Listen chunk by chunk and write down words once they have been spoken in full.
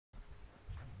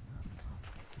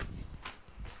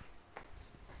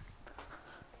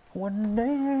One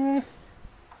day.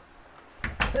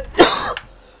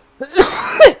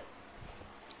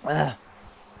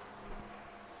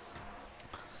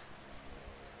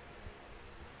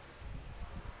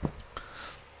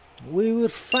 We will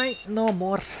fight no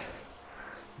more.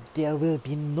 There will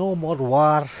be no more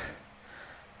war.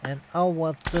 And I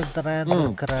want to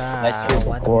cry.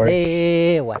 One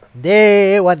day, one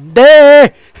day, one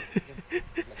day.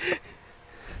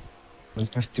 We'll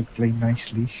have to play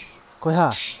nicely. Koi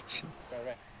ha?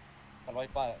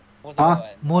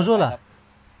 Mojo lah.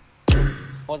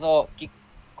 Mojo kick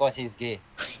cause he's gay.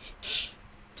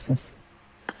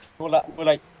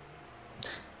 Like.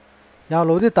 Yao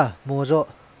lo ta Mojo.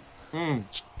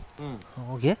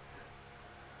 Okay.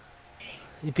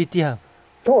 IPT ha.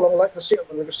 No, like the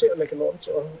shit like a lot.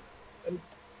 And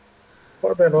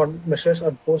what about on message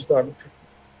and post on?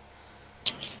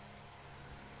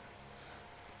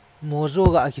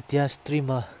 Mojo ga kitia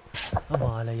streamer.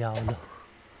 Ama la yao lo.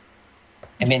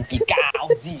 MNT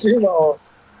GoUzi. Streamer.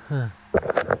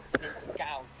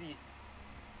 GoUzi.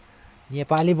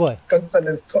 Nepaliboi. Don't send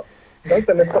it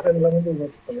in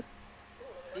language.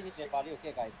 This is Nepali,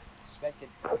 okay guys.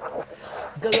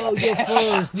 Go you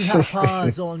first. Ni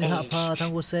hapa zol ni hapa.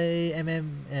 Tango say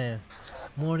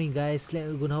morning guys.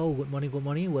 Good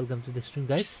morning. Welcome to the stream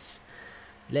guys.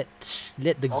 Let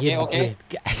the game okay.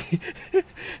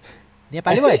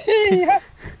 Nepaliboi.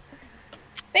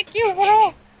 Thank you,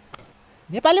 bro.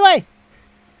 Nepaliboi.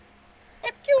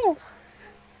 Thank you.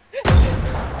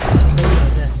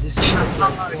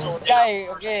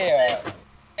 Okay.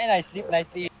 And I sleep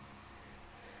nicely.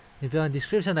 If you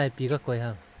description I pick up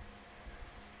ha.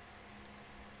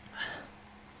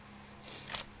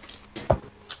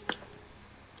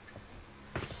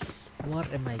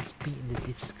 What am I keeping in the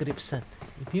description?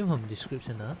 If you have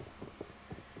description ha.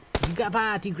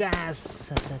 Party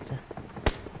grass.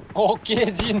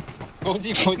 Okay, Jin.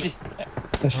 GoUzi.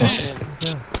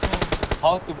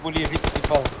 How to bully rich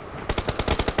people.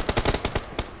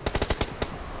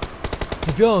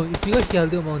 If you hear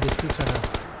the amount description ha.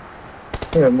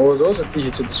 Yeah, Mojo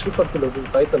is the super killer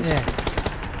title. Yeah.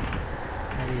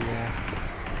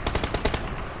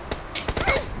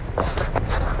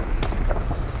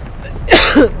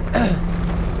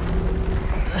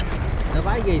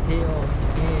 Navai gay the oh.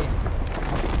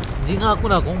 Jinga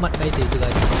kuna kong mat kai the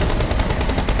guy.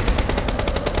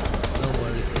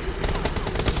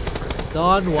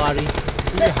 Don't worry.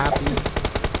 Be happy.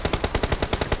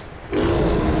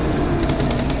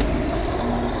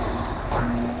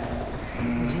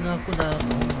 Kuna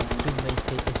stream may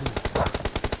take a hit.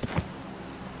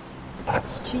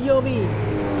 Kiyomi!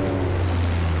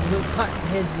 No part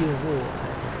has your role.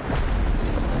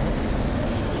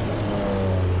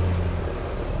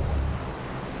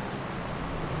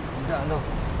 No.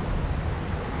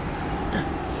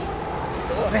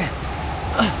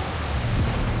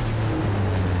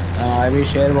 I will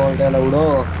share बोलते हैं लौड़ो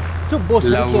चुप बोस के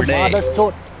मादर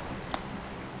चोट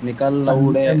निकल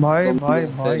लौड़े भाई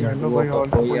hello भाई all को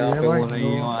कोई है भाई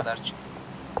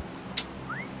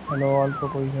हेलो ऑल को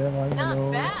कोई है भाई हेलो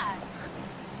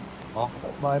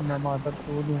भाई मैं मादर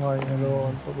चोट हूं भाई हेलो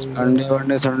ऑल को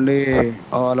कोई संडे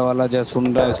ऑल वाला जो सुन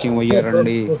रहा है उसकी वही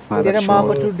रंडी तेरे मां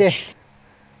को चूट दे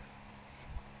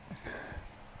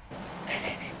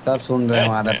सब सुन रहे हैं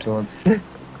मादर चोट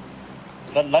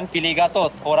लंग पीलेगा तो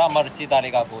थोड़ा मिर्ची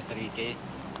डालेगा भोसरी के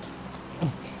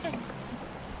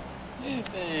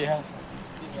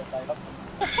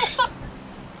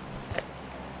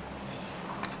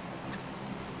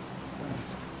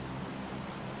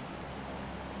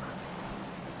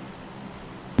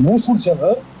Musul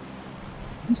siapa?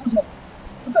 Musul siapa?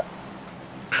 Kita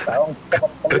tahu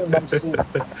cepat panggil mamsi.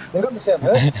 Dengar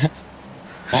siapa?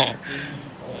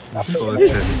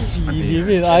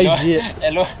 Lilimin IJ.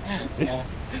 Hello.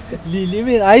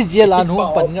 Lilimin IJ lan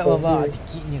hong pan nga mama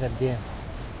atiki ni kan dia.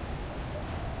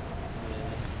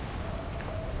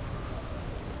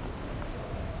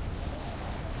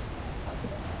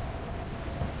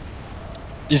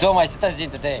 You saw my strategy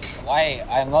today. Why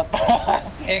I'm not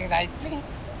playing nicely?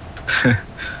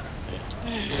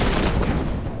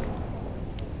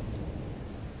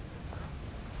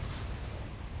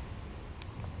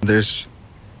 There's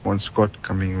one squad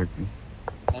coming with me.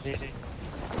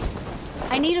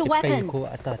 I need a weapon. No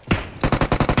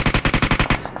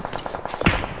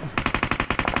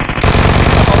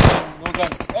gun.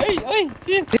 Hey,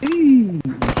 Jin.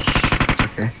 It's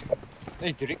okay.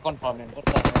 Hey, direct confirm man. What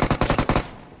the?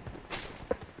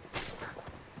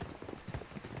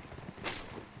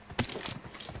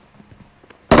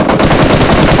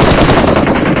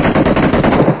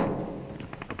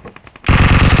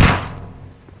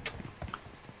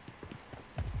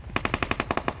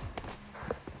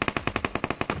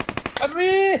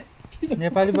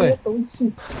 Nepaliboi.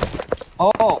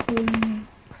 Oh.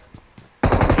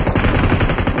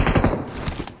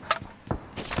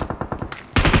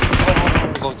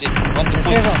 GoUzi. Want to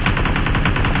push?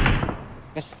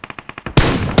 Yes.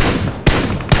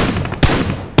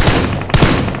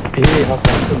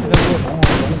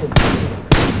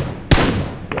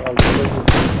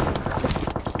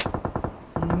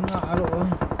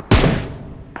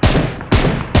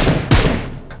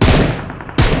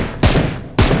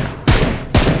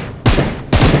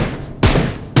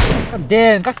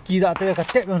 Đen các kỳ đã tới cả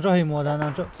tép bằng cho hình mùa là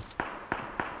làm cho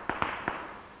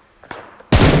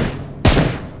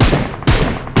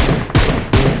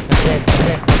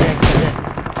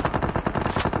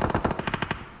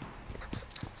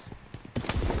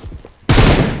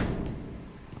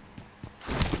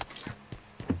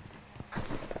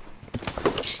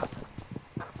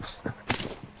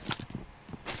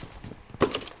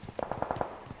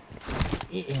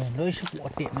lối sụp bỏ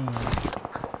tiệm này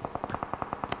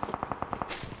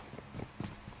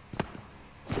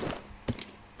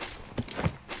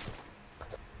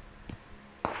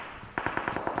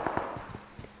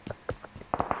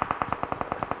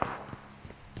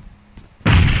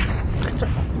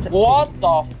What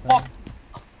the fuck?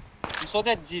 You saw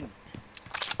that, Jin?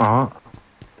 Ah,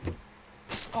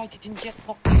 This guy didn't get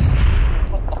knocked.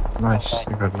 nice.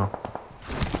 You got knocked.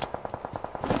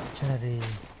 Sorry.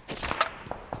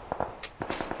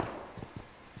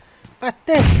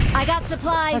 I got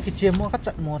supplies. Cái chiếm mua cắt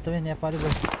chặn mua tới nhà đi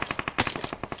bơi.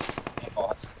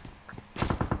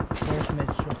 First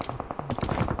match.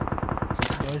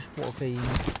 First bộ cái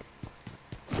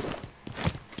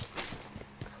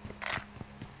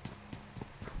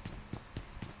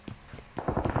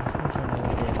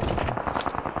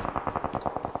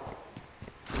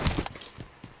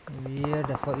Where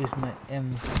the fuck is my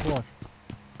M4?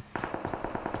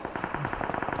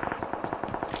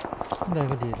 Đây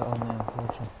cái gì đó mà M4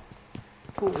 sao?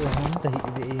 Thu không thể hiện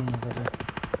về cái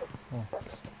đó.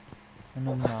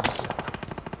 Nó nào?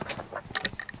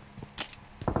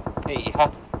 Hey, ha.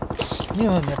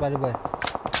 Nhiều hơn nhà đi bơi.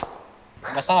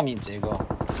 Mà sao mình chơi go?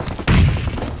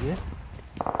 Biết.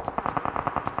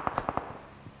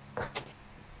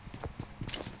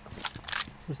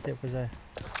 Footstep cái gì?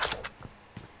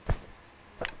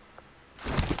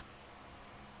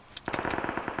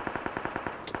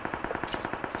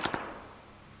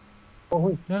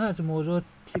 Nó là chỉ Mojo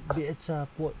thiết bị cha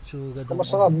bộ chú cái đó.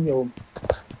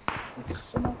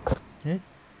 Thế?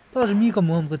 Tao chỉ mi có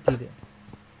mua một tí đấy.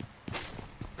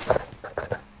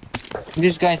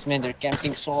 These guys, man, they're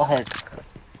camping so hard.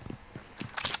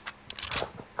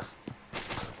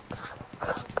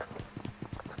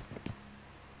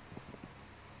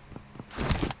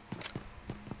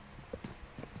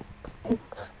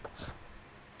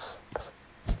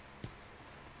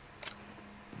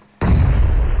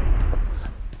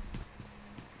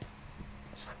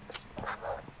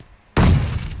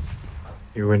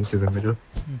 He went to the middle.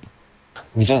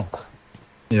 Middle?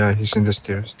 Yeah, he's in the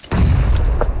stairs.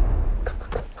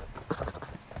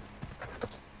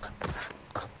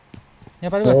 Nhà đi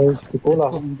bơi.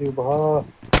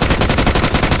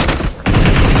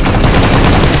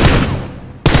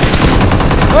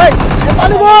 Ơi,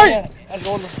 Nepaliboi!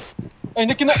 Hey,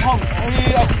 Nicky not hung.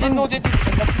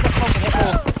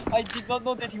 I did not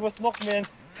know that he was knocked, man.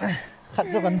 Khát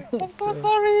cho cần. I'm so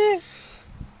sorry.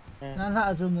 Nan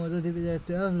hạ cho Mojo thì bây giờ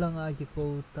 12 lang ai cái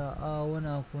câu ta awan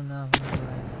ako na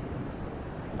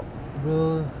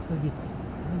bro kagit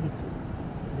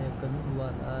để cần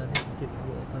war ni chip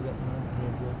bro kagat mo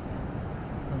bro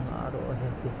ang aro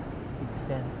hete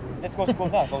fans. Let's go school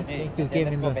now, GoUzi.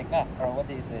 Let's go back now. Or what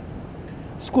do you say?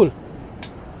 School.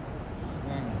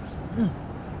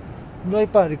 Nói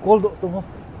pa recall độ tung không?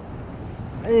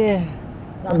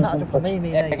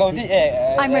 GoUzi,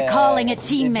 I'm recalling a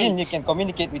teammate. You can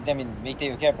communicate with them in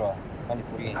Meitei, okay, bro?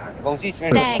 Manipuri. GoUzi is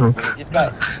very Thanks. good. This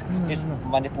guy is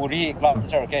Manipuri club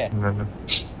teacher, okay? No.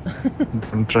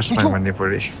 Don't trust my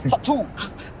Manipuri. Satu!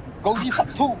 GoUzi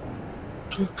Satu!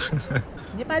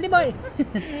 Nepaliboi.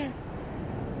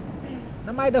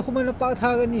 Namay daw kuman ng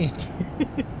pagtaga ni.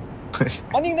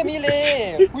 Maning na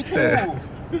mili! Kuitu!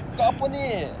 Kapo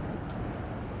ni!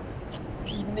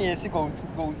 Team ni si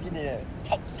GoUzi ni.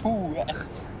 Satu!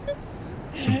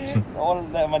 All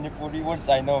the Manipuri words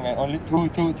I know, man. Only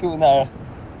two now.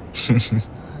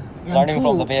 Learning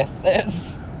from the best.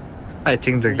 I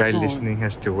think the guy listening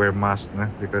has to wear mask now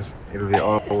because it'll be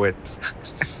all wet.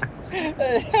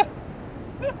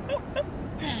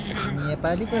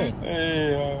 Nepaliboi.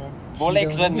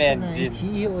 Bolexon, man.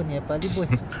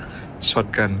 Nepaliboi.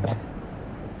 Shotgun.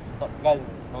 Shotgun.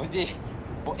 GoUzi.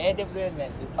 Oh, AWN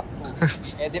man, you fuck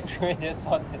you. AWN just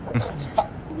on fuck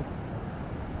you.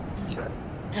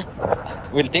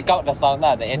 We'll take out the sound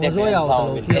now. The Mojo AWN yaw sound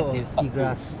talo will pio end this fuck you.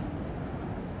 Tigras.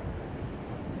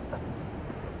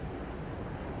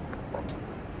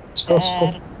 Let's go, let's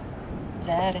go.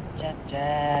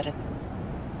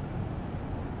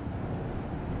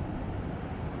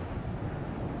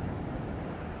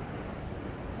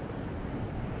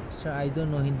 Sir, I don't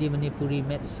know hindi Manipuri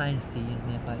met science di yun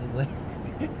Nepaliboi.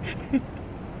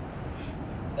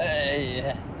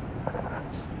 Yeah.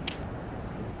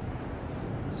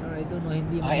 Sir, I don't know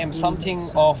hindi I am Manipuri something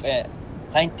met of science.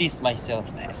 a scientist myself,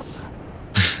 yes.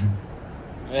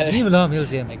 Hindi mo lang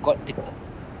Hilsem. I got bit.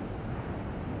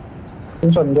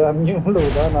 Minsan dyan yung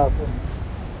luda na ako.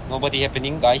 Nobody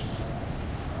happening, guys.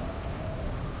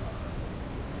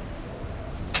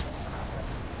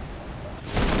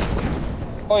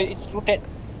 Oh, it's looted.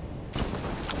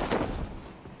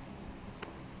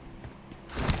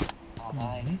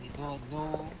 I don't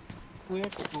know where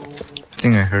to go. I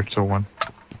think I heard someone.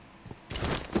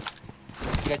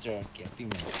 You guys are camping,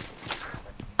 man.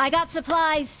 I got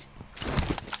supplies.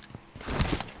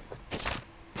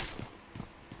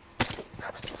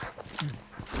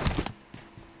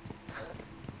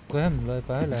 Kuya em lôi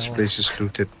pa This là place is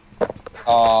looted.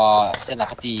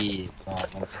 Senapati.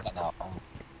 Mantika na ako.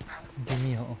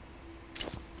 Gimme ho.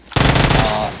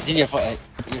 You're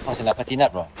from Senapati na,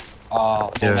 bro?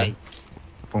 Yeah. Okay.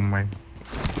 For mine.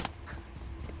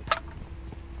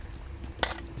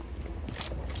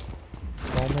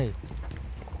 Có mày.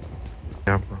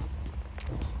 Yeah, bro.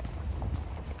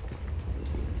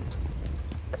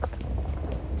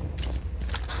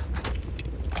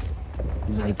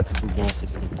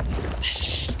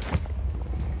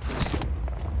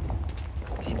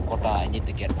 I need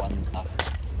to get one up.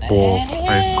 Oh,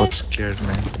 I got scared,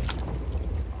 man.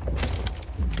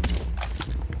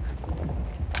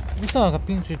 Ito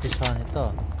kaping street isa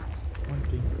nito.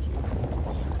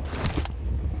 120.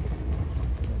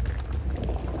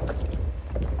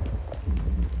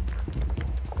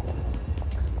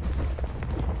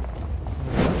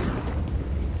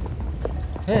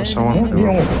 Someone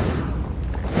Yung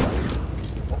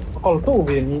kalto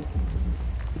yun.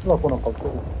 Ito ako ng kalto.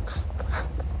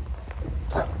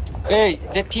 Hey,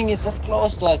 that thing is just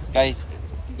close to us, guys.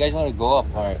 You guys want to go up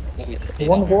or we just stay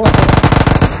One down? go.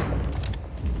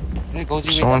 Hey, GoUzi,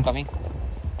 wait, Someone- I'm coming.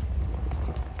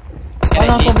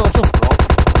 Ano ang combo ito?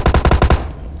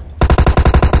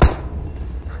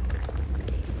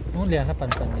 Nung liyan na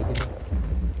pan-pan di ko.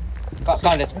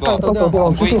 Come, let's go. Ito, ito, I'm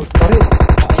going. Situ, tarik.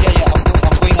 Yeah,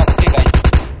 I'm going up. Okay, guys.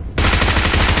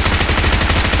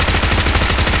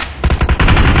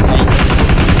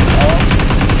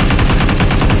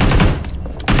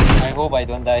 I hope I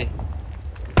don't die.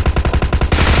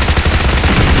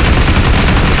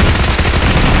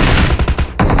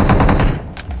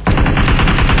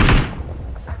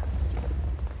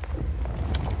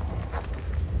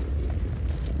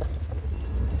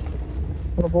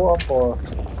 Wanna go up or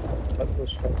that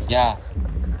was fine. Yeah.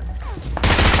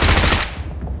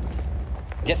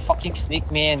 Get fucking snake,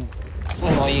 man. So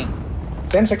annoying.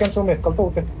 10 seconds umit,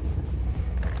 kalto ulit.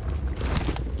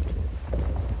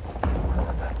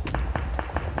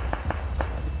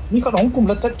 Ni ka nung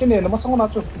kumlat chat kini, lamas ako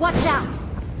nacho. Watch out.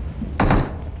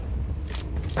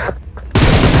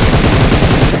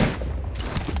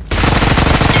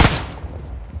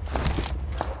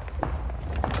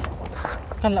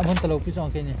 Kan lamon talo piso ang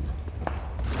kanya.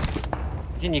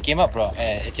 Then you came up, bro.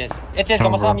 HS, Oh,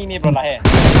 kamasami me, bro. Lah,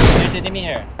 there's enemy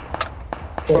here.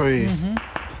 Oi.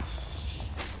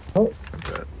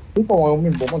 Di pa mo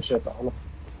yung bomon siya ta.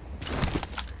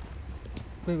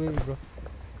 Wait bro.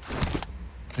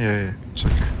 Yeah, it's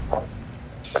okay.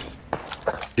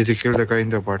 Did you kill the guy in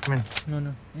the apartment? No.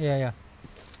 Yeah.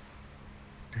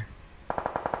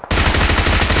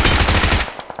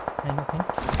 Ay, no, okay.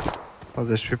 Oh,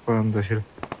 there's people on the hill.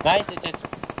 Nice, HS.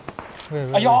 Where?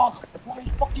 Ayak! Why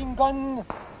fucking gun?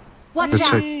 Watch Good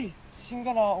out. shot.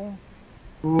 Singa na.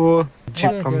 Oh, jeep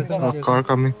Yeah, coming. yeah, A car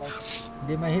coming.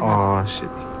 They might hit us. Oh,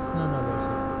 shit. No, there's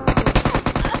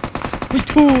it.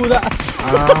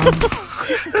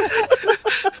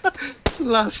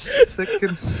 Last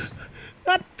second.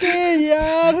 Ate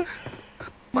yaar.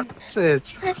 What's it?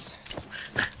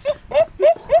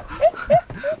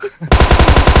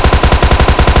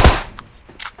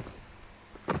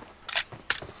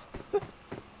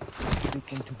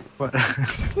 What?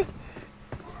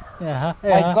 Yeah.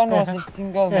 My gun was a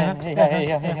single, man.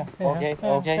 Hey. Okay.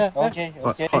 Oh.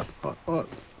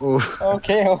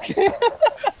 Okay.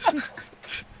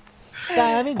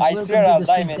 Damn it. I Welcome swear to I'll the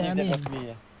die, stream, man, if damn that it. was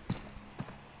me.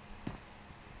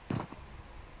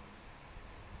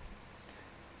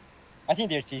 think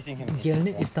they're chasing him.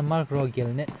 Gelnet is the mark raw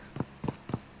Gelnet.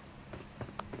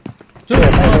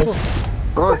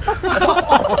 God.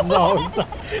 So.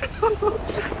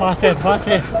 Fast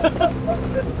head.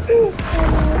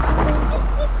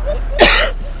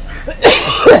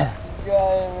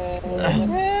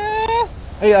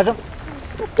 Ê ở trong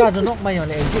ta cho nó may nhỏ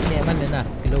lại exit nhẹ mình nè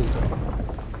lâu rồi.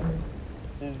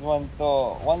 This one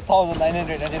to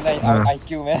 1999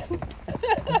 IQ man.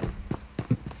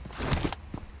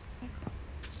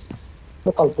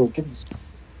 Look how to kids.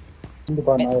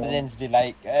 Students be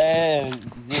like,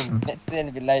 Zim.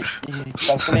 Students be like, he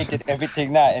calculated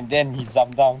everything now, and then he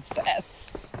jumped down.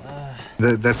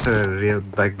 That's a real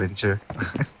backbencher.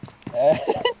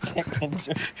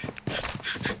 Backbencher.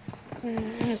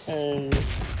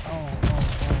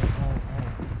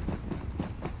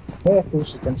 Yeah, 2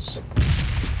 seconds.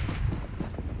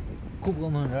 Cúp của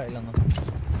mình right lang.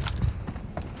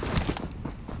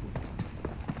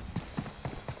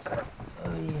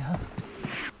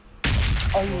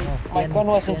 Oh, my gun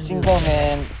wasn't single,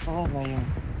 man. So annoying.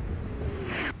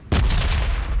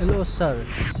 Hello, sir.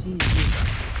 See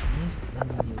if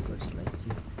any neighbors like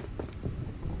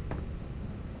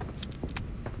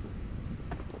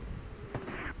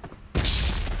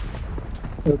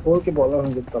you. Ball के bowler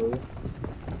हम जित कर रहे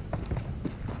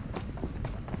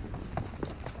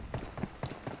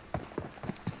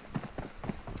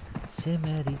से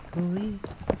मेरी कोई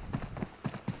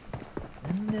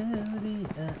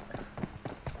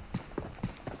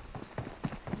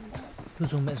tu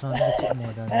dùng mẹ xoắn cái chuyện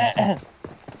này rồi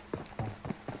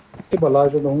cái ball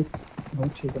जो नों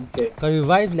ठीक है के cái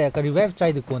revive ले cái revive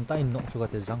चाहिए तो कौन ता इन नोक सुगा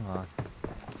ते जंग आ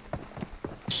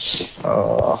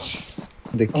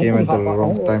They came at the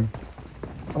wrong time.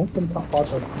 हम तुम था पास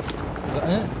हो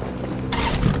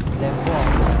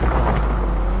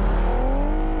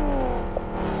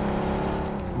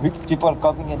Which people are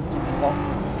coming and killing us?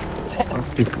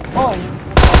 Oh,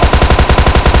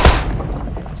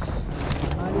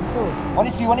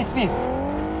 One HP.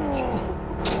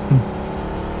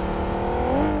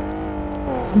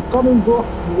 I'm coming, bro.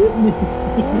 Let me.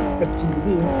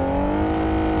 Continue.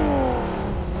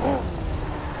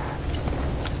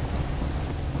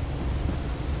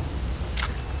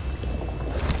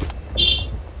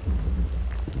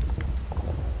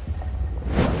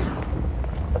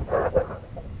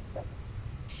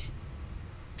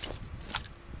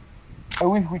 I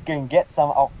wish we can get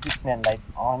some outfits, man, like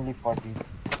only for this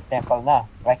temple, nah,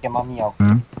 like a mummy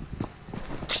outfit.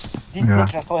 These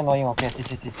things are so annoying. Okay,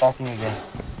 this is starting again.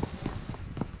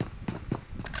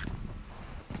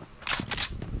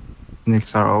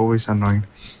 Snakes are always annoying.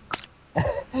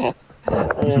 Yeah.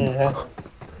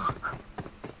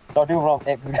 Starting from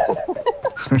X.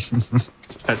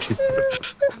 Starting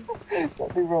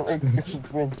from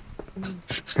X-girlfriend.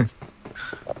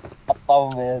 Oh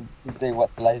man, you say what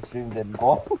live stream then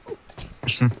go.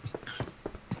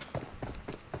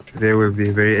 Today will be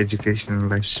a very educational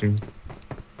live stream.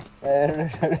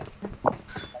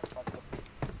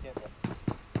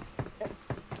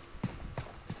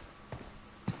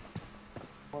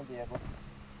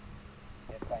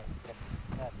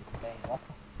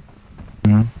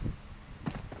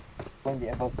 Won't be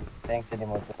able to thanks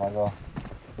anymore tomorrow.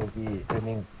 We'll be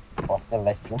earning possible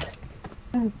live stream.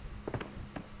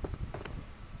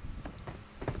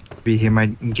 He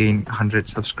might gain 100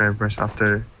 subscribers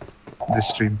after this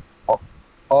stream.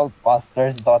 All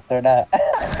pastor's daughter na.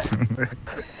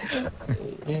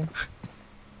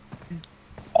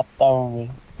 Ataw mo.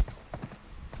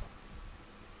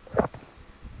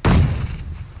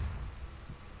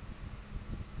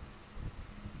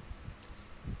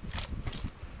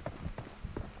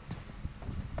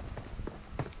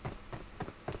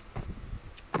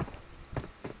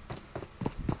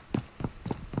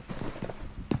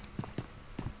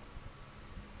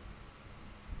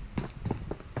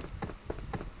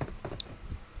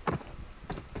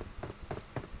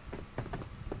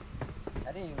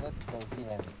 I think you go to GoUzi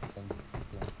man.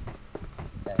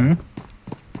 You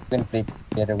can play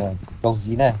together one.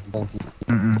 GoUzi na. GoUzi.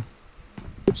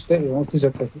 Which day you want to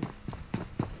set it?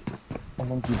 I'm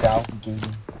going to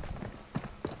GoUziGaMinG.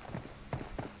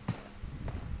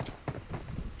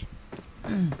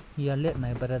 You let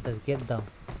my brother get down.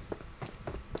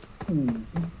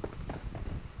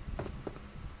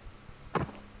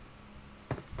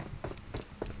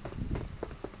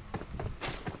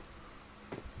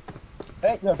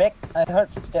 Hey, you're back. I heard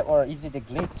footstep, or is it a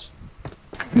glitch?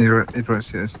 It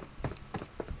was, yes.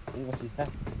 It was his time.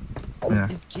 Yeah.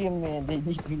 This game, man, we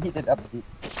need an update.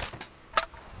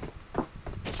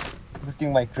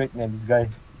 Looting my crate, man, this guy.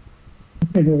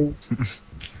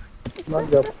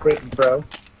 Not your crate, bro.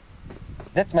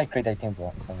 That's my crate, I think,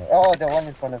 bro. Somewhere. Oh, the one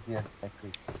in front of you. That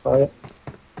crate. Oh, yeah.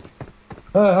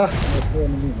 There's two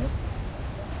enemy, huh?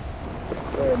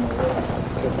 Where am I?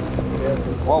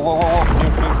 Whoa, whoa, whoa, whoa.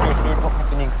 Clear. What's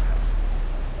happening?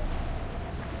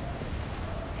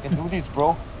 You can do this,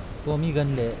 bro. ตัวมีกัน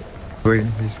เลย Going,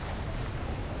 he's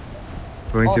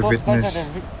going Oh, to those guys witness. are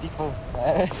the rich people.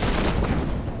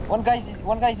 One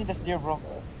guy is in the stair, bro.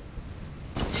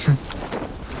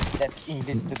 That's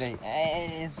English today.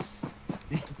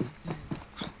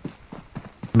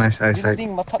 Nice eyesight.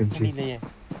 Building matak Can see. nila eh.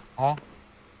 Huh?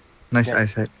 Nice Yeah.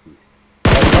 eyesight.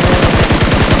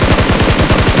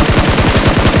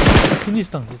 finish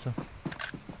tang 그죠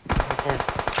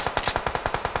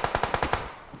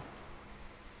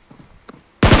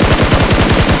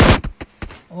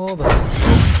ओ बस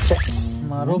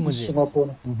मारो मुझे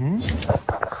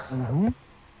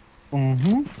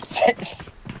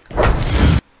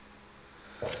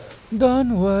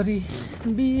don't worry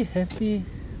be happy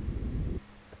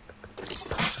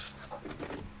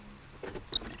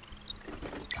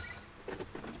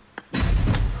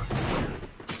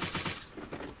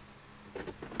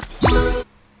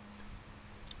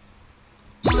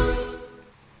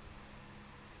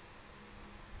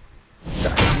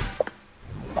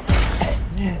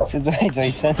Suzuki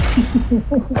Jason.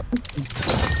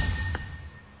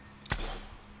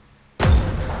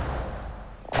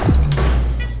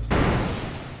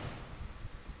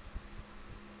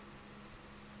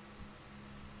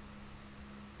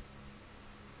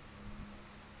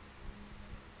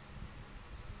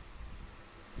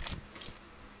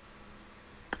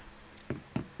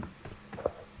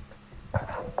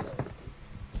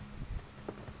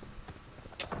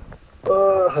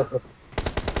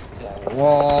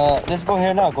 Let's go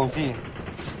here now, GoUzi.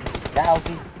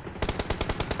 GoUzi.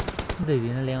 để đi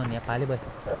nó leo Nepaliboi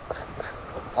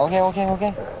Okay.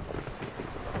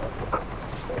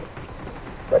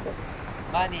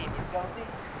 My name is GoUzi.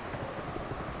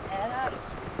 And I'm...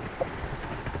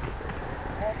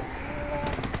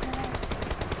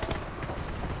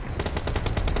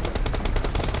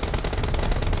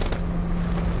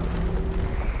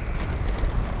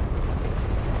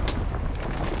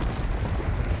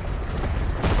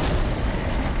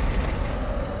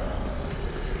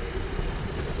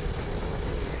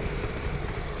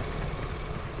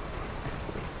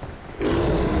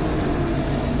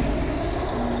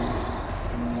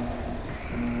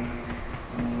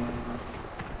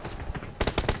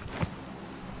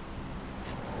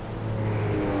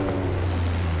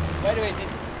 By the way,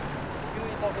 you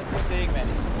is also still playing, man.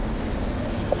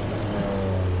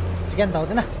 chicken tao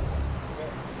thế nào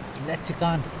let's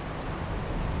chicken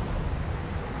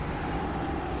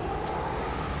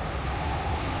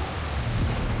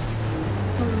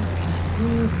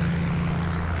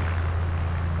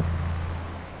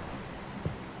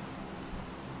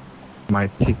My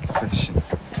thick fashion.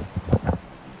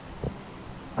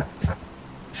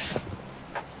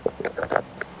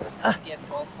 Get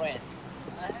girlfriend.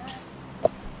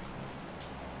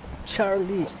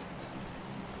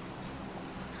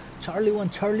 Charlie 1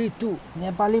 Charlie 2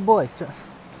 Nepaliboi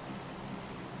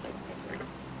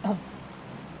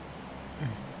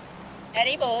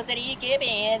Dari bo dari ke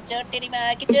ben chot dari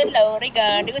ma ki chot lo ri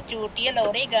gan du chuti lo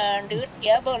ri gan du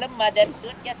kya bo lam ma dan du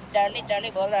kya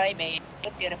Charlie bo lai be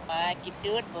chot dari ma ki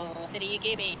chot bo dari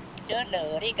ke ben chot lo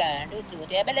ri gan du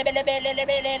chuti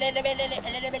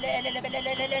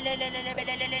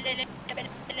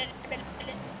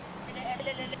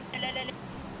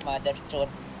mother chot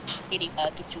dari ma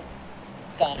ki chot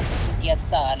kan kya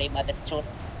sale mother chot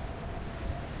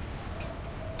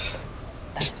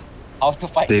How to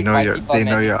fight They with know my your people, they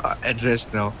know man. your address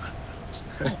now.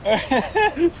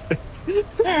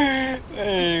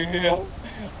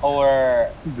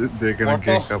 Or They're gonna Mojo.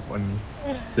 gank up on you.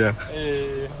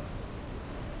 Yeah.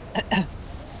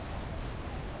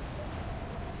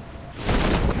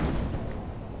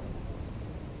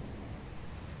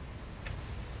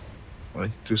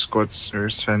 Like 2 squads or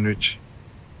sandwich.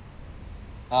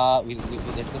 we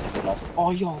let's go to the last.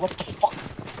 Oh yo, what the fuck?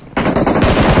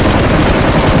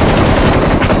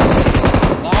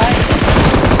 Nice.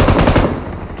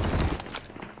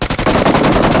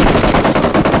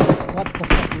 what the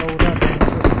fuck lâu ra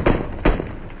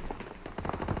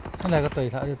cái này có tùy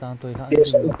thả cho tao tùy thả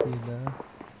Yes,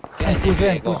 anh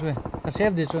push về cái save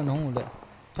đi cho nó không được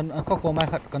còn có cô mai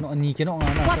khát còn nó nhì cái nó ngon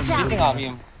Watch out. Building army.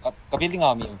 Ka building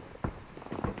army.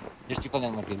 There's people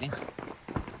in my building.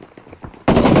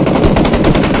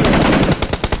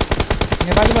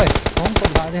 Nepaliboi không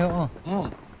còn lại đây không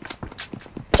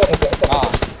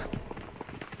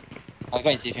I'm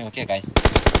going to see him, okay guys. Is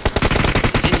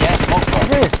it yet? Smoke, bro.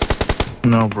 Hey.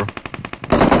 No, bro.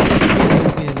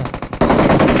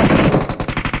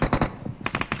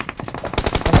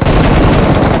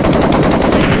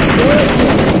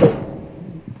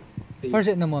 First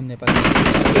hit na mo Nepal.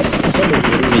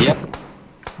 Yep.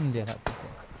 Hindi na.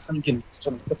 Angin.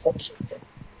 Some the fox.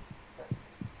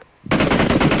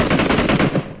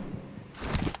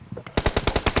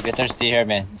 You better stay here,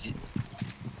 man.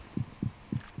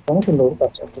 Kamu tunggu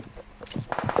tak satu.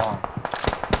 Oh.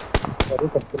 Baru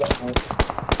terpulang.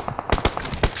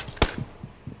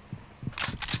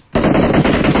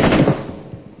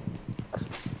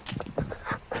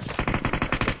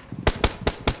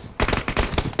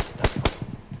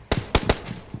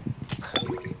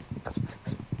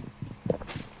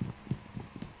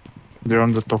 They're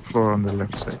on the top floor on the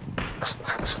left side.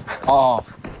 Oh.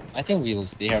 I think we will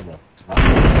stay here, bro.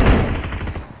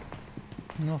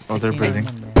 No Other building.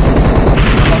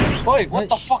 Boy, what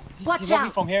the fuck? Watch He's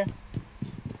out. from here.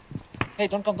 Hey,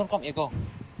 don't come. You go.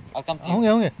 I'll come to you. Hong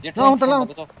ye. They're No, trying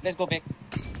to tala. Let's go back.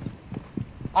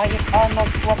 I am Arnold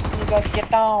Schwarzenegger. Get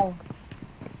down.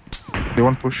 They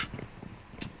won't push.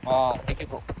 Thank you,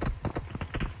 bro.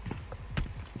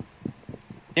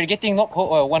 They're getting knocked.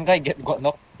 One guy got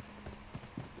knocked.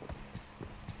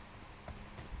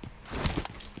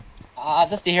 I'll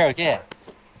just stay here, okay?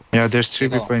 Yeah, there's 3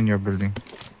 Go. people in your building.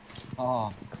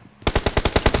 Oh.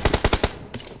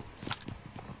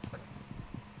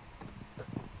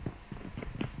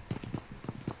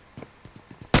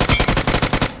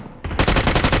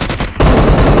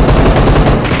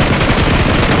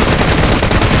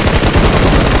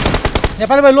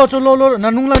 Nepal boy lo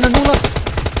nanung la.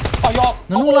 Ayo.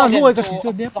 Nanung la lo ka si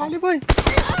Nepal boy.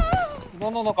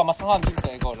 No, kamasangan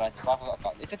dito ego right.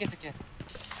 It's okay.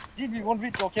 GB won't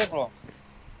reach, okay, bro.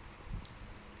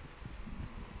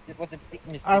 It was a big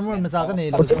mistake. Armor man. masakan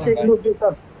eh. Kau cek dulu dia.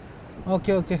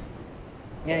 Okay.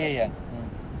 Yeah.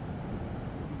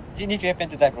 Jin, if you happen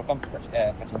to die, bro, come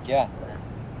passing here.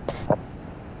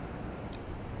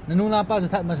 Nanung la pa sa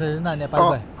that ma sa na Nepal Oh,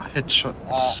 boy. headshot.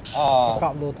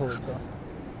 Kap lo tho so.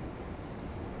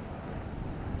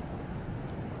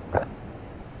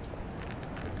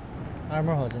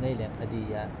 Armor ho janai le adi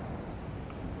ya.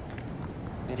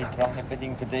 Very drunk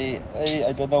happening today.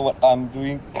 I don't know what I'm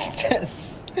doing.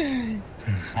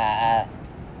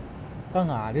 Ka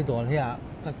nga ri dol ya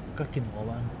ka kin ho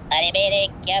ba. अरे मेरे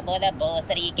क्या बोला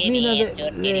बोसरी के Nina लिए de-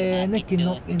 चोट le- तेरी माँ ne की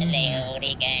kinok चोट in- ले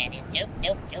ओरेगन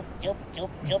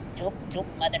चुप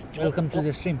mother Welcome to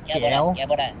the stream. क्या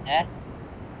बोला हाँ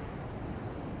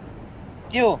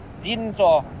Dude,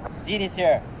 Jin is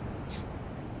here.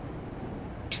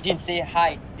 Jin, say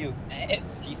hi, Pew.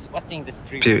 He's watching the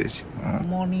stream. Pew.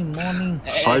 Morning.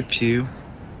 Hi, Pew.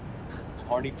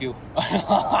 Morning, Pew.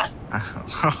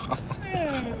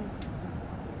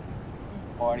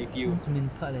 Morning, Pew. Min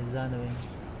pa le zana we.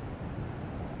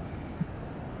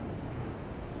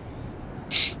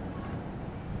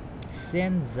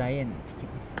 Sen Zion.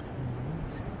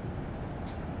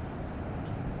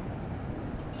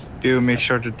 Pew, make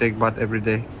sure to take bath every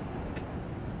day.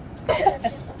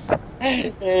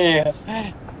 Hey,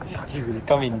 he will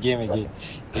come in game again.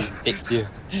 He will text you.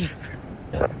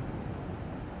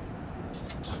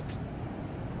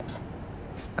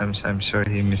 I'm sure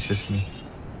he misses me.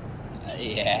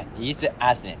 Yeah, he's an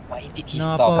ass man. Why did he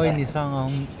Na stop? pa ni sang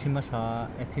ang timasa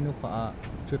etinu ka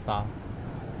chuta.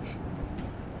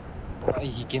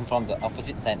 He came from the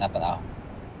opposite side up now.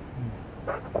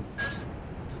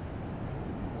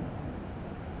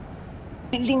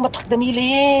 Piling matak da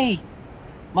mili.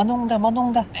 Manong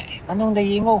da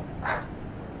yingo.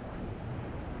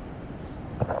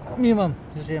 Mi mam,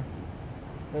 siya.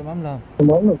 Ay mam lang.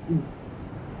 Kemana?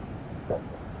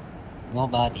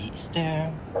 Nobody is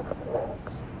there.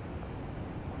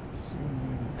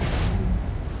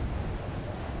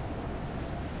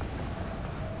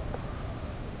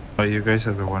 Oh, you guys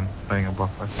are the one playing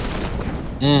above us.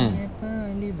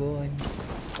 Nepaliboi.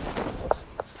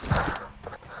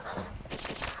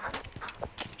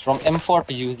 From M4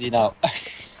 to UZ now.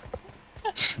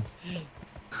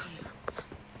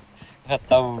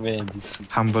 Hatam man.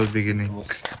 Humble beginning.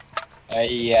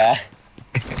 Yeah.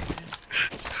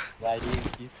 Riding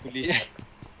peacefully.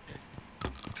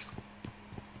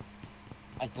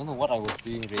 I don't know what I was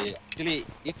doing really. Actually,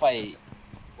 if I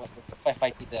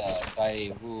fight with the guy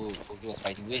who he was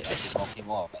fighting with, I should knock him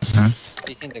off. But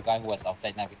facing the guy who was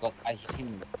outside now because I hit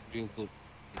him real good.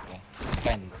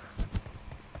 Kind of.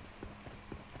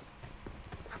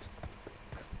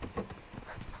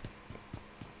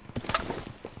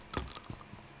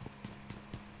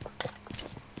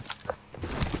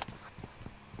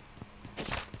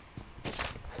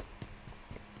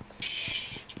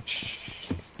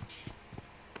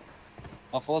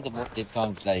 Of all the most it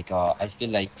comes like I feel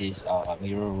like this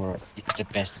mirror world it's the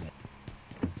best man.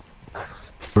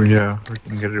 Oh, yeah, we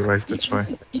can get revived, that's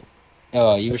why.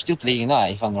 You were still playing now,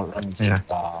 if I'm not wrong. Yeah.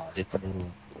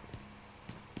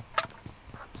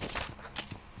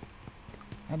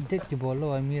 Update ke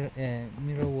bolo ay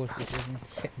mirror wars itu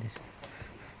hit this.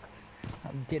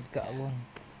 Update ka awon.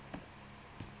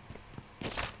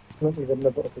 Ano even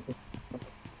na ba ito?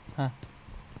 Ha?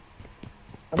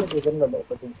 Ano even na ba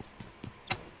ito?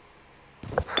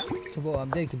 Coba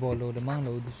update ke bolo demang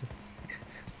lo disu.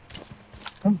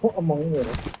 Ano po among yun?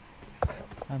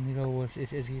 Mirror wars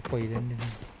is koi dan din.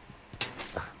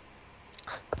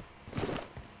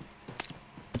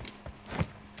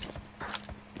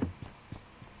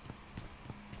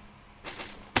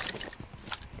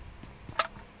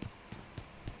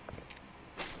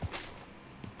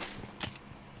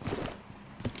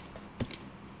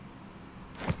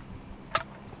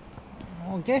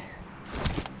 Okay.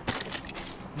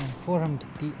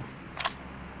 450.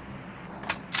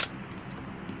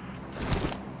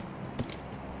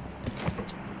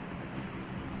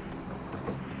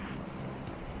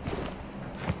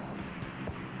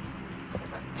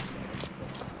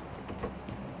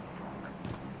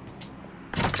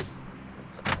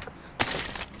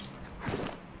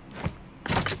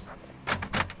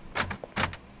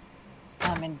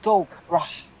 Come and go, bruh.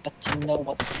 But you know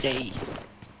what day.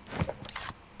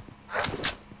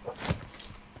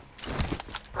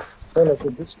 Wala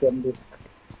ko this can be.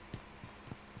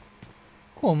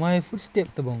 Ko may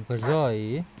footstep tabong ka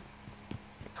joy.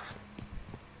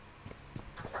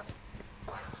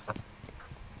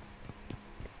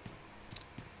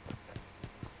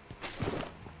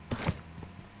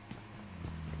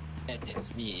 That's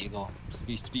me, ego.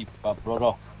 Speak,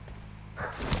 bro.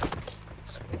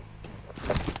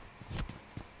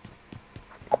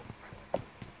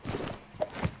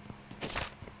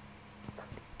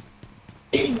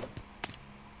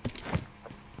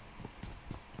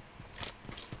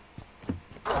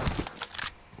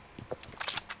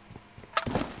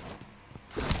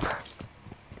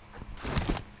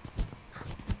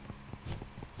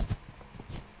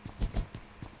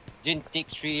 Didn't take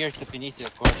 3 years to finish your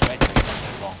course, right?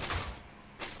 Wrong.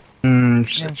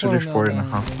 It's actually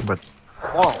 4.5, but...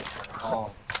 Wow!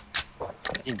 Oh. I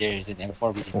think there is an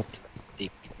M4 we didn't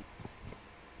take.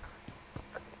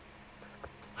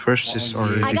 First is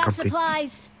already I got complete.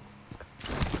 supplies.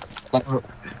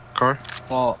 Car?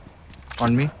 So...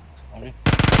 On me? Sorry.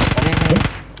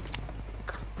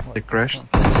 They crashed.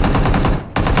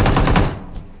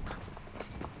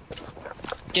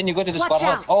 Can you go to the Watch squad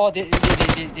house? out. Oh, this.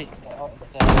 Oh,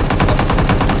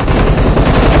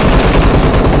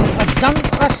 Azang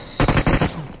as.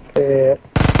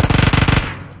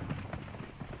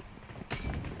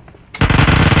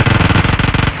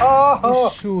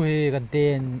 Issue he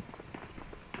gaden.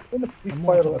 Ano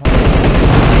fire?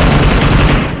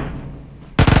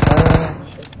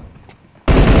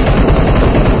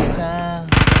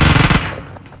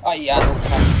 Ay, yan.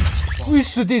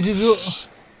 Issue this is.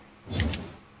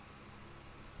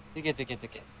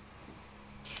 Sige.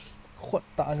 Hot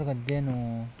taas gaden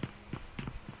oh.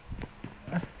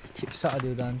 Chip sa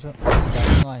dia dan so.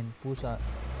 Ngain pusat.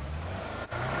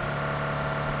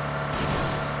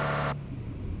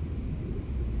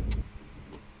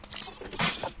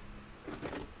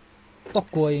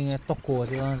 Toko ingat toko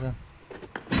je kan.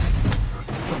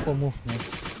 Toko movement.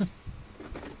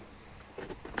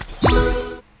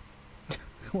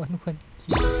 One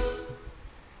kill.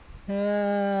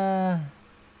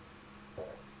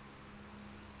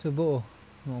 Coba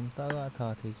nom taga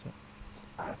tha thi cho.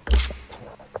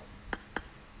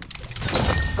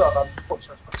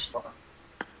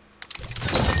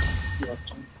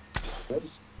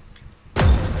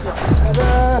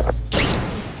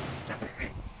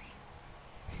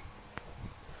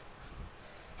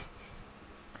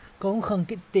 Cũng không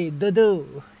cái tiền đơ đơ.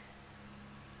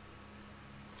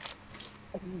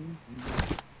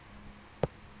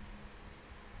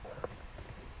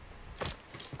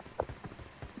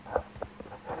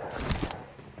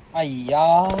 Ay,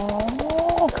 ya.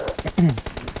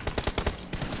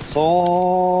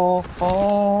 So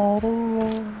far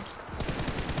away.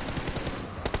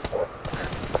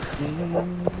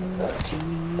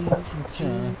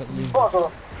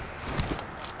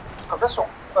 Adesso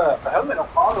almeno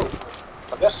farlo.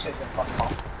 Adesso è fatto.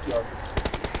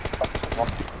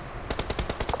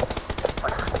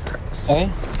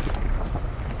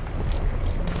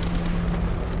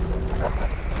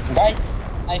 Guys,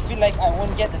 I feel like I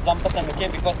won't get the jump button, okay?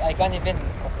 Because I can't even.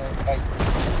 Okay,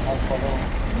 I'll follow.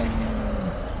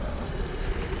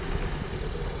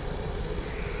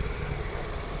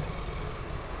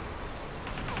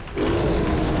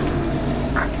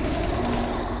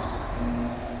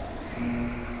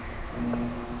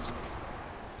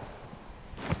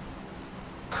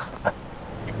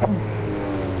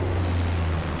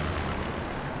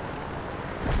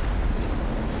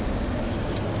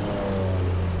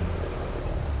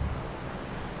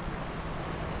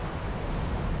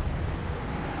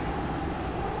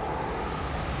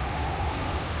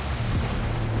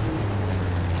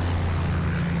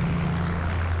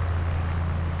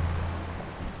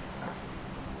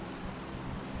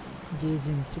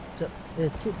 Gazing chuk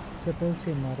chapel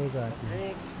se marega.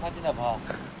 Hey, Madina ba?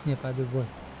 Nepaliboi.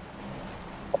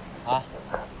 Ah.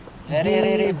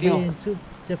 Hey, Pio. Gazing chuk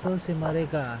chapel se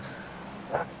marega.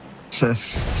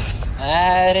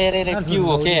 Pio,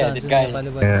 okay, that guy.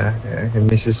 Yeah, he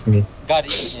misses me. Got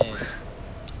it.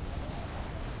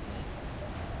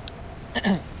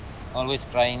 Always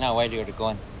crying now while you're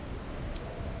gone.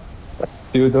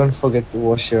 You don't forget to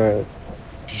wash your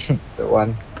the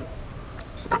one.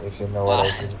 If you know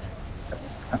what I mean.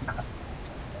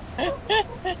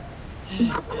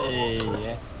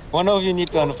 Hey, one of you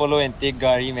need to unfollow and take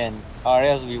Gary, man, or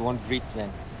else we won't reach, man.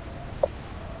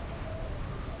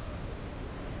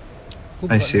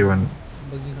 I see one.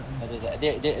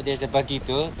 There's a buggy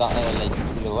too, like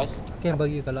just below us. Kaya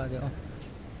bagi kala dia.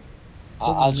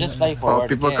 I'll just fly Oh, forward.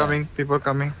 people okay? coming. People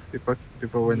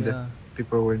went there.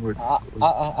 People went with.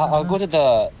 I'll go to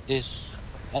this.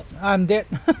 I'm dead.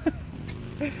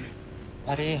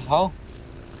 How?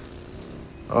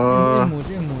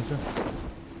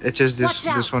 It's just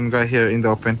this one guy here in the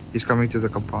open. He's coming to the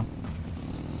compound.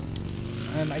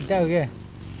 I'm like that okay.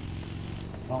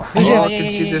 Oh, I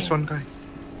can see this one guy.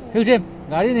 Hilsem,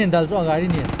 gari nahi dal jo gari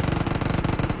nahi.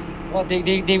 Oh,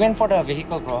 they went for the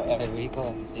vehicle, bro.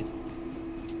 Vehicle instead.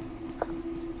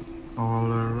 All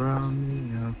around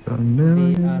me,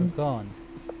 They are gone.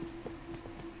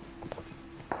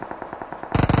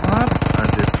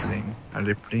 Are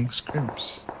they playing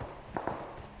scrims?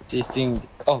 This thing.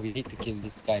 Oh, we need to kill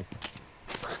this guy.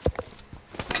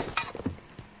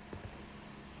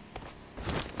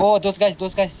 Oh, those guys.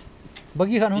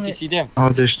 Bagi kan Did you see them? Oh,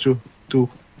 there's two.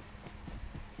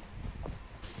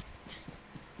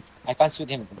 I can't shoot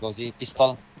him. GoUzi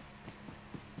pistol.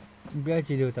 Biar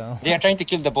dia tahu. They are trying to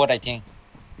kill the boat, I think.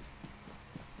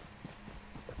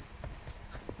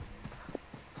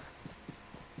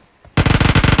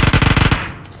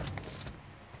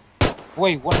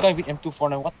 Wait, one guy with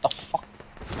M249. What the fuck?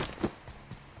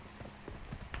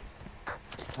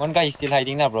 One guy is still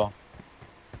hiding now, bro.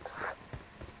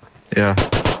 Yeah.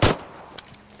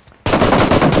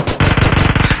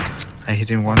 I hit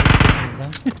him one.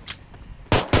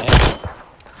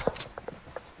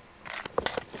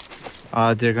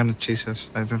 They're gonna chase us.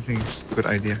 I don't think it's a good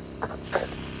idea.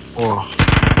 Oh.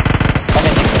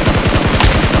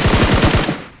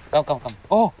 Come.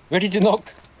 Oh, where did you knock?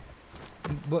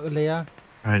 Leia.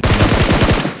 Right.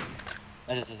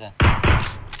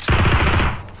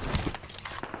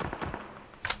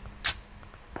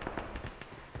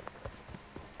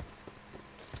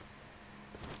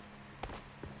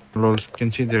 Lol,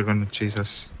 can see they're gonna chase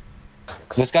us.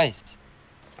 Those guys.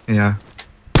 Yeah.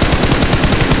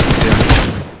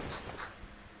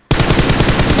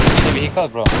 In the vehicle,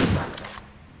 bro.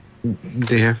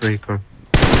 They have vehicle.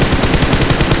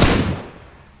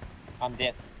 I'm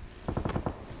dead.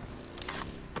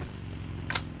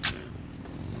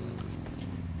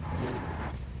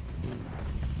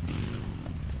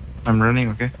 I'm running,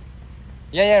 okay?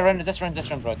 Yeah, run, just run,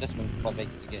 bro. Just run, fall back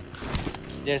again.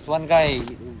 There's one guy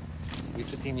who's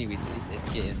shooting me with his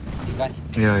SKS. He got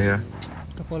hit. Yeah.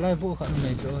 Ako lai po ka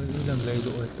medyo ilang lay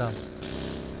do tam.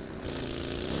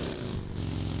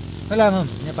 Wala ma'am,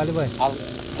 Nepaliboi. I'll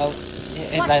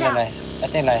lie. I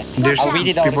think lie. There's I'll read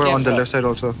it out people again, on the bro. left side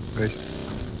also, guys.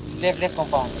 Left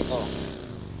compound. Go.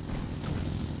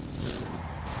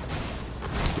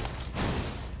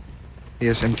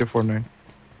 Yes, MT49.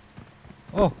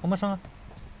 Oh, kumasa nga.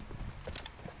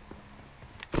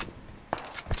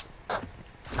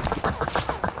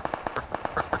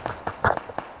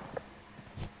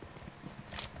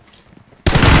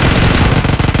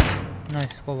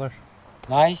 Nice cover.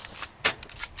 Nice.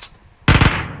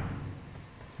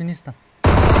 Finish na.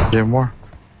 There are more.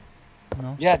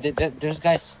 No. Yeah, there's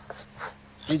guys.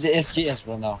 He's the SKS,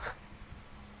 bro, now.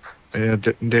 Yeah,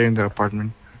 they're in the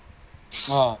apartment.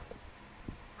 Oh.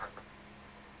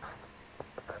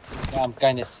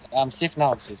 Yeah, I'm safe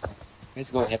now.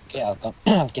 Let's go ahead. Okay, I'll come.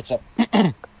 I'll catch up.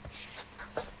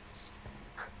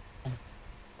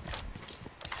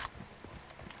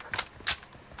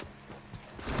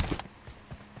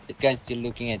 That guy's still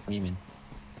looking at me, man.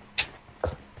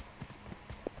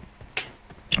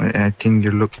 I think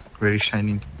you look very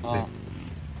shining today. Oh.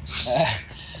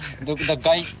 The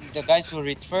guys who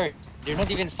reach first, they're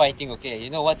not even fighting. Okay, you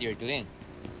know what they're doing?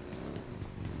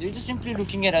 They're just simply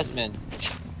looking at us, man.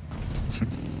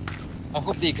 I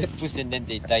hope they got pussed and then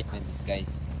they died, man. These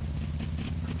guys.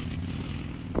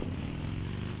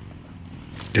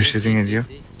 They're shooting at you?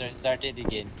 They started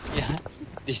again. Yeah,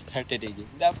 they started again.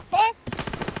 The fuck?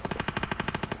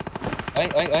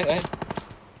 Oi.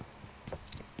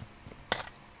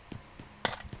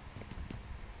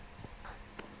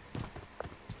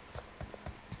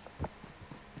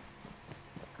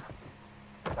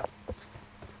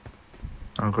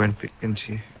 I'll go and pick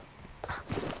Kenji.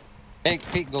 Pick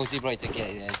GoUzi, bro. It's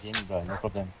okay, Jin, bro. No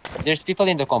problem. There's people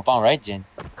in the compound, right, Jin?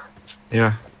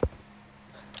 Yeah.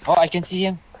 Oh, I can see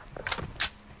him.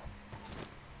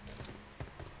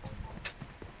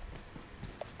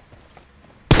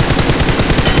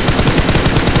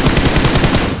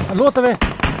 Låt det.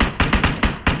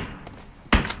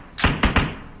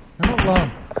 Ano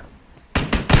ba?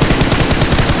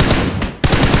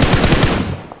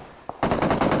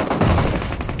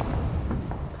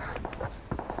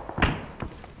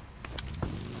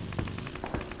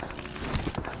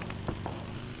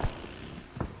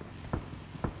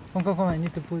 Come. I need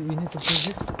to push. We need to push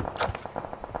this.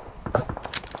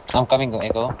 I'm coming,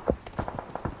 Echo.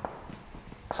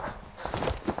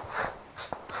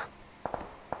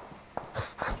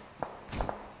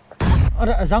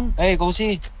 Zhang. Hey,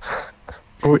 GoUzi.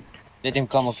 Wait. Let him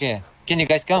come, okay? Can you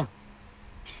guys come?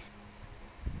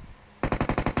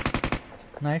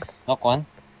 Nice. Knock one.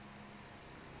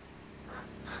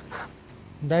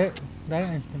 Die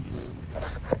instant.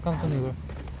 Come to me, bro.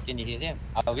 Can you hear him?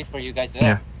 I'll wait for you guys.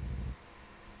 Yeah.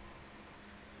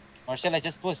 Or shall I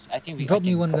just push? I think we Drop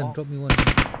me one gun. Drop me one gun.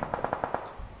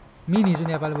 Mini is in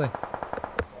Nepaliboi.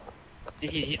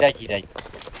 He died.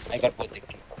 I got both the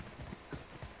kill.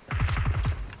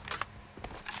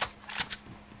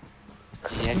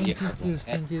 Yeah, 20 kills,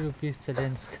 20 rupees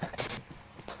challenge.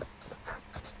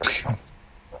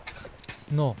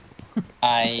 No.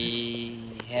 I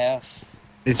have.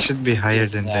 It should be higher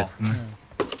than Yeah. that. No?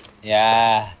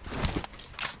 Yeah.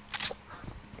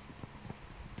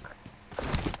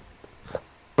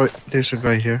 Wait, there's a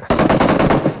guy here.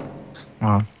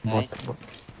 Oh, Nice. bot.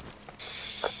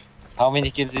 How many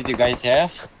kills did you guys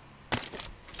have?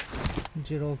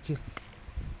 0 kill.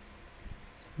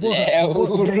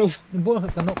 Bo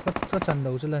kanok ka chan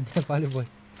daw sila Nepaliboi.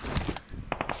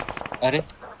 Are?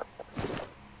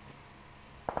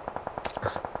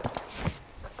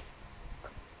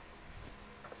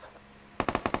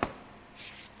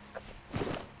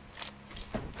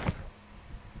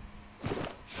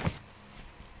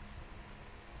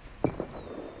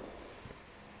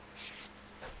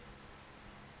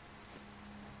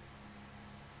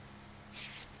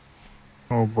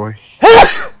 Oh boy.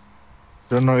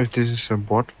 Don't know if this is a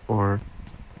bot or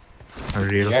a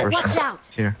real Yeah. Watch person.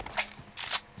 out! Here.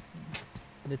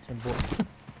 That's a bot.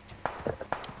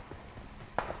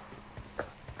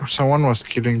 Someone was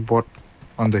killing bot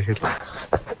on the hill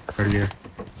earlier,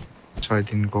 so I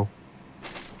didn't go.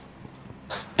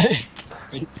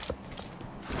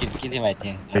 Kill him, I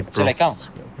think. Wait, Shall bro. I come?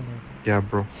 Yeah,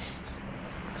 bro.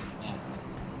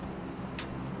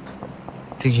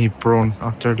 I think he prone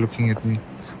after looking at me.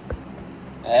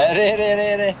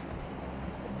 Re.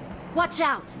 Watch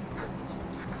out!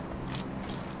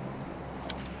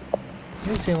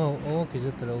 Hilsem okay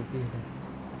sa trophy.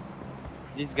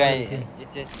 This guy, Okay. it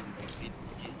just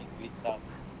glitched out.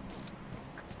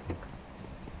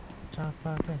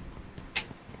 Chapa ka.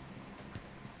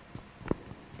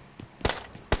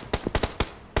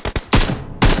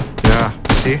 Yeah,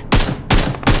 see?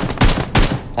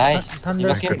 Nice. Thunder You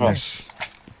knock him, bro. Goodness.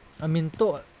 Amin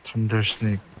to. Thunder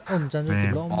snake. Dyan sa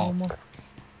Man. tilo mo.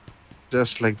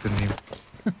 Just like the name.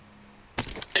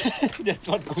 That's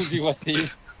what GoUzi was saying.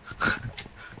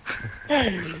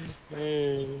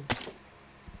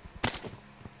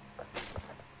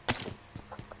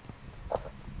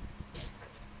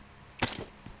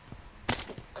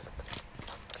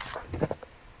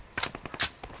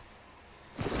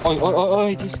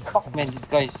 Oh, this fuck, man, these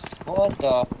guys. What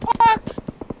the fuck?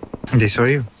 They saw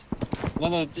you.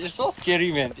 No, they're so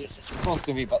scary, man. They're just close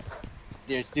to me, but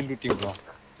they're still looting, bro.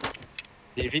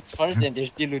 They reach first and they're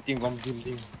still looting one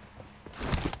building.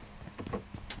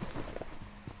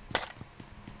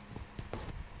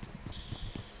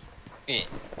 Okay,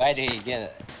 by the way, again,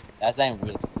 last time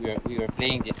we were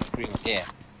playing this screen, okay?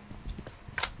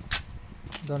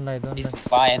 Don't lie. This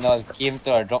spy and all came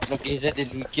to our drop location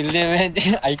and we killed him and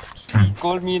then he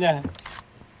called me na.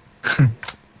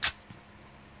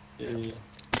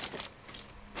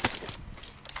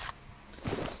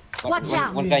 Watch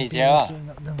out! One guy is here,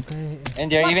 and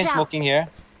they're Watch even out. smoking here.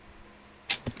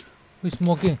 Who's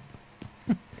smoking?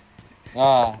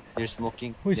 They're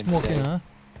smoking. Who's smoking, huh?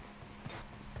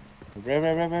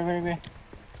 Where?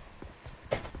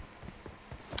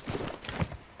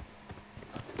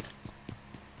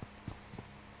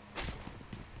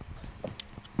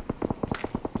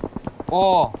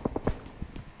 Oh!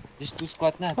 There's two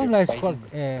squad na. Không they're lại fighting. squad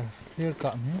clear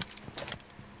cut nhé.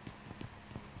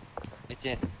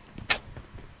 HS.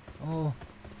 Oh.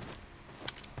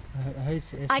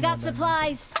 I got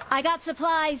supplies! I got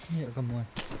supplies! Yeah, come on.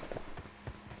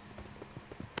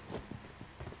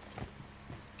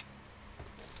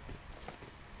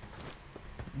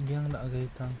 nak agay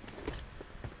tang.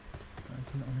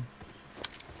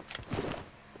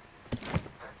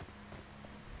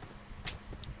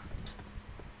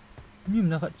 Ni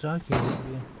nakatsa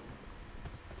kaya.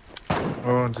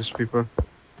 Oh, there's people.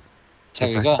 Shall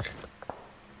we go?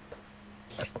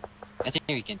 I think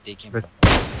we can take him. But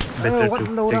better what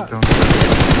to the- take down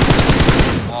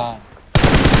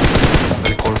the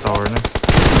recall tower, no?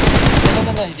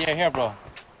 No, they're here, bro.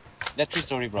 That true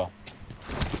story, bro.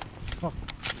 Fuck.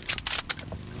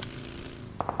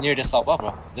 Near the stop,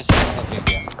 bro. Just in front of you,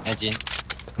 here. Engine.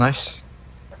 Nice.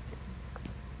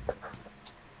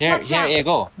 Here, Watch here, out. here,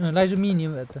 go. Lai zo mini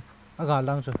vet. Aga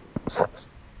lang zo.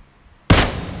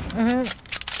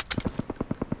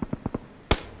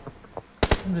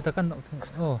 Hindi ta kan nok.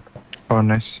 Oh. Oh,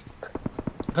 nice.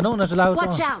 Kanok na sa laut.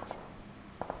 Watch out!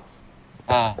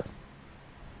 Ah.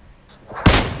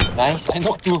 Nice, I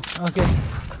knocked two. Okay.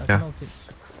 Yeah. Okay.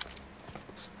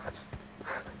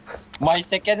 My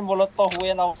second Molotov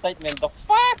went outside, man. The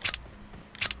fuck?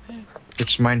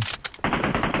 It's mine.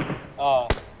 Ah.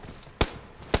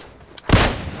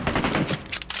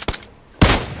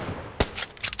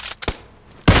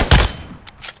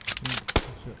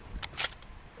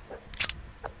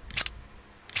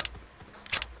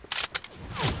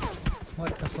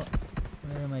 What the fuck?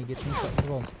 Where am I getting shot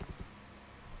from?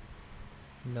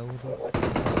 Low.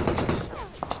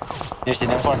 There's an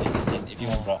M4 if you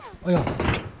want, bro. Oh yeah.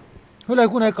 Hulai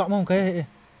ku nai ka mong kai.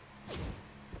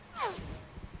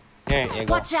 Here, here,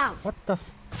 go. Watch out! What the f?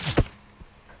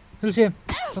 Hilsem.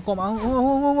 Sa kom ang.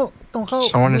 Oh. Tong khao.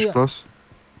 Someone is close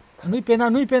Nui pena.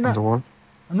 on the wall.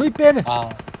 Nui pena. Ah.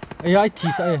 Ay ai thi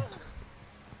sa ai.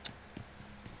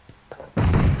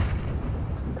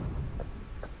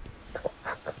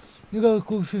 You go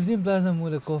cook 15 plus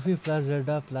amula coffee plus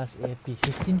Zerda plus AP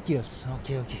 15 kills.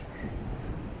 Okay.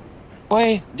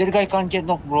 Wait, that guy can't get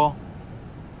knocked, bro.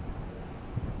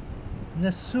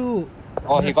 Nasu.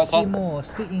 Oh, he got shot. Nasimo,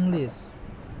 speak English.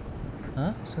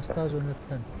 Huh? Sasta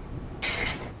Jonathan.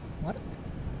 What?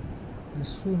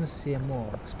 Nasu Nasimo,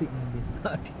 speak English.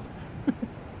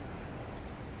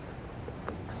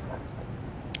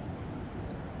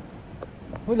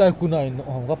 Lai ku nai no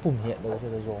hong ka pum hiat lo sa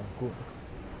zong ku.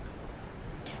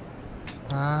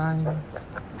 Ai.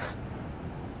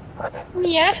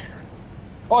 Yeah.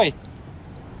 Oi!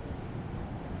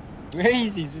 Where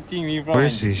is he sitting me from? Where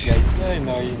is he? Guys, so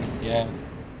annoying. Yeah.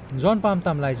 John pam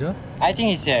tam lai jo. I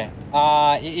think he's here.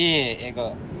 Here,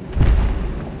 go.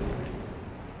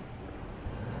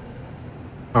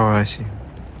 Oh, I see.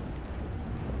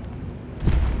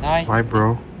 Nice. Why,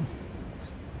 bro?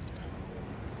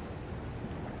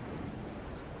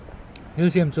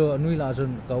 Hilsem cho nui la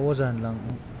jon ka ozan lang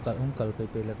ka kal pe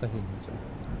pe la ka hin cho.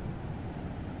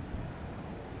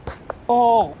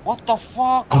 Oh, what the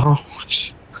fuck? Oh,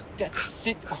 That's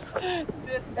it.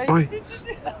 Oi.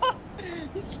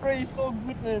 His spray is so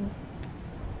good, man.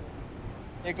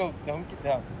 Hey, go. Don't get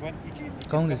down.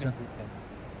 Count this, huh?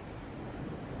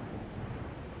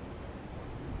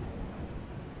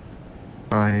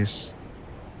 nice.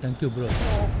 Thank you bro.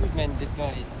 Oh, good, man. That guy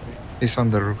is great. He's on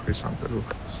the roof. He's on the roof.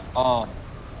 Oh.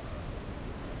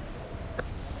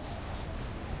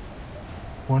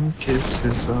 One kiss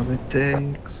is all it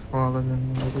takes. Falling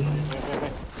in love with you.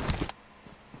 Wait.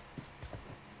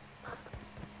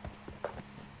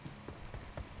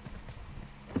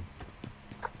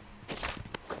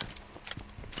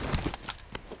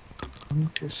 One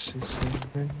kiss is all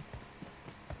it takes.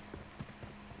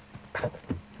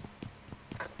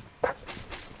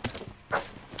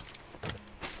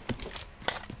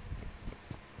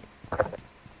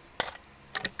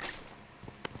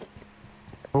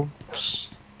 Oops.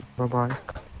 Bye-bye.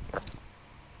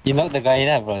 You know the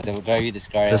guy, bro? The guy with the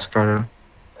scar. The scar.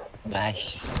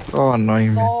 Nice. Oh, annoying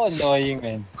me. So annoying,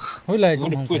 man. Hoi lai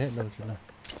Good jo hong push. ke lo chu la.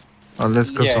 Oh,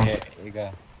 let's go. Yeah, So. here you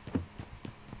go.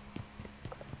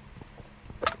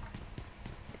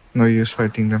 No use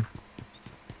fighting them.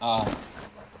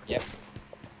 Yep.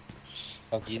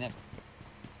 Okay, na.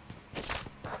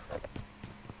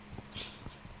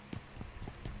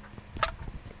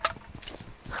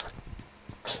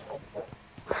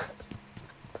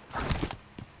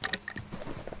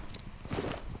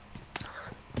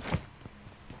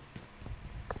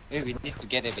 Wait, we need to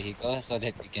get a vehicle so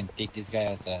that we can take this guy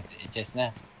also. Just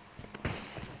na.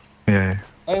 Yeah.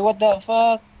 Wait, what the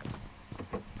fuck?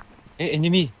 Hey,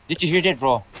 enemy! Did you hear that,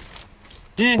 bro?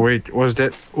 Dude, Wait, was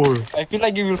that? Oh, I feel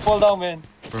like you will fall down, man.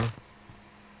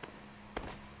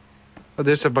 oh,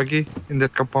 there's a buggy in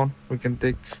that compound. We can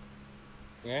take.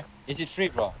 Where? Is it free,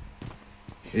 bro?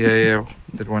 Yeah,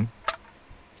 that one.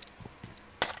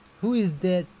 Who is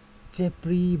that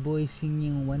Nepaliboi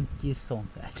singing one kiss song.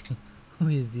 Who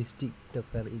is this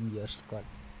TikToker in your squad?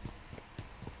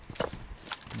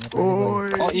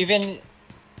 Oi. Oh, even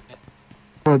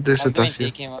Oh, there's a I'll go and task here.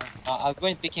 pick him. I'll go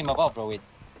and pick him up, bro. Wait.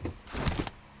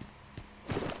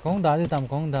 Không đá thì tầm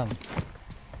không đầm.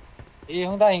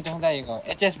 Không đá 이거.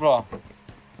 HS bro.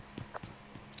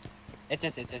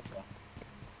 HS bro.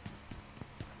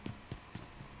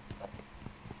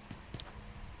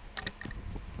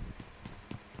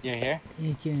 You're here?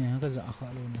 Cái kia này cái dạ khá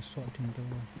luôn, nó sọt thình đâu.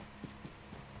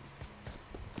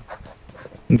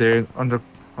 They're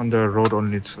on the road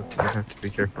only, so you have to be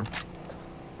careful.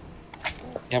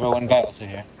 Yeah, but one guy also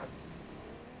here.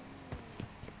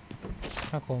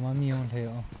 Các có mà miêu thấy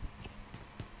không?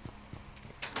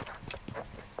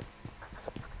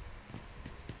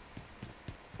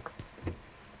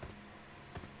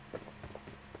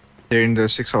 They're in the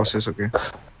 6 houses, okay?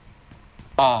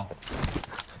 Ah.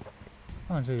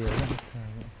 À, rồi vậy.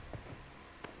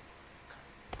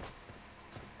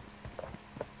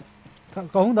 Cậu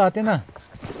không đá tên à?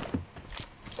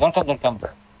 Don't come.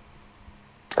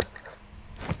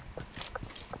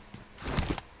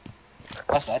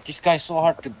 This guy is so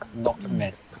hard to knock him,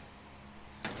 man.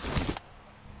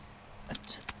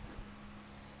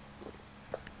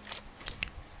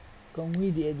 Cậu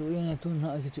nguy địa đuổi ngay tôi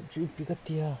nói cái chụp chụp bị cắt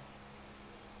tia.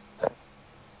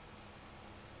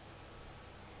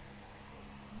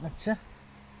 अच्छा.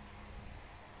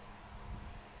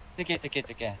 It's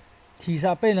okay. Thì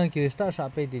sao bây lần kia start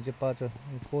sao bây đi chụp bao giờ?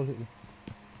 Cô lụi.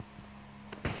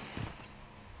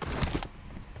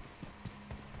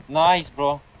 Nice,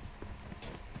 bro.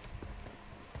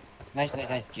 Nice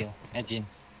kill. Imagine.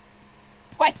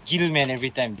 What kill, man, every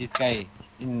time this guy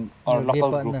in our Your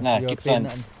local group keeps on.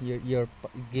 Your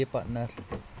gay partner.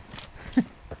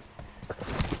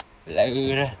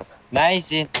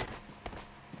 Nice it.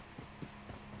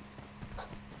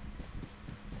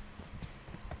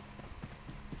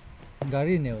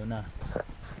 Gari neo na.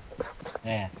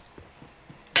 Yeah.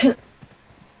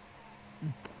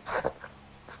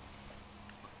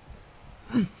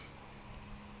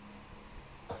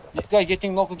 This guy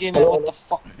getting knocked again, man. What the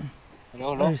fuck?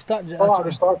 Hello. Restart.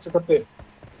 Restart sekali.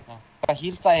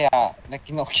 Hilsem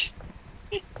knock.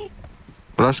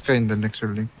 Last guy in the next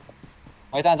building.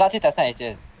 Wait, that's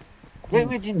it.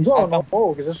 Wait, Enjoy na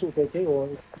po kasi suke ke o.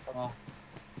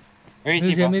 Where is Nếu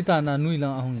he, xem bro? đi ta na nuôi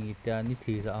lang ahong ít ya ni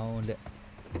thì ra ahong le.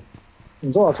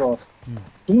 Enjoy so.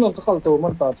 Chúng lang kakal to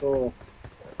man ta so.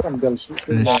 Kan del su.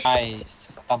 Nice.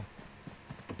 Come.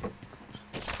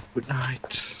 Good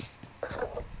night.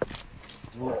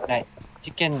 Good night.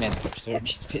 Chicken, man.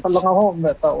 Service bitch. Kalang ako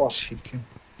meta wa. Chicken.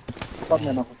 Pat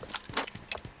na ako.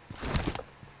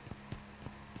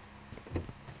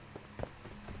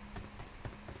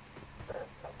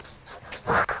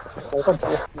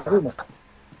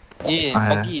 Yeah,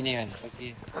 pagi ni kan.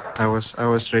 Pagi. I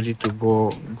was ready to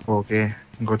go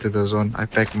to the zone. I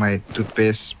packed my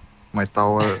toothpaste, my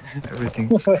towel, everything.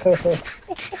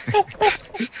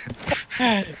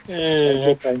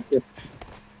 Thank you.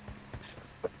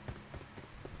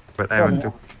 But I want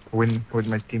to win with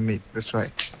my teammate. That's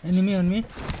why. Enemy on me.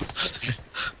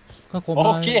 Các có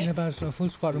mà này ba full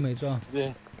squad rồi mấy cho.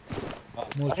 Yeah.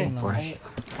 Một trong là.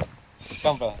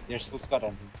 Come, bro. There's full squad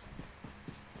on him.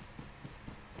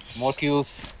 More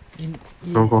kills.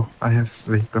 Go. I have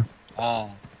vehicle.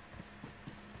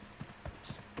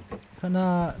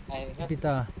 Kana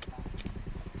pita.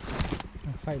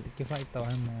 Fight tao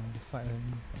hay mà fight hơn.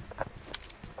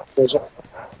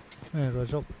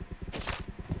 Rozok.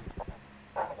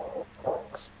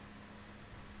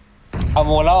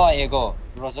 Mola ego.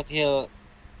 Rozok Hill.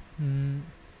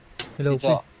 Hello.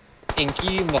 So,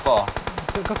 Inky na ko.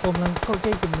 Các com lang có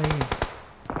cái cùng này.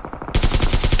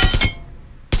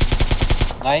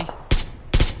 Nice.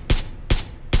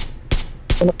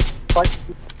 Fight.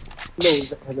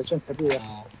 Low hello chen thadi ya.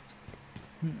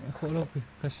 Kholo pi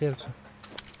ka share cho.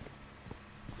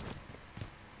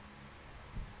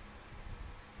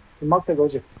 Mark te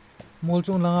goje. Mall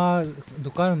chung lang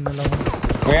dukan na lang.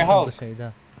 Warehouse.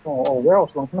 Oh,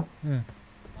 warehouse lang na.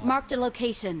 Marked a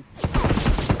location.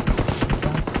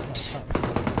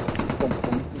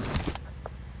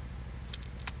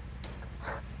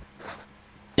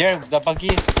 Here, the buggy.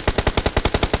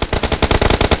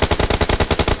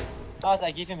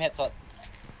 I give him headshot.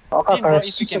 See, bro,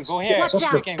 if you can go here, Watch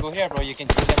out. you can go here, bro. You can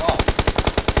kill them all.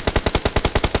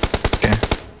 Okay.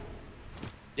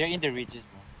 They're in the ridges,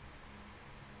 bro.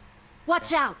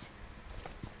 Watch out.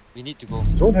 We need to go.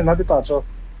 Zone hai na di ta cho.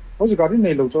 Hoje gari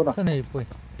nei lo cho na. Cái này bồi.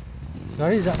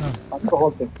 Gari dạ nào. Gari ko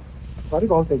holte. Gari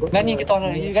ko holte go. Nani,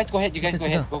 you guys go ahead.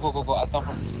 Go. I'll come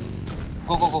from.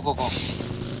 Go.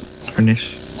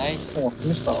 Finish. Nice. Oh,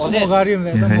 finish that. Was it? Mogarium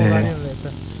veta, Yeah. Mogarium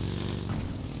veta.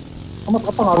 How much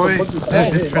up Boy, on yeah,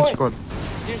 Hey, different boy. squad.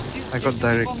 There's I there's got two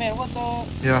direct. people, man. What the?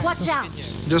 Yeah, Watch out!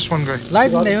 just one guy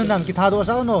Live na yun nam kita do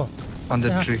sa no. on the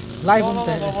Yeah. tree. Live No, on no,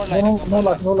 no, no more No, life. no, no more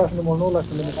life, no life anymore, no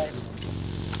life No anymore. life.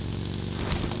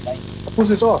 Push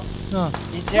it off. No.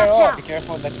 He's here. Watch Oh, out. be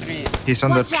careful. The tree. He's on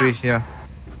the Watch tree. out. Yeah,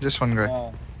 just one guy. Oi.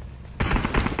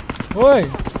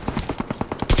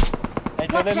 I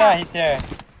told Watch him na, out. he's here.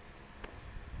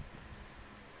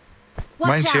 Watch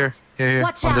Mine's out! here. Here,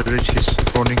 Watch on the out. ridge. He's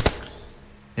spawning.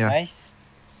 Yeah. Nice.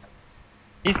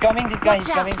 He's coming. This guy. Watch He's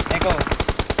out. coming. Echo.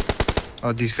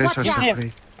 Oh, these guys Watch are out.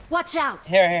 great. Watch out!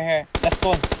 Here. Last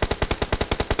stone.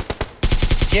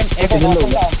 Kim, Echo, down.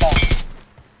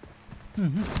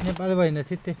 Nepaliboi na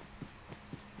titi.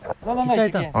 No, It's it's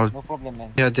right okay. All- No problem, man.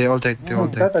 Yeah, they all died. They all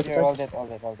died. Here, all dead.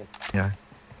 Yeah.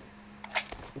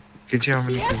 Kid, how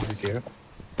many kills did you have?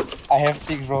 I have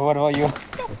 6, bro. What about you? I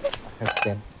have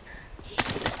 10.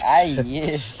 Aye,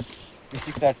 yeah. The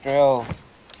 6 are 12.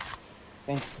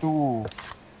 22.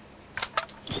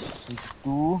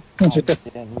 22.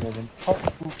 10, 11. 2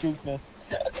 kills, man.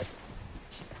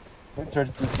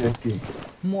 32 kills.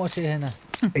 Mo siya na.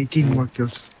 18 more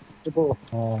kills.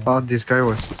 Oh, this guy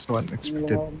was so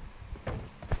unexpected.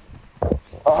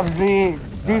 Oh, really?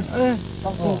 This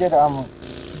something that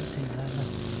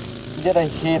I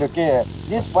hate. Okay,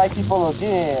 these white people.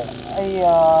 Okay, they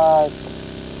will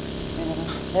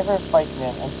never fight,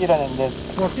 man. Until and then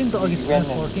 14 to agis when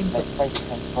 14 to. like fight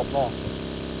and spot na.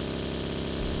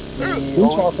 They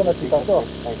Who's always gonna take take us the off?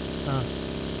 first fight.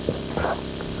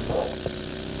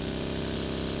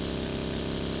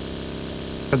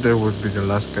 But there would be the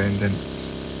last guy and then it's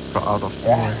out of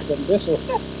nowhere. Then this or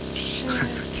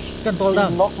Kan tol He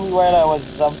down. knocked me while I was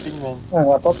jumping, man.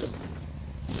 I thought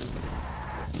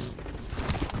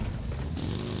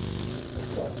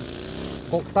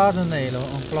Cột ta ra này là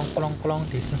clong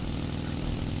thì sao?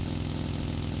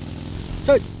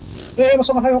 Chơi. eh,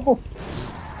 masama kayo ako.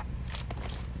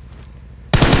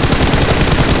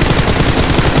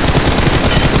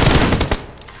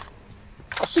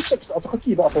 Six at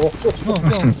kakida ako. No,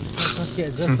 no. Okay,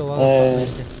 just the one.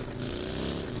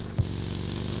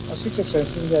 Six sense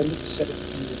niya set.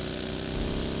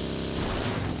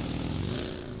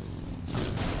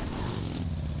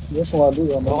 Yes, walo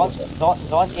yun.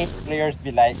 Zone 8 players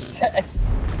be like,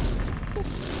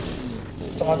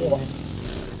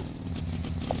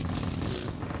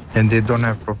 And they don't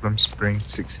have problems spraying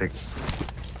 6x.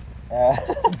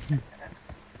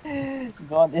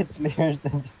 Zone 8 players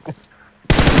and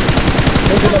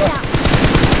Watch out!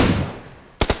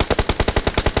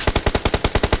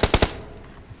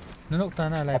 Nanok ta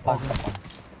na lai pa.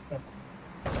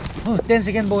 Oh, 10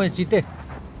 second boy chite.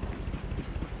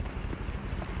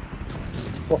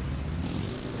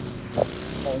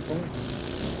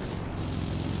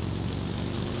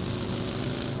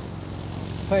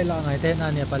 Phải là ngày tên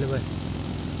anh Nepaliboi.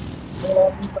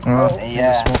 Oh,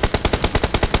 Yeah. smoke.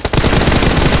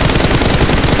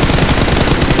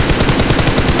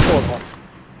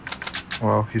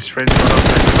 Wow, his friend got out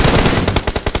there.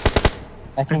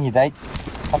 I think he died.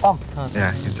 Khatam.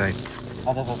 Yeah, he died.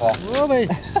 Oh bay.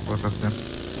 Both of them.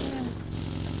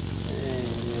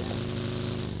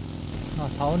 Nó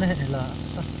tháo này là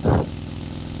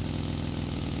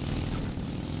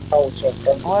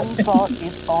One shot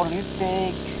is all you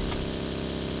take.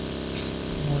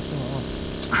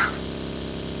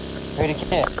 Very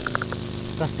clear.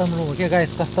 custom room. Okay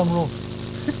guys, custom room.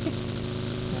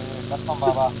 Custom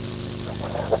baba.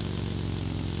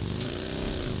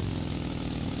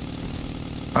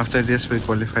 After this, we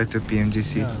qualify to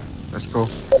PMGC. Yeah. Let's go.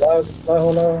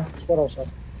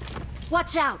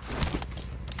 Watch out!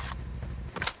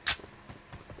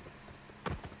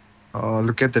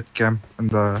 Look at that camp in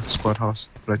the squad house,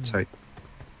 right side.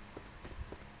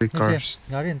 3 cars.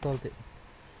 Gari and tolte.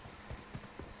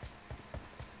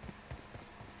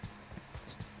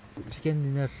 Chicken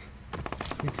dinner.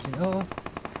 Oh.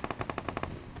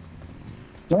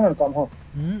 Jangan come home.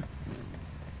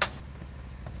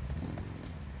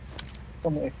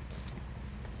 Come here.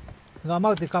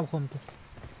 Ngamak di kam khom to.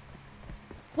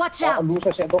 Watch out! Lusa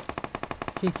siya dok.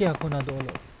 Kiki ako na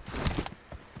dolo.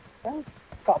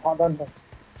 Kapadan ba?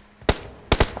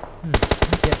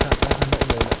 Kaya sa akin na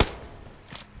dolo.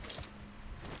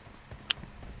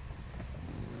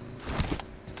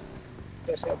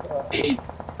 Kasi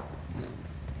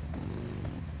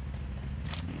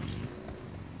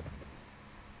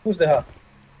who's there?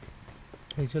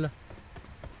 Hey chula.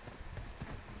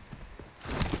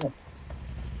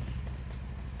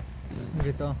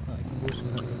 Dito, ay kubuso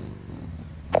na.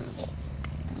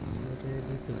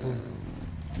 Ready to boom.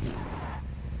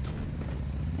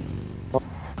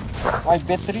 My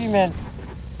battery, man,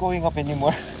 going up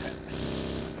anymore.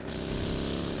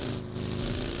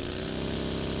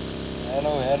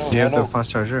 Hello. Do you have the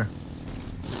fast charger?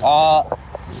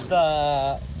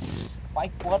 The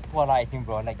 5 watt I think,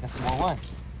 bro, like the small one.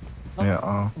 Not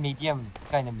Yeah. medium,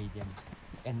 kind of medium.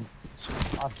 And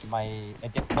my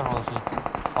adapter also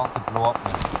about to blow up,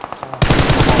 man.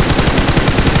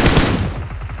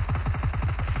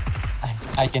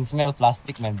 I can smell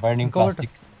plastic, man, burning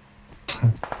plastics.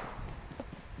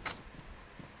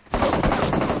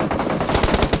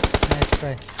 Nice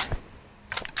try.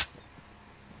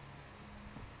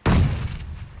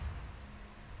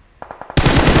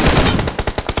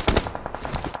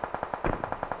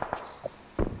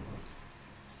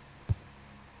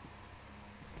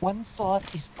 One shot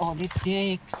is all it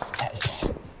takes.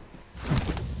 Yes.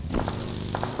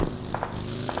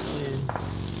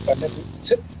 Karena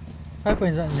itu, 5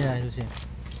 points on there, Hilsem.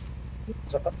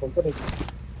 zakat pun ni.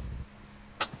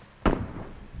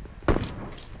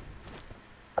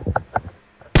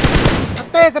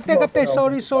 Kate,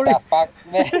 sorry. Tapak,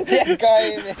 man. That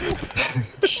guy, man.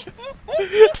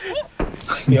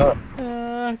 Ya,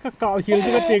 Kakao heal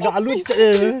chứ kate gã luôn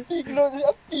chứ.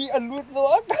 Alut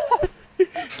lo.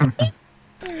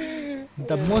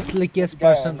 The most luckiest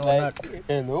person on earth.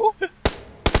 Hello?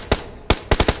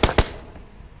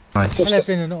 Nice. What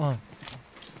happened, no?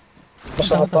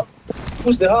 masalah tak.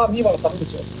 Terus dia ni malah tak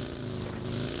bisa.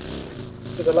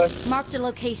 Kita lagi. Marked a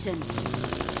location.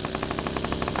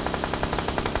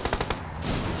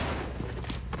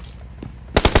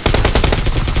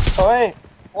 Oi,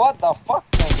 what the fuck,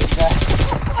 man, this guy?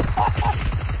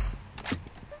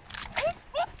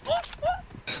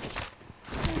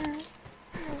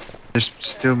 There's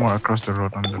still more across the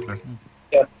road on the left.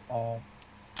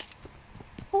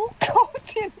 Who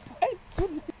got in fight so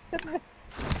late, man?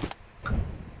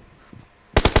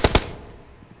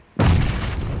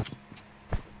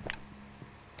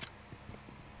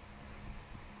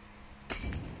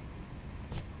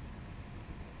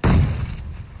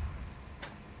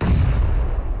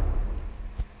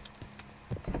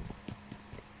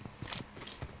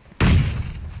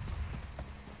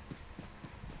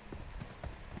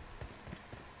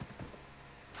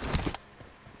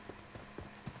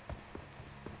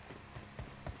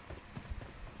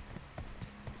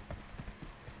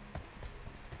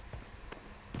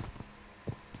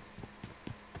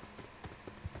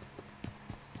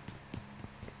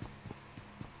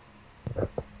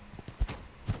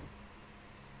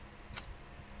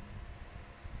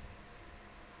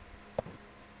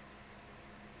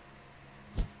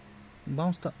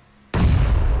 Bounced up.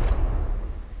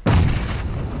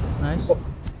 Nice.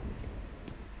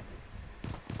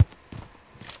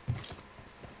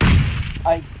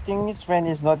 I think his friend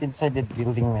is not inside that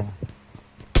building, man.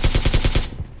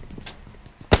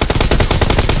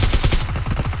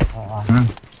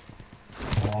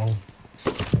 Nice.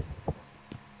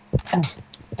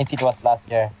 I think it was last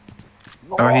year.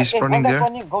 No, Oh, he's running there?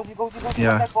 GoUzi,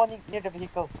 Yeah. one back running near the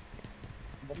vehicle.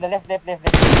 The left. I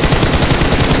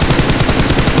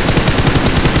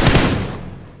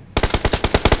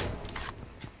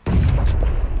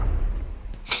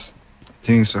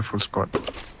think it's a full squad.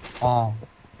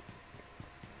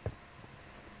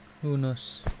 Who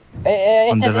knows?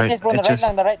 On the right, bro, the HS.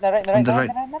 right, the right. On the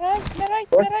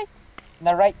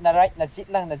right. Na zit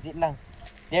lang.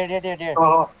 There.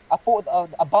 Ah, Apo,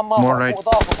 abama. More right.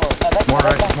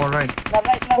 More right. Na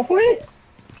right lang.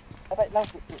 Na right lang.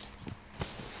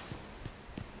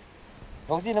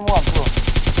 GoUzi na mo, bro.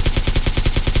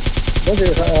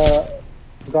 Jadi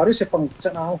garis sepang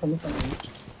cak na ako kami kan.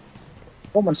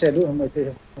 Kau man saya dulu sama itu.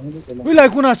 Wih,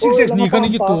 like kuna 6x ni kan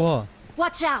gitu.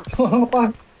 Watch out!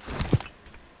 Apa?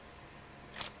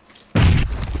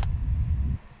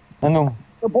 Anong?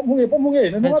 Bom mungi.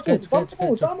 Nanu aku.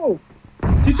 Sama.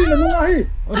 Cici nanu ngahi.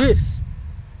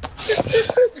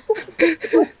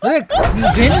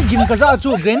 Grenade gin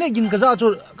kaza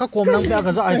chu ka kom nang pe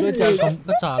kaza ai chu te kam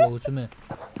ka cha lo chu me.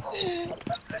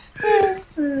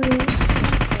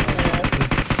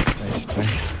 Nice try.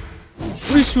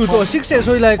 We shoot 6x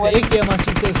so like 8 game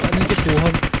 6x ani ke to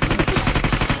han.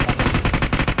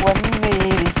 1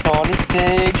 minute is all it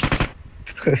takes.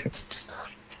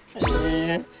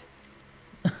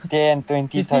 10,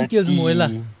 20, 15 kills mo la.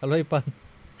 Aloi pan.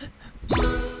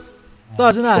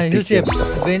 To na Hilsem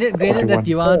grenade da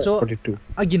tiwa chu 42.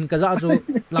 agin kaza chu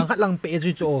lang khat lang pe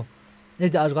chu chu. Ni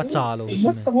da ka cha lo.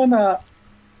 Mas sama na.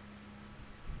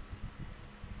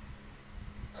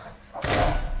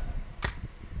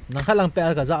 Lang khat lang pe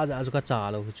kaza ka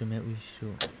cha lo chu me we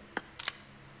shoot.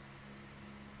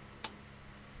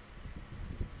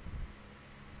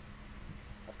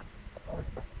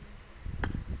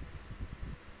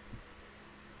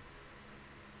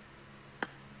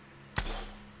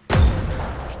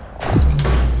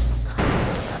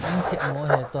 thiệt mỗi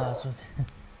hệ tòa rồi.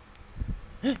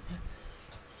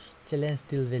 Challenge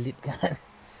still valid kan.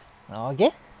 Okay.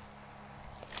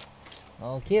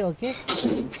 Okay.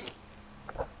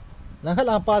 Nang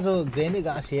khala pa jo grenade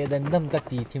ga she dan dam ka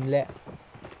ti thim le.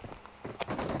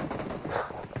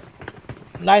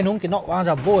 Lai nung ki nok wang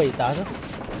ra boy ta so.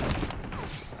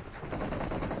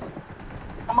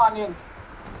 Amanin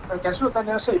cái số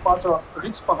tên sẽ bao cho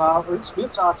rich bằng rich biết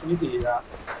cha chỉ đi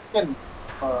cái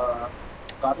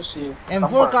cái gì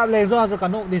M4 cặp lấy ra cho cái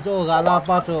nốt đi cho gà la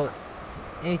bao cho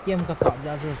AKM cái cặp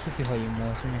ra cho suy thì hồi mà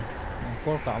suy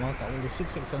M4 cặp mà cặp đi six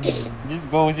trong This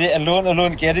GoUzi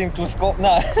alone carrying 2 scope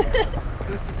na.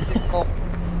 266 scope.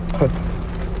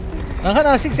 Nang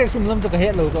khana six sum lam cho cái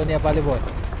hết lâu rồi Nepaliboi.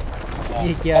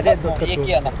 Ye kia đấy đột Ye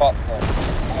kia na pot so. I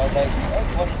was like,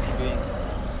 what is he doing?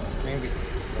 Doing with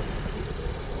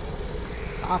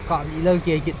cặp đi lâu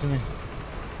kia kịch cho mình.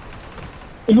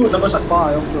 cái lũ nó có sẵn ba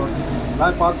không rồi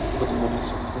lại ba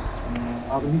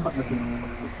đúng không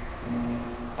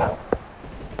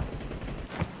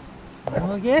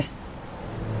Okay.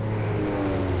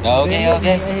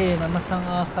 Okay.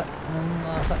 Namasang khat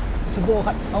khat chubo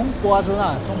khat ong kwa cho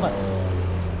na chong khat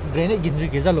grenade gin ri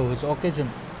ke za lo cho okay chun.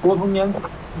 cô không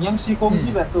nhang si công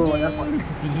si vậy tôi nhá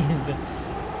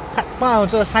Khat pa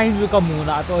cho sai ju ka mu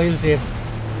na cho Hilsem.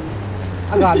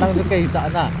 Aga lang cho kai sa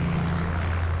na.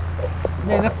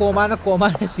 Này nó cô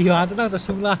mà thì hóa cho nó cho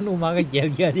sung lan nó mà cái dẻo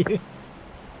kia đi.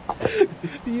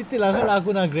 Đi thì là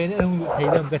cô nào grenade không thấy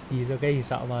làm cái tí cho cái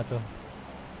sao mà cho.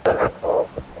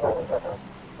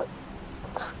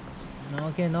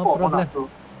 Okay, no problem.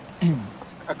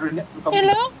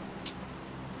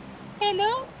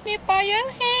 Hello, me payan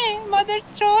hai, mother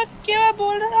chod क्या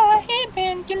बोल रहा है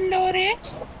बहन के लोरे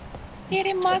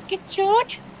तेरे माँ की चोट.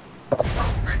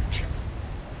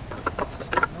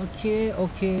 Okay.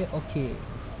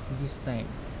 This time.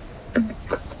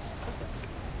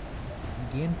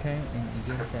 Again time and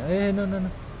again time. No.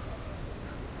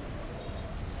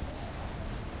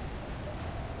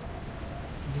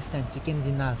 This time chicken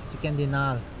dinner.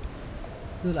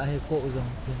 Cứ lại cô dùng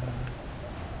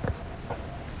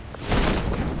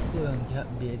cô dùng kia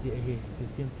bia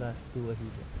 15 plus 2 hi.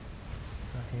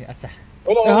 Okay, acha.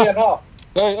 Ôi đâu ha.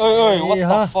 Oi, what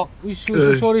the fuck? Ui,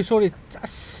 sorry.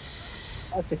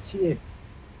 Cái chi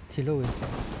Xin lỗi.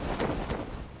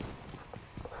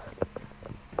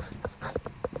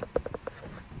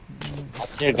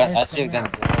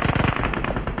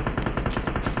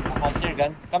 Asir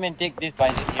gun. Come and take this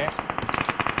bison here. I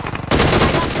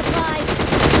got supplies.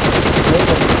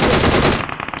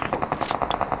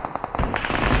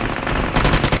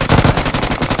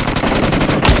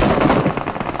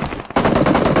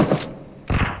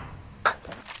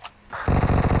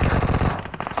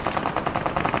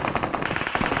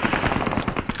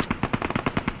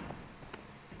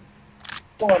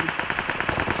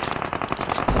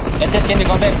 Can you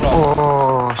come back, bro?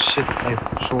 Oh shit! I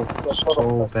choked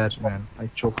so bad, man. I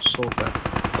choked so bad.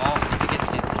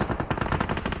 Take it.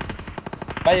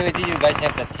 By the way, did you guys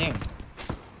have that thing?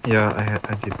 Yeah, I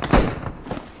did.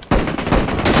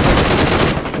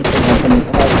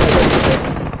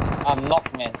 I'm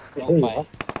knocked, man. No fight.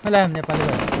 Hay là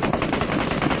Nepaliboi.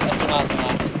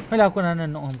 Hay là cô nào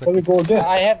nó không so we go there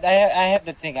I have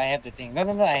the thing. No,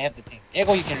 I have the thing.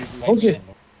 Ego, you can revive. Okay.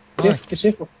 cái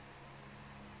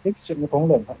xếp nó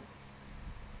không lần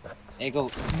Ego.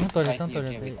 Không tôi đấy dùng.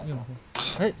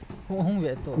 Đấy, không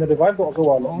về tôi. nó revive bộ cái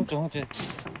vào Không chứ.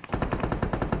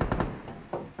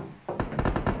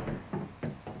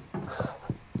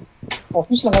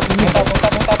 office là ngay Monta.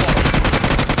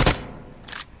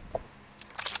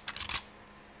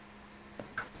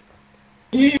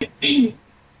 I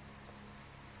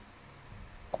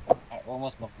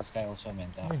almost knocked this guy also, man.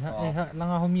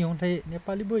 Lang ako miyong tayo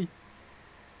Nepaliboi.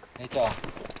 Ito.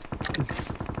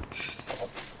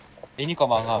 Ini ko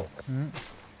mga.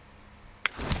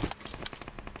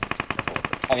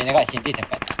 Sabi nga hindi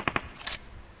tempat.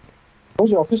 có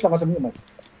gì office là ngay trong này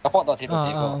Kapot daw tipo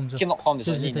sigo. Kinok home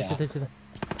sa niya. Chita.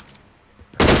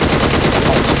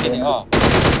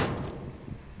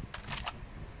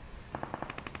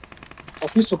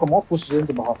 office có một push lên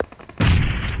từ bao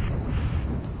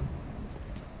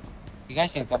You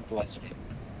guys can come to us.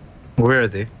 Where are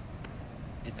they?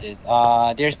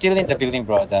 They're still in the building,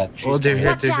 bro. The Oh, they're here.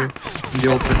 Watch out. In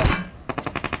the open.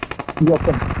 đi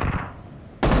open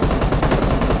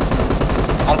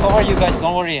I'll cover you guys.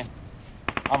 Don't worry.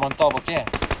 I'm on top. Okay.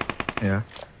 Yeah.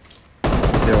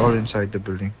 They're all inside the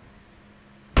building.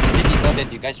 Did you know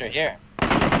that you guys are here?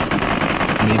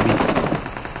 Maybe.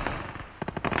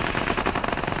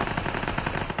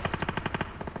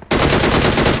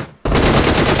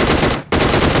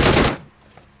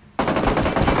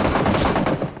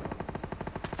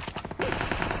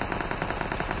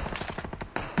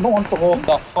 No one to go.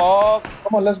 The fuck?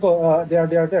 Come on, let's go. They are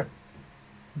there.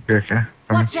 Okay, okay.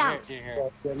 Coming. Watch out! Here.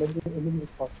 Yeah, let me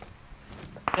start.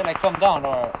 Shall I come down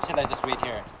or shall I just wait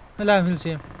here? Hello,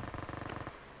 Hilsem.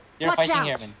 They're Watch fighting out.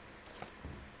 here, man.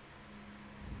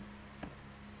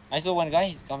 I saw one guy,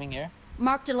 he's coming here.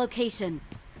 Marked a location.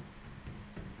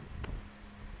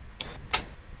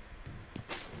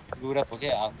 Good up,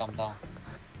 okay, I'll come down.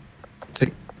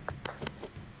 Take.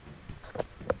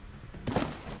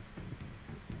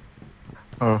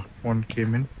 Oh, one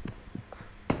came in.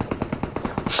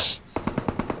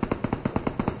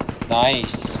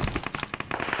 Nice.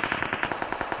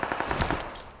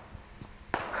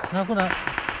 Ako na.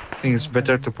 I think it's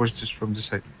better to push this from this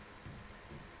side.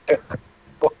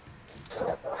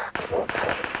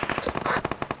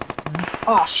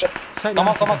 Ah, shit. Side Come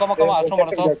on, lang. come on, come on, come on. I throw They're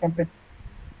Molotov. camping.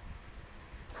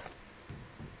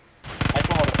 I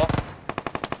throw Molotov.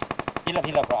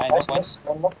 Heal up, bro. I know Nice, one. nice.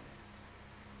 One more.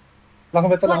 Lang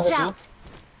beto, lang Watch beto. out!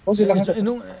 Gozi, lang Ito, beto.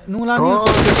 nung lami Oh,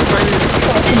 there's a guy.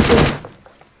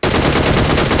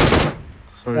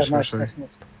 Sorry, Yeah, sorry, nice, sorry.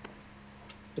 nice.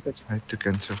 I had to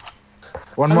cancel.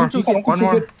 One more. One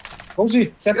more.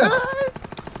 Gozi, get up.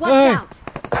 Watch Hey. out!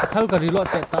 hal ka reload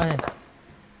tech ta hai.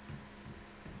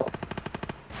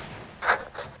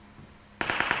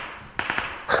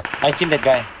 I killed that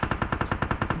guy.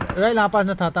 Right lapas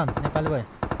na tatam. Nepaliboi.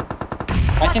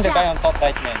 I killed the Watch guy on top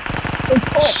right, man.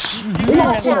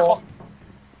 Watch out!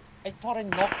 I thought I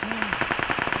knocked him.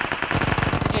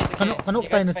 Kanok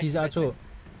tayo na tiza acho.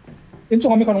 Inso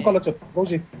kami kanong kalat,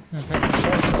 Gozi.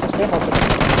 Step out.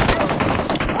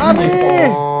 Are!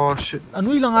 Oh, shit.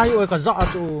 Anui lang ayo ka za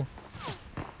acho.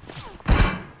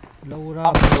 Laura.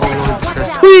 Watch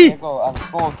out! Okay, go. I'll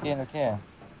go again, okay.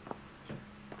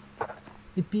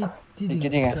 Ipi ti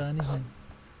Kidding, sa ni.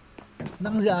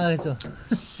 Nang za acho.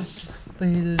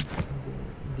 Pahil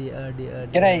DR.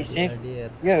 Can I save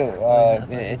you,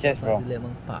 HS, bro? Sila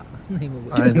mang pa. Nay mo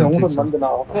ba? I don't think so. Nandun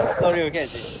ako. Sorry, okay.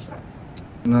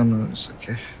 No, no, it's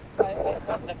okay. I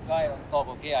got that guy on top,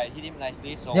 okay? I hit him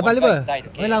nicely, so Nepali one guy ba? died,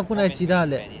 okay? Wala ko na chida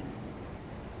le.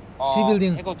 Si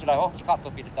building. Ego chula ho, chika to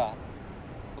pita.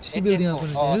 Si building ako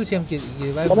na. Hilsem ki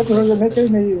revive. Kalat ko sa net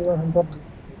may handap.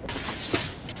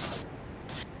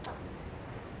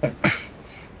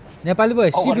 Nepaliboi,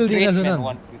 si Oh, building na great man, lunam.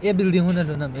 one. A building ho na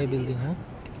lunam, A building ho.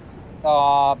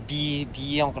 B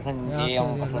yung kan A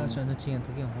yung Ya, kan. sa na chingan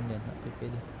to yung hunde na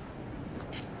pwede.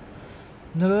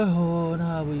 Naga ho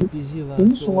na bu busy ba.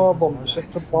 Yung sunga bomb,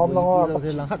 sector bomb lang ako.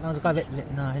 Ilaw lang khat na ka vet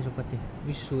na hay sukati.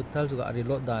 We shoot tal juga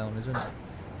reload da yung na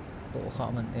to ka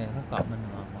man ka man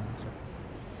na ma.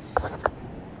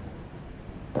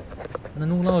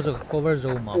 Nanung na sa cover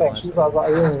zone ma. Like, suga ka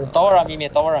ayun. Tower ami me.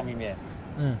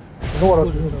 No wala.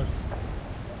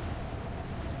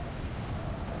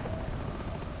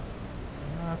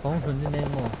 Kung sundin din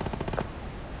mo.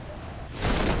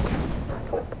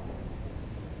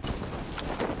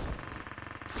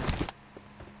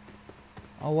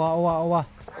 Awa.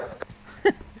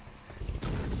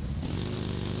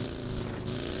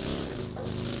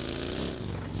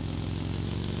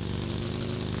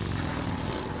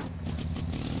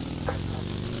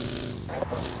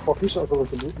 Official ko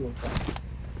sa loot lang.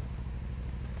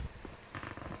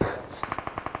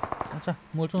 Acha,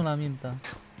 mulchong namin ta.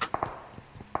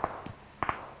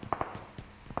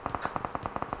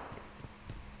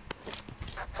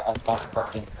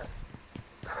 Fucking.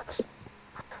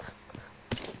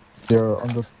 They're on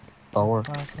the tower.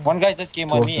 One guy just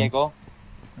came on me, Ego.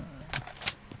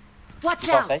 Watch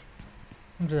Outside.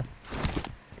 out!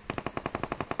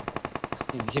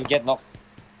 He'll get knocked.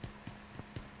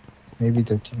 Maybe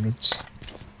their teammates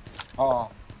Oh.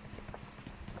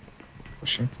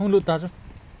 pushing. Hong loot ta cho.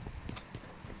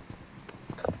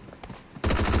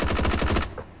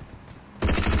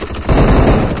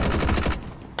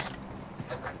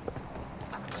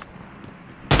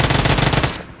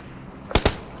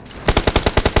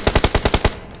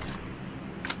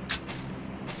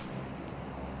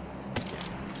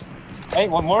 Hey,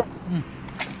 one more.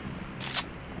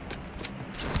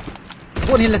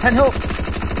 Buôn hình là thân hộ.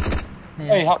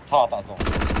 Hey, hak tha ta so.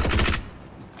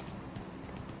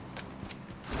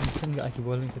 Sen gak ki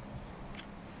boleh kita.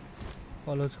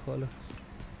 Follow.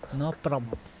 No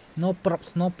problem. No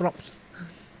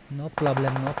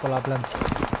problem.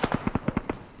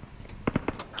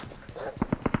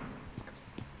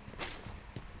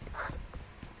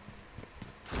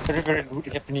 Very, very good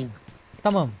happening.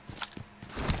 Tamam.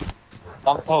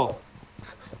 Tampo.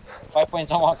 5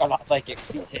 points sama ka lot like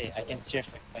hey, I can share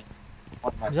 5 points.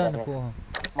 On my Diyan na brother. po.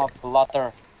 My blotter.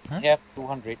 Huh? I have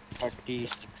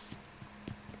 236.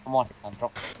 Come on, I'm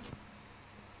drop.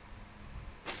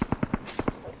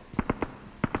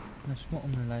 Na smoke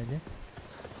na lai de.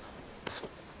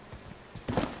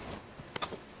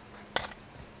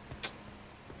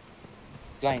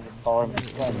 Guy in the storm.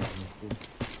 Guy in the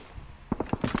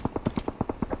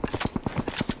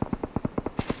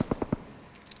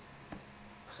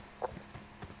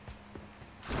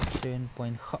 7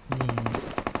 point khap ni.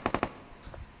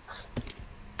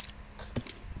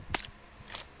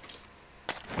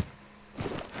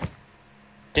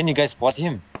 Can you guys spot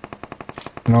him?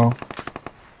 No.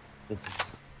 It's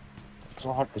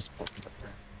so hard to spot.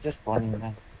 Just spawn him,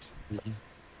 man.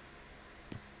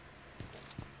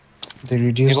 They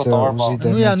reduced They the go tower Uzi bomb.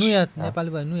 Nuya damage. nuya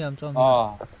Nepaliboi nuya am chom.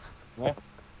 Ah. Where?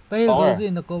 Pai Tower. GoUzi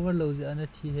in the cover GoUzi ana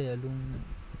thi he alung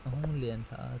ahung lian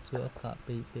tha chu ka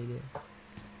pe pe de.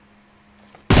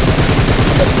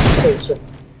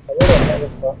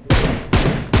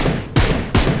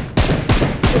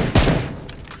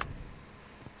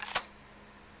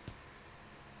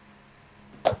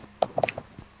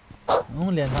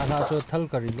 Ahung lian tha chu thal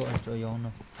ka ri lo chu yong na.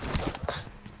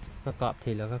 Ka kap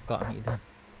the la ka ka mi da.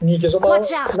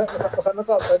 Watch out!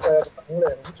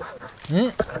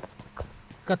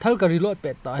 Ka thal ka ri lo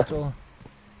pe ta chu.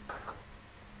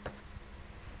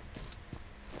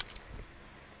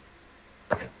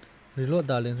 Reload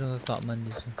darling so ka man di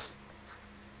chu.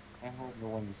 I hope no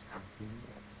one is coming.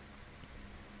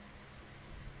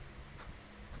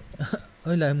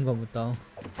 Oi lai hum gom tao.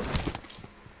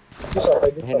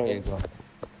 Hello, Ego.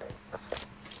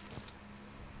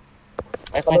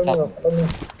 I find something.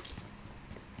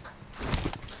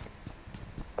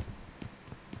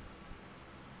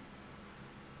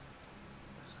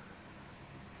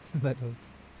 Betul.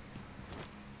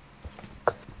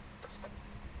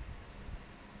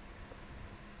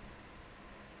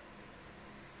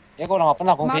 Ego lang apa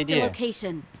nak kong Marked a KD.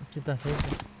 location. Kita he.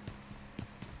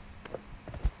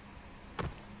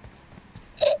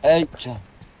 Ay, cha.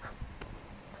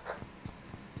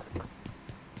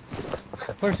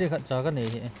 First se khat cha ka nei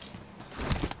he.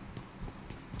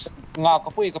 Nga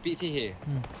kapui kapi si he.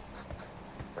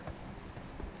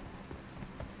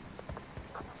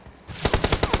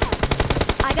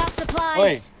 I got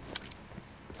supplies.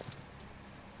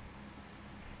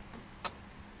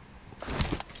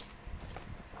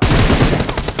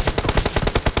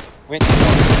 Wait.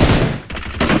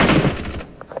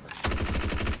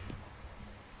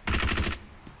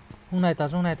 Hôm nay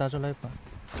ta cho lấy pa.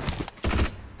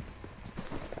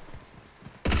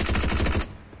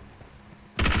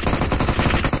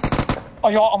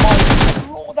 Ay, amay.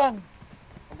 Lodan.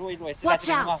 Luay. Sila Watch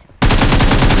sila nga. out!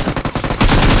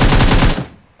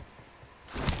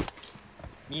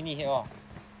 Mini he oh.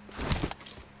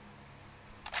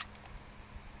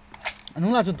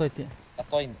 Anong la chun toy ti.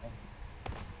 Atoy.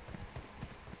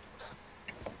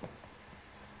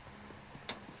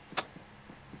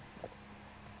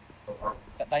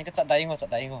 Sa daing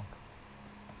ko.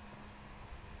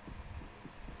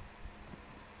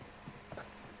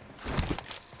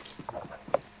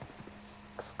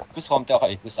 Push home teo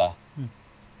kai push ah.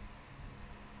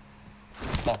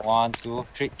 1, 2,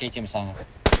 3 KTM sang.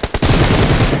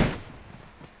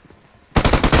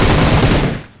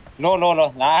 Low.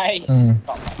 Nice.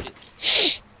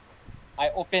 I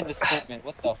opened the scope, man.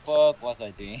 What the fuck was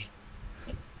I doing?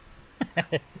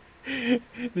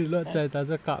 Reload chạy ta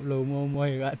cho cạm lầu mua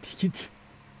gạ thịt.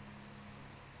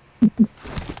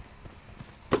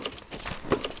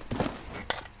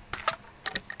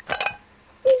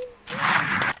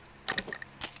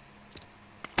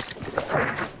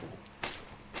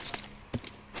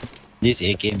 This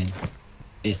AK, man.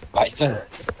 This bison.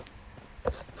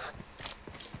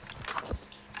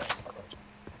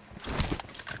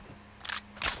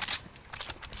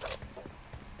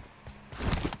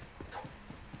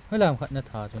 Hơi làm khẩn nó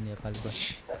thả cho nhiều phải luôn.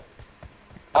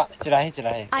 Ah, chirahi.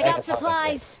 I got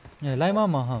supplies. Này lấy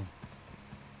mà hả?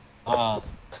 Ah.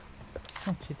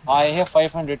 I have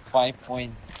 505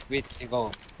 points. Wait, to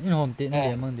go. Nhưng hôm tiện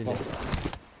để mang đi.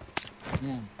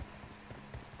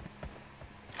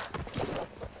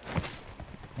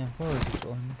 Em phơi thì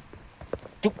chỗ.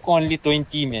 Took only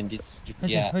 20, man. This.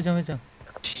 Yeah. Hơi chăng.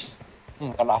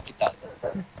 Kalau kita.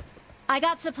 I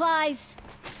got supplies.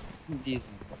 This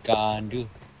gandu.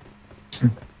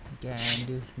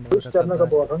 Gandu.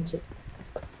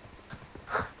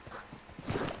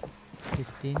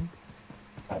 15.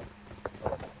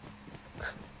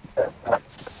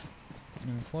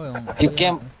 You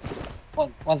came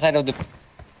one side of the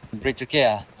bridge, okay?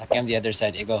 I came the other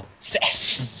side. You go.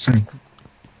 Yes.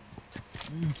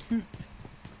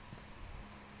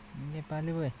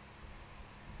 Nepaliboi.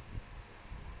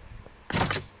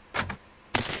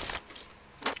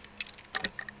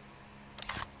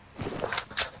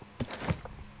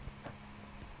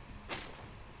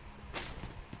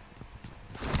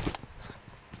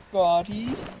 Gari.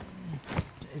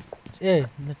 Eh,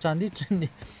 na chandi chandi.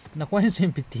 Na coin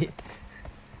swim piti.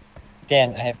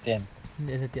 10, I have 10.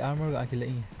 Hindi sa armor ka akila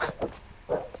ingi.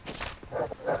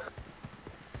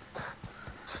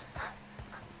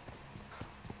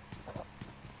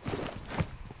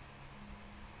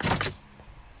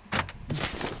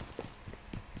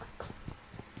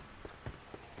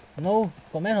 No,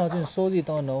 comment họ trên số gì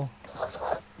tao no.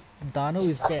 Dano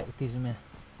is dead thì me.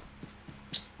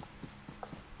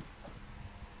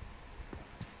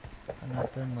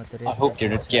 I hope they're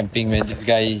not camping when this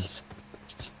guy is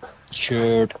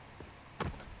cured.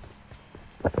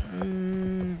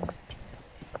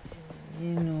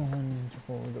 Inuhon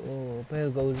ko do. Pero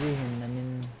GoUzi hin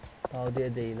namin tao dia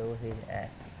day lo he.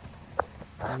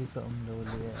 Hindi ka umlo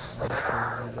liya.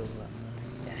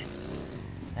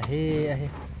 Ahe.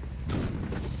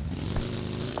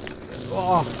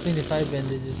 Oh, 25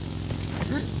 bandages.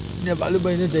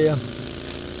 Nepaliboi na day.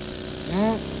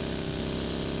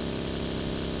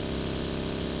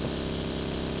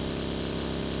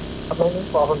 Ano yung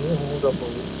parang yung huda po?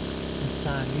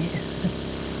 Chani.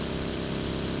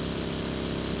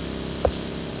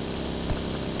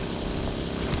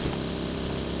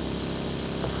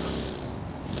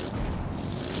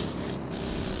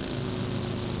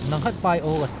 Nangkat pai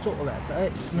o at chok ba?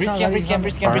 Bridge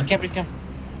camp.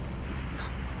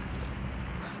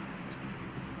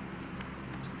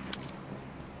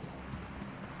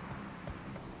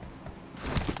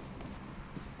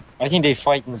 I think they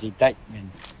fight and they died,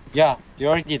 man. Yeah, they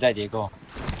already died, they go.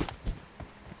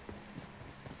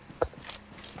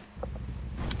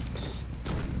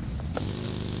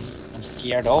 I'm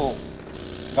scared, oh.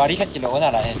 Gari ka kilo na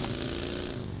ra eh.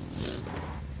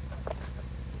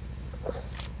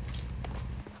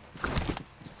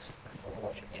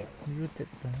 Rooted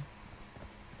ta.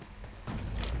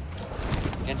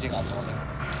 Cancing out.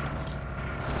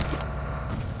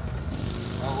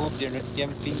 I hope they're not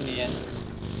camping me yan.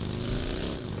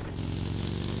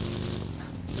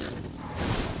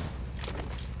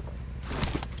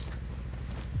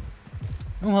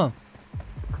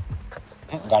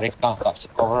 Gari ka sa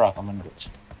cover ako man dito.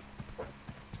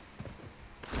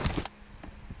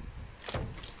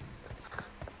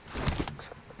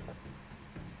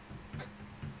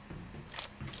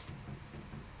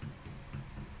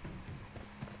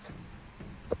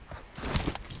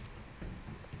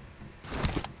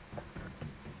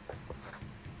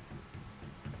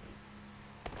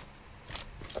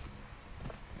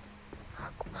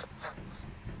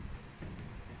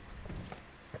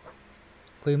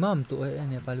 Koi mam tu ai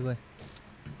Nepaliboi.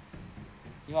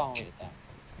 Iwang wait ta.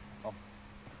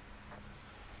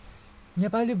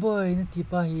 Nepaliboi na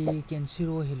tipa hi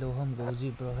Kenshiro hilo ham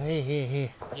GoUzi bro. Hey.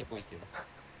 Hey boys here.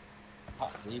 Ha,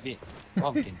 sige.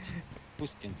 Pumpkin.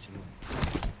 Puskin silo.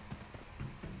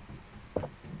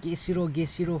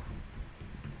 Gesiro.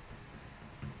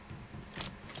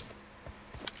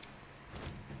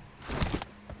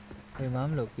 Koi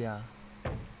mam lo kya?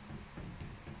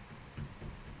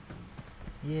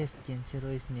 Yes, Kenshiro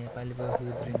is Nepaliboi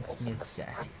who drinks milk.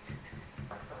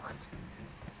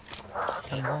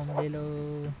 Sangom delo.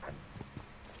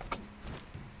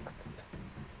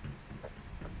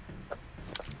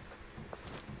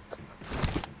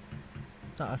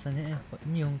 Taasan eh,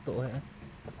 miyong to eh.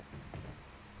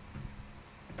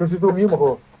 22 mil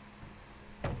mo.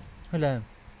 Hala.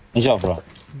 Niya bro.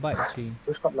 Bite tree.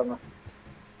 Push cut lang ah.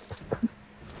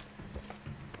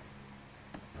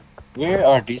 Where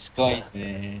are these guys,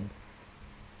 man?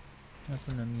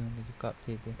 Ako na miyong nag-cap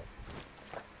tape eh.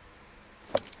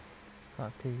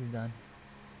 Cap tape dan.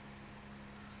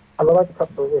 Alawa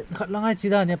cut to eh. Kat lang ay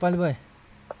sida Nepaliboi.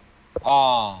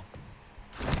 Ah.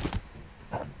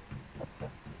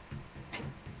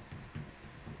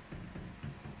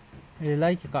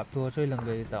 Like cap to choy lang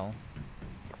gay tao.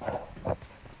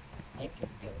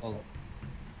 Oh.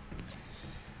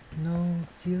 No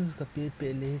kills ka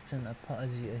pele chan apa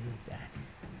aji ahi guys.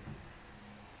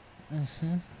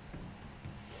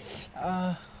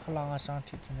 Khalanga sang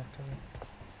thik na to.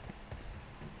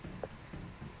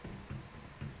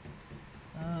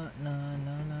 Na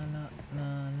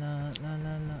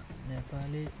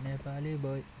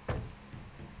Nepaliboi.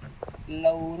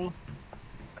 Lauro.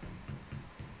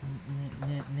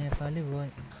 Nepaliboi.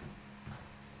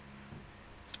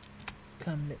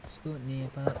 Come, let's go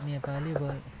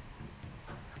Nepaliboi.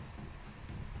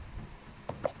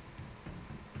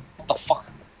 What the fuck?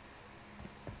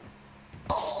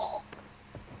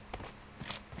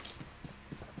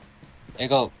 Hey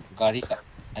go, Gari,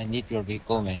 I need your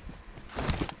vehicle, man.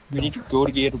 We need to go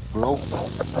together, bro.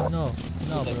 No,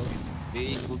 bro.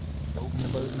 Vehicle.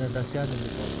 Nadasya din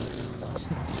ito.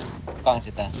 Càng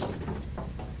sẽ ta.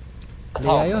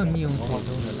 Lấy ai ở nhiều thì đâu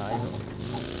là lại rồi.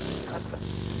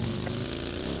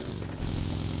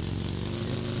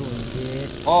 Let's go get.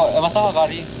 Oh, em sao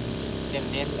gari? Em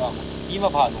đi mà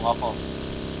phá đúng không?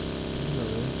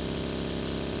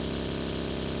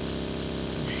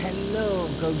 Hello,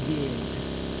 go get.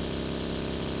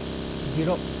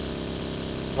 Gyro.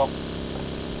 Drop.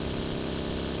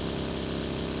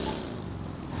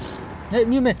 Hey,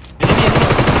 new man.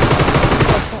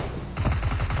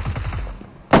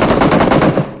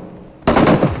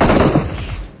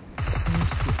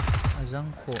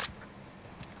 Azangko.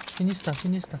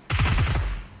 Finista.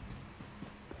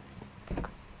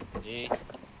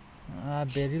 Ah,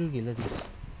 barrel gila di.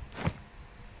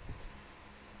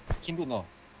 Kindu no.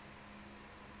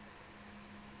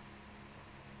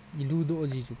 Iludo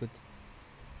oji juga.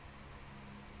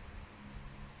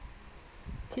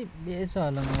 Tip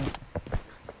biasa lang.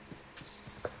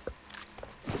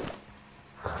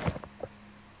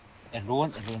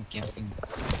 Alone camping.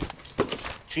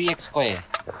 3x square.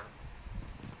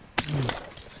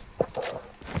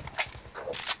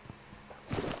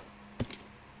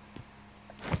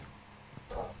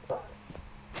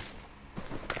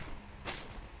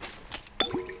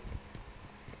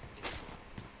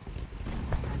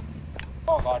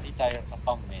 Body tire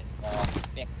atonement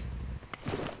back.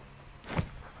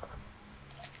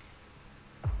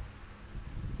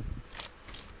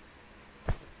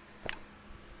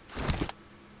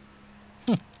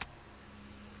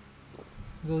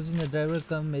 GoUzi na driver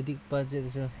kam medic budget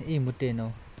sa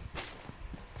muteno.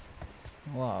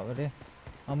 Wow, re.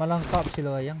 Amalang kap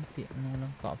sila yang ti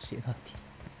amalang kap sila ti.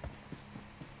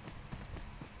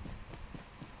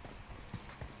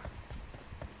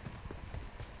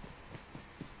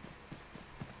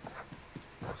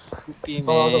 Good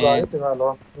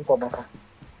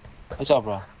job,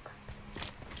 bro.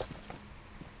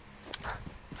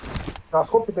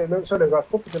 Gaskop itu saya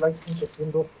gaskop itu lagi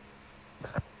Indo.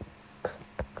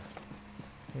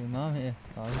 Imam he,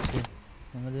 tahu sih.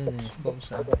 Nama dia ni kop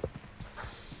sa.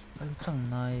 Kalau cang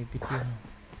nai piti.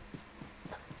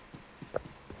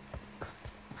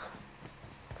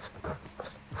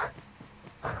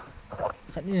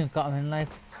 Kan ni kak main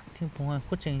like ting pungan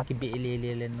kucing ki be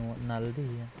le no nal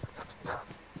dia.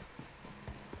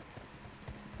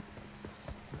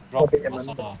 Drop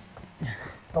masuk.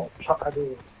 No, shot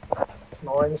adi.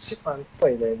 Nói ship an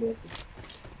tuổi này này.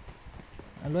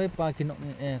 Aloi pa kinok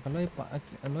ni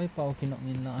aloi pa kinok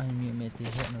ni la ai mi meti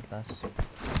he no tas.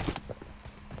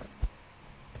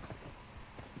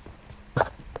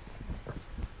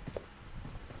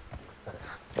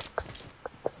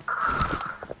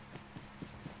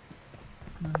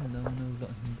 Nó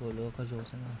lộn bolo ka zo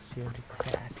sa share di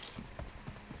cat.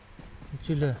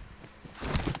 Chula.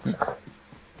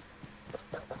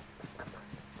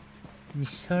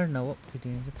 Nisar na wap kiti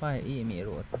sa pa e mi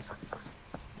ro.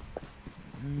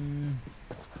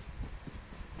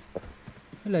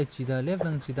 Lại chỉ da left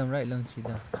lăng chỉ đam right lăng chỉ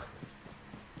đam.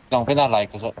 Lòng cái nào lại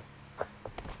cái số.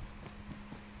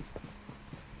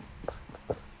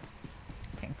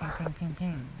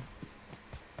 Peng.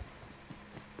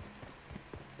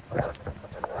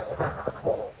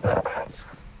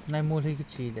 Này mua thì cái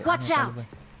chỉ để. Watch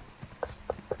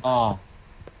out.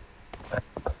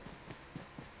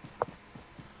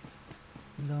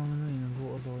 Đâu nó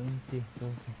vô đồ inti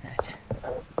rồi.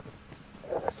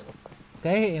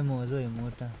 Cái em mua rồi mua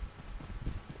ta.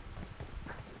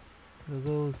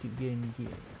 Rồi kịp biên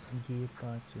gì pa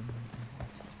chun.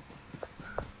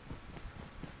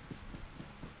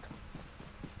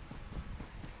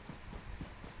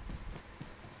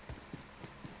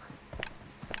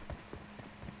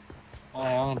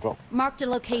 Marked a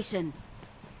location.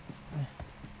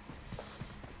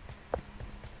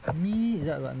 Mi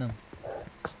dạ bạn nào.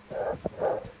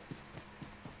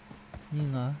 Như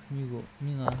ngã.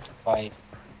 Phải.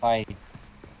 Hey,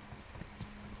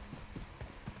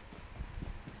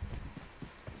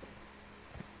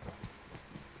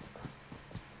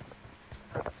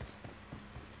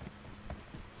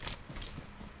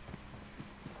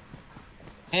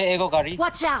 ego gari.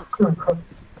 Watch out.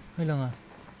 Hay là ngà.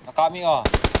 Kami à.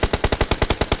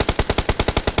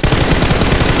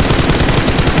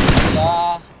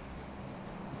 Ya.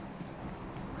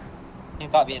 Nhưng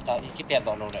các bạn ta cái tiền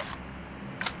đó lâu rồi.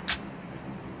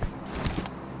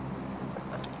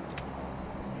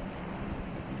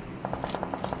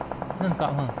 Nâng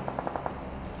cạo hả?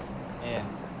 Yeah.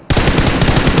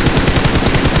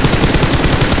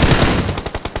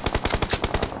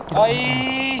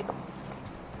 Ai.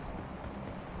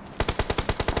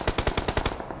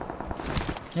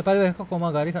 Nepaliboi kau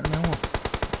koma gari kat mana?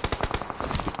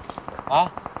 Hah?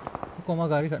 có mà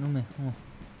gari khẩn này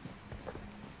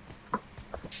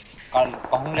còn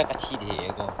không là cái chi thế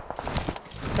cơ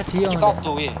cắt chi không có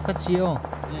tôi cắt chi không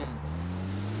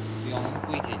用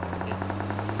贵铁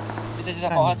这是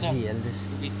干好像gì这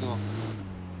是贵多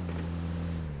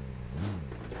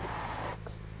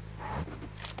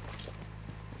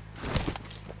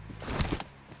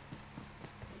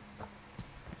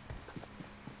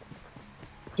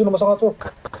Sino masakatso?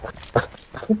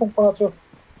 Sino pang pangatso?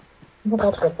 Sino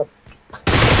pang pangatso?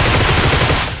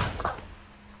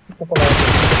 Sino pang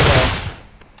pangatso?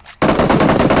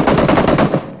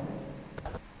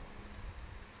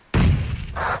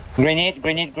 Grenade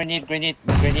number 7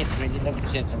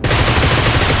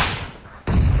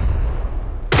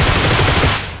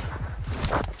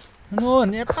 no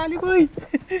Nepaliboi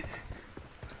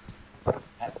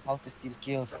how to steal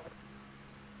kills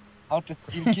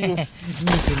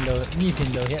ni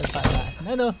pin lo hiện tại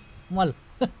lại no mal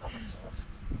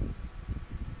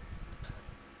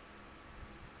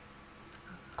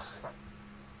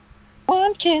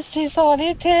one kiss is all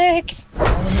it takes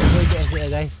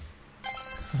guys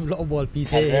lỗ ball pi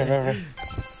thế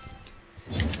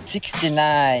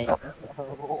 69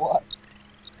 what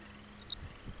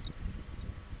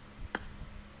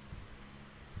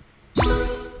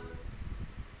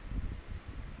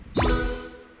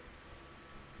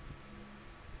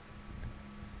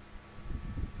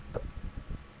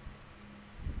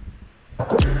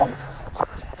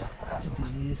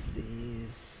this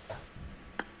is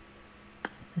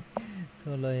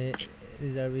so lời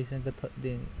reservation cái thuật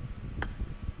điện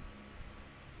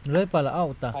lấy pala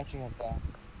out ta ai chuyện ta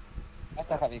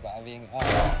ata ka biba aving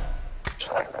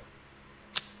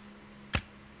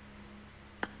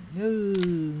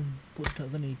put thợ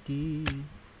cái này tí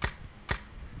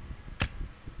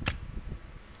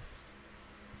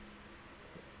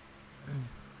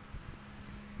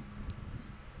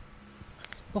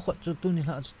có khoản cho tôi này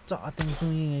là trả tiền tôi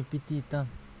như PT tam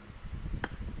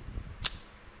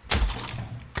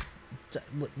chạy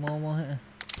bật mau hết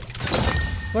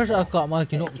first à cọ mà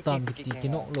cái nộ tam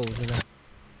cái nộ lổ rồi đây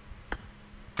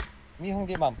mi hong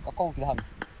di mam ka ko ki ham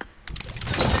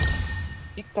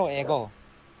Victor ego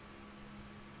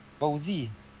GoUzi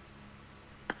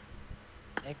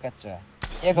ekacha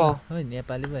ego hơi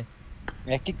Nepali vậy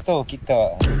me kikto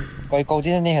koi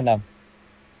GoUzi ne hanam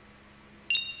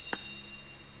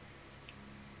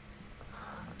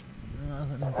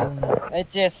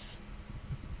HS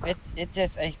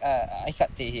ai khát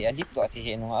thì hiện lip gọi thì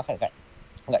hiện nó khát gạnh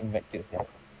vậy tự nhiên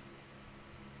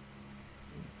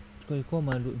coi có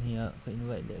mà lụn thì vậy như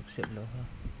vậy để accept lâu ha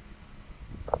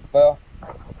vâng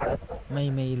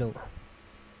mày lâu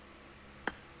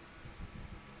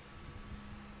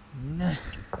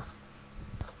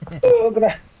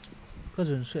có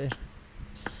dồn sợi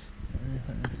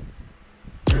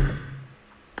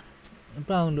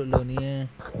bao lụn lụn nè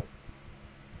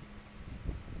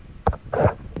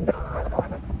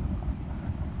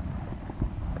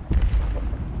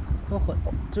có khoản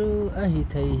chứ ai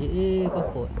thì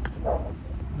có khoản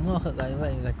nó khởi cái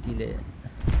vậy là tỷ lệ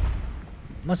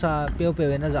mà sao tiêu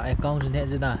nó giải account trên hệ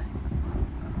gì này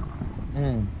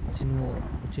xin mua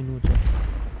cho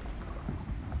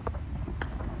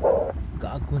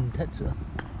cả quân thất nữa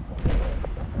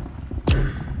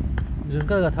dừng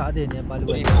cái thả tiền này bao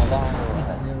nhiêu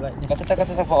như vậy kata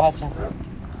vợ hát xong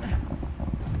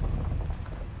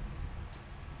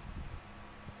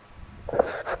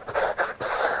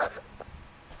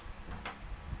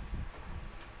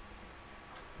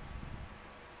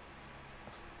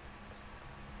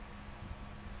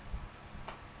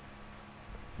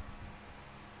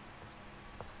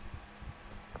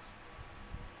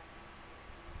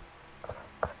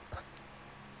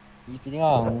Ini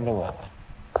ngang lu ah.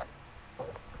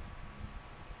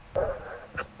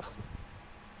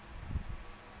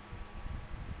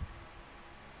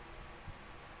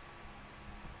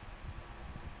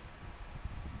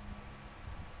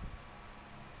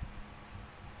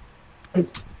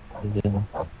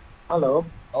 Hello.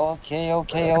 Okay.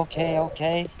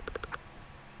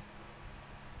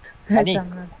 Ani.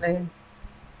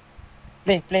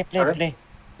 Play.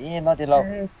 Yeah, not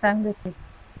allowed. Sang the ship.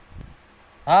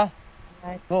 Huh?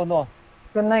 No.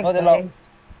 Good night, Not guys. allowed.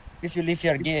 If you leave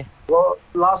your gay. Go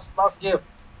last game.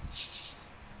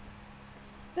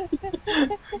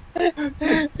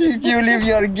 If you leave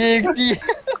your gig,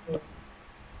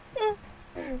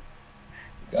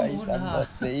 guys, I'm not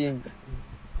playing.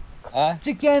 Huh?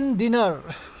 chicken dinner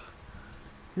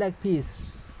leg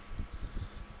piece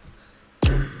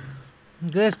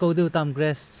Grace cầu tiêu tầm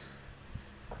Grace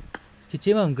cái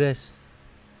chim ông Grace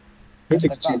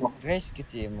Grace cái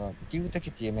gì mà cứu tới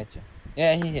cái gì mà chứ?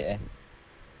 Yeah.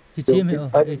 Hichim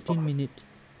 18 minute.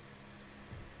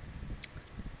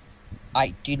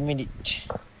 18 minutes.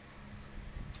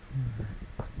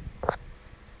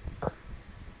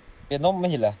 Cái nôm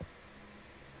mấy là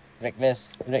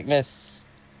reckless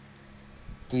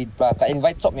tweet và cái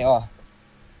invite shop mày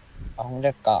ông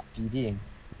đã cọ pi đi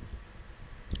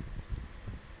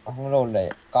ông lâu lại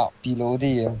cọ pi lô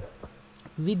đi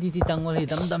Vidi ti tangol hi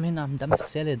dam hinam dam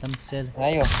sel.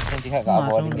 này yo nên thì cả Ma bỏ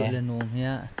song đi du nghe le nom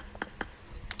ya.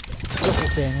 Ko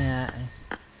pe ya.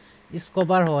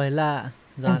 Escobar hoila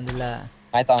jan dila.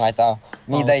 ngay tao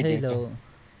mi đây đi chứ.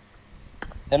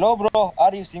 Hello bro,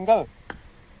 are you single?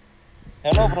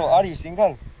 Hello bro, are you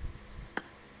single?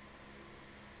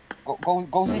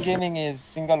 GoUziGaMinG is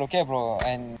single, okay bro,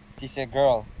 and she's a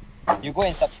girl. You go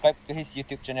and subscribe to his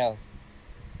YouTube channel.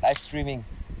 Live streaming.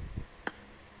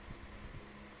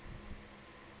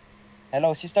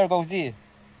 Hello, sister GoUzi.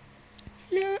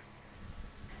 Hello.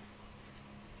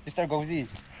 Sister GoUzi.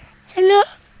 Hello.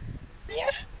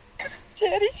 Yeah.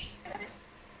 Daddy.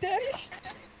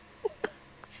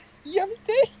 Yummy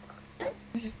day.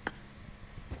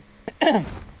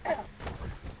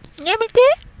 Yummy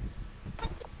day.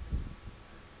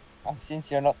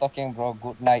 Since you're not talking, bro,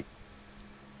 good night.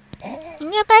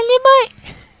 Nepaliboi.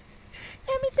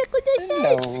 Yummy day ko na siya.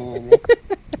 Hello.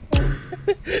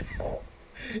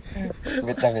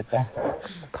 Beta.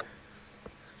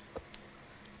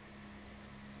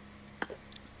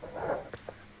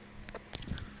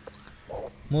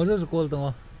 Mojo is call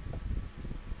to.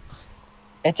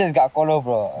 It just got call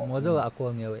bro. Mojo ga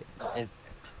call nghe vậy.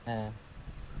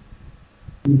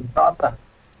 Tata.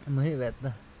 Mới vậy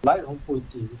ta. Lại không vui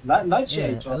gì. Lại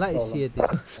xe cho. Lại xe thì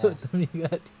sợ tụi mình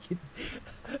gạt kít.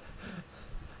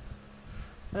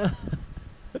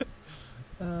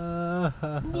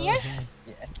 Yeah.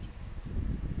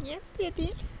 Yes, daddy.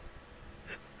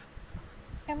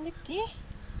 Yummy day.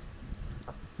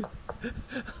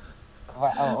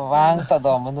 Vang ta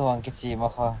do manu ang kichi mo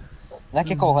ko.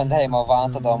 Nakikuhan tayo mo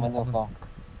vang ta do manu ko.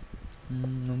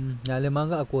 Yale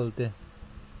manga call te.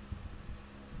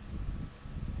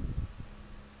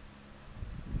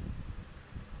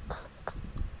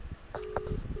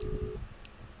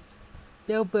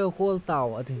 Peo call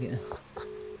tao ở thì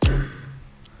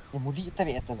Muli ta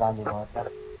be ta zami mo ta.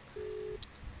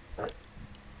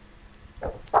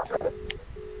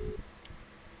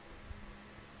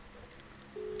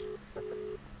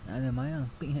 Ada maya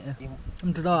ping he.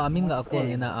 Untuk dah Amin gak call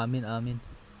ni nak Amin.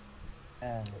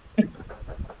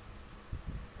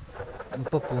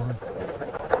 Apa pun.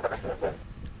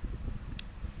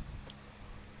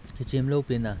 Kecim lo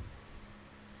pin ah.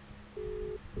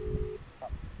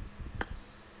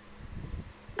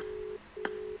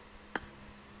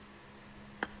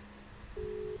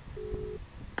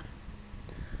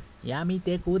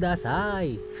 Yamite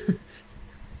kudasai.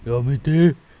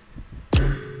 Yamite.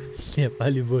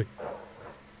 Nepaliboi.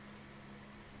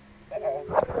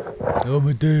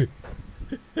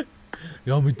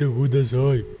 Yamite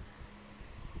kudasai.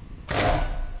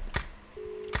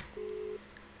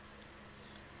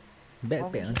 Bet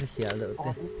ang siya lo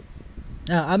te.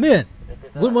 Amin.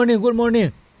 Good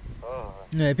morning.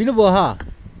 Ne, pino bo ha?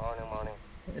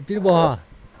 Morning. Pino bo ha?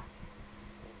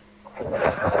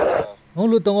 Hong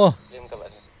lu tong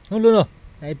Hong lu no.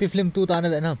 Ai pi film tu ta na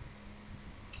Vietnam.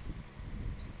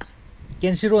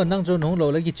 Ken siro nang chon hong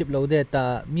lo lagi chip lo de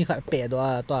ta mi kha pe do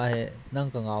a to he nang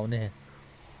ka ngau ne.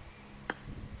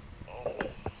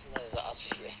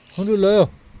 Hong lu lo yo.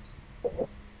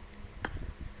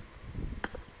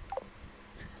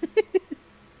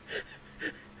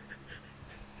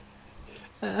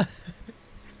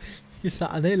 Cái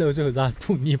sợ đấy lâu rồi ra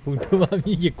phụng nhịp phụng thứ ba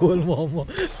mi cái côn mò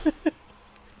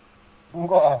Không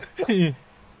có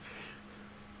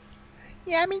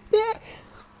Yamite.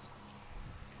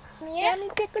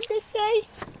 Yamite ko na siya.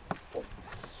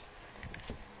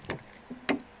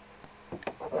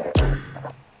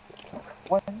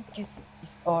 One kiss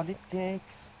is all it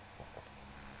takes.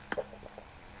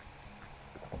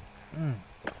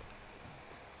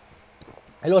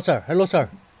 Hello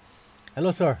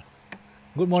sir.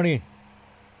 Good morning.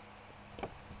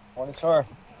 Morning, sir.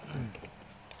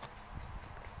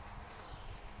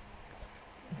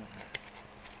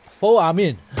 Phố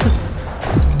Amin.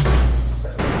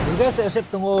 You guys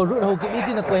accept tungo root ho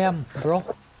kibiti na kwem, bro.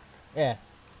 Yeah,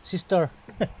 sister.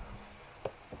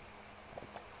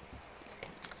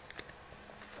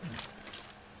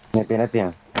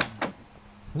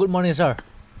 Good morning, sir.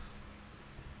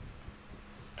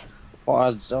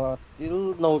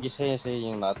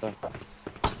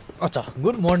 Acha,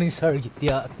 good morning, sir.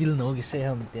 Gitia til no gi se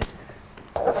ham te.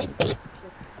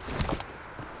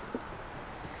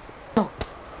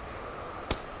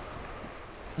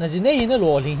 那是那那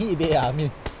罗林一边啊面。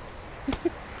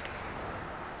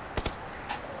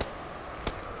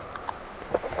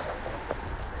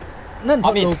นั่น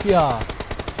ถูกโลเปีย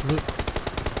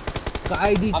ก็ไอ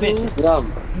ดีจู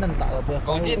นั่นตาเราเปีย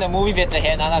GoUzi the movie better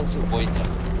hand na lang subo ito.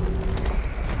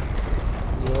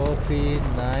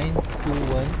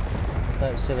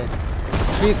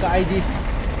 0392157 3 ka ID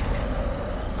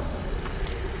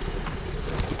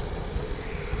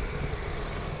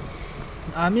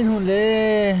Amin hun le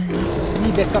ni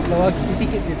backup lawa ki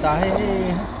ticket deta hai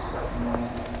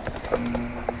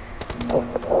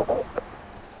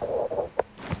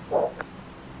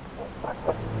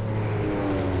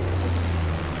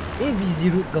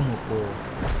AV0 kamu ko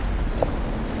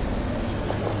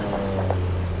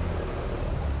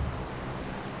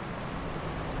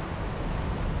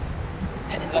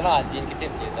Ito na jin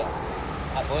kitchen dito.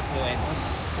 Tapos nuin.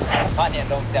 Paano yan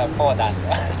dong siya po dan.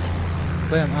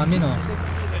 Bayam amin oh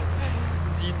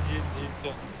Jin.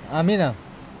 amin ah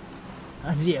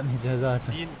Aziam hizo za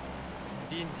Jin.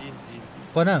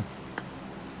 Kona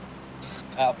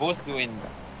Tapos nuin.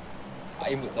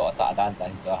 Ay mo to sa dan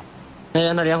tan so.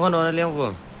 Ayan, naliang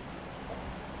ko.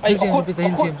 Ay, Hilsem kakut. pita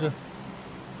Hilsem so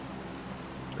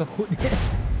kakut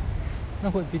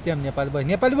nakut pitiam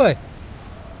Nepaliboi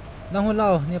nahun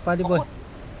lao Nepaliboi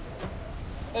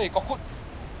Ay, kakut.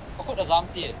 Kakut na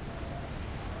zamti.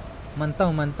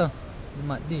 mantau mat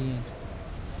di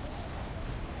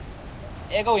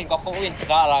Gawin kakut win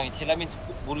sekarang sila min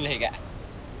bulhe ka.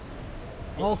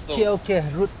 okay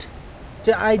root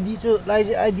这 ID 就来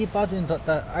这 ID 八准的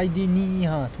ID 你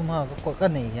哈他妈个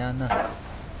哪样呢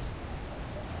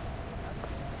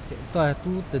这对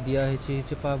都的dia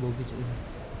这八不给这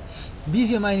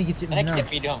busy mai ni ke Mana na kita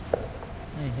video.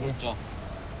 eh So.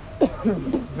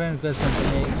 friend ka sampai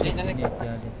ni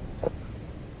dia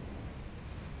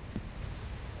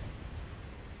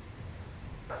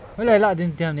Wala la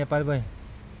din tiam Nepaliboi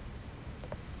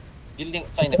Building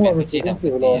China pen chi dam.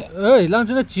 ơi lang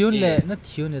chu na chiun le na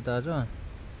thiu ne ta cho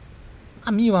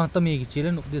ami wang tami ki chile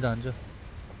nuk di dan cho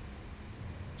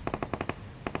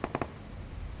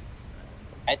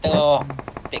Ai to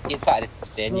pekin sa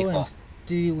de ni ko.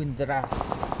 steady wind draft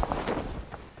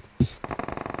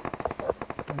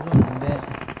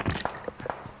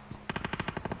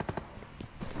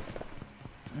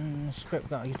script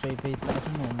ka ki choi pe ta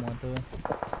chu no mo to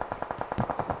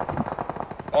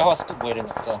Ai ho stu boy rin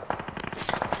so.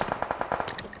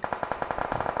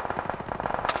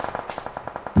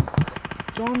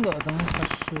 John da dang ka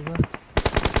shu ba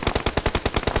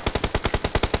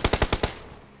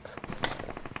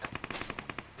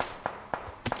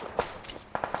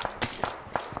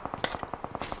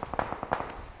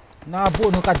na bu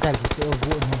no ka dal so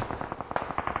bu no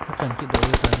chan ki do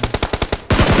ta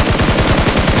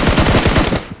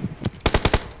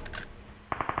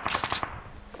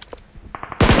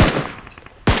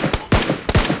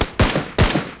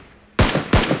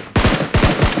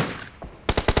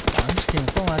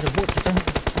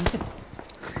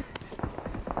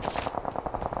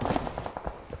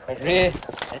Re,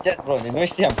 aja bro ni noi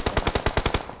siam.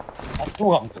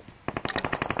 Atu hang tu.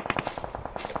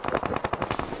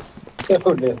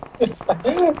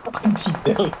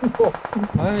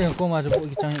 Ay, yang kau masuk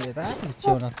buat kicang ni tak?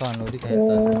 Kicau nak kan lo di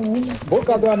kereta.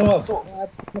 Buka tu anu. Nak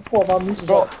mami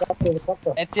Bro.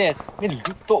 HS, min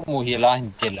lutok mu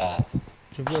hilang jela.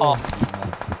 Cuba.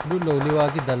 Dulu lo liwa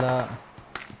ki dala.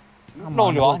 Lo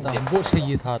liwa. Buat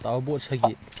segi tha tahu buat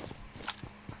segi.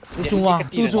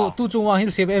 Tu cuma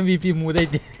Hilsem MVP muda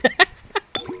itu.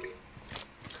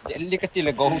 Jadi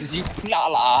kecil GoUzi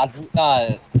la na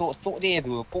so de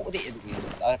tu po de tu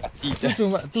kecil.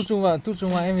 Tu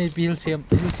cuma MVP Hilsem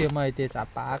mai te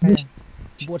apa kan?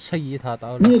 Buat segi tha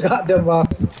tahu. Ni gak ada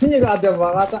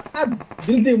kata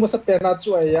building masa pena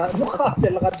cuai ya. Muka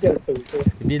ada lah dia tu.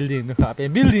 Building tu apa?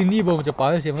 Building ni baru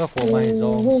cepat Hilsem ka kau mai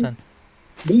zong.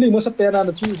 Building masa pena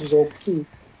na cuai tu.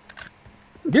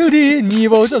 Building ni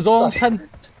baru zong san.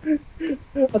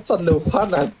 Chân lâu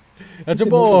khoan này. Aja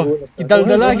bo, kita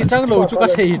dala kita lo juga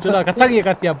sih, cuma kacang ya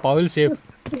katiap Paul sih.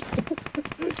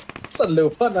 Chân lâu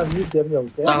khoan này như điểm nhiều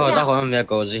cái. Ta hỏi mẹ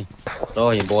GoUzi.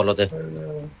 Rồi hiện bộ rồi đấy.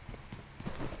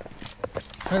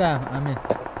 Thế là, amen.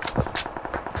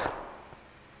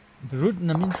 Root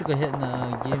namin suka hit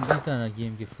na game ita na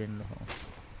game ki friend lo.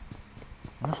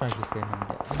 Ano sa ki friend nang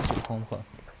dia? Home ko.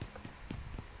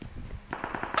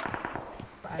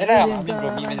 Era min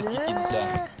bro mi men tikin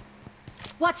ja.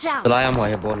 Watch out! Lại em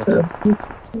hỏi bộ rồi đấy.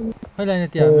 Hala na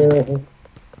ti amen.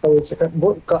 Tôi sẽ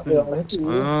bộ cạn được hết chứ.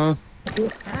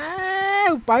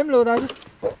 Bám lô ta chứ.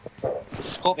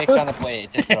 Scope extra na po eh,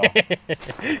 just bro.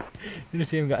 Ini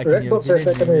sih enggak Red dot saya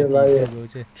second ni lah ya.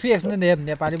 3x na dem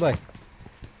Nepaliboi.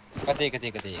 Kati,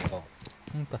 go.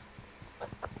 Entah.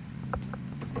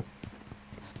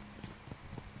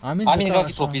 Amin ka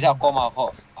ki sopi da ko ma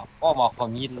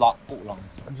mi la ku lang.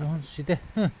 Jangan sih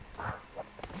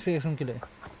 3x sung kile.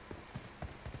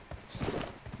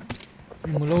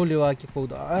 Mulo lewa ki ko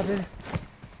da are.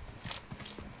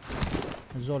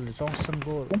 Zol song sam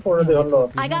go.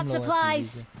 I got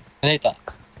supplies. Nei ta.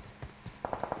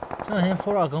 Hem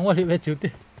fora kan wali ve chute.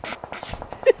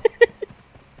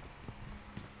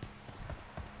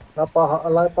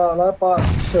 Lapa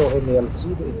show hơn nhiều chi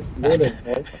để lên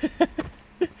thôi.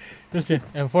 Được chưa?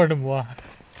 Em for the mua.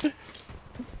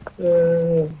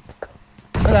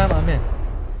 Cái làm mà mẹ.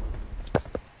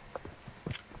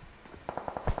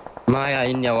 Mai à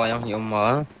in nhà yang hiểu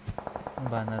mở.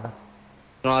 Bạn nào đó.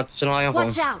 Nó yang không.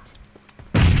 Watch out.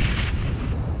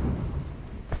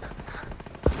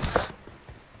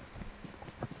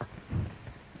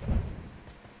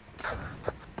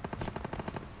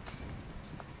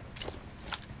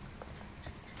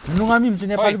 Nung amim sa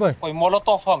Nepaliboi. Oi,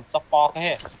 molotov ham, sa pa ka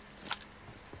he.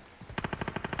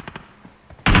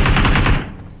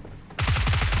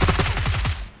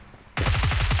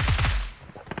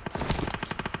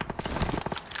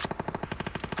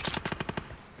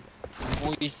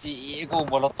 Ui si ego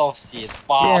molotov si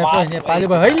pa. Yeah,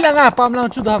 Nepaliboi. Hay lang ah, pam lang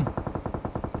chudam.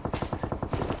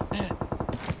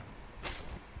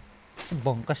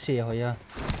 Bong kasi ho ya.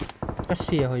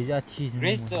 Kasi ho ya chi.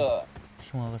 Racer.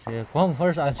 Semua kasi. Kom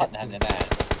first answer.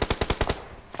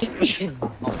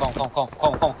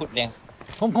 Kom khut leng.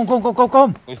 Kom. Kom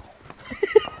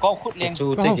khut leng.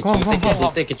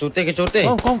 Cái chute.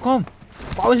 Kom.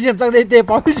 Bảo hiểm sang đây tê,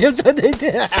 bảo hiểm sang đây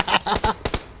tê.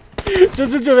 Chú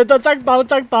về tao chắc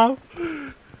tao.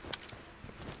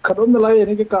 Khát ôm lại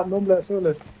này cái cam ôm lại số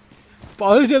lên.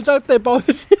 Bảo hiểm sang tê, bảo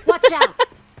hiểm. Watch out.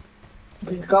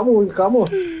 Cam ôm.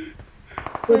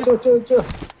 Chưa.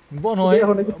 Bọn nói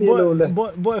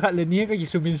bọn khát lên ní cái gì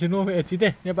sụp mình xin về chỉ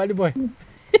thế, nhà bãi boy.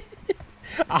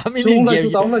 Amin game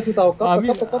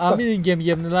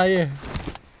lại.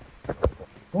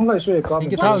 Không lại suy cam.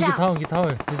 Cái thao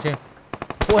rồi, được chưa?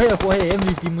 Qua hệ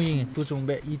MVP mình, tôi chuẩn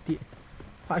bị ít tí.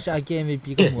 Hóa ra cái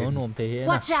MVP cũng muốn nộp thế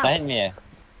na. Đấy mẹ.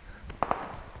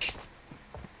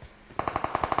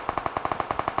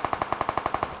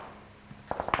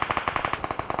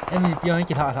 MVP anh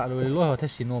cái thả rồi, lôi họ thấy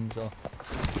xin nộp rồi.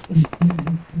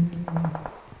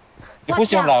 Cái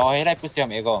push lại, tôi lại push em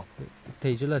ego.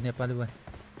 Thấy chứ là Nepaliboi.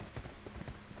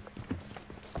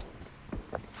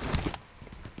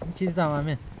 Chỉ tao mà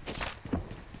mình.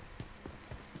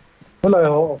 Lại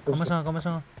họ. Come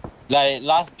on. Like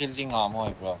last building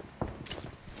moi bro.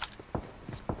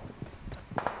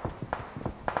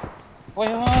 Oi.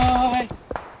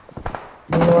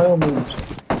 Não muito.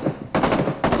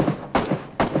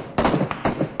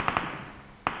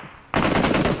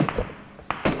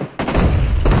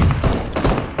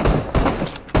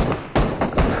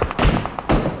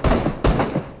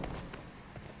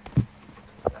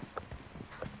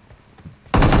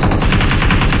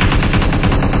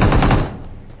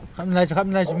 Khắp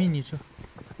lại cho mini chứ.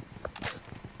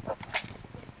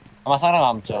 Mà sang đang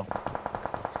làm chưa?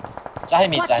 Trái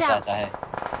mì trái.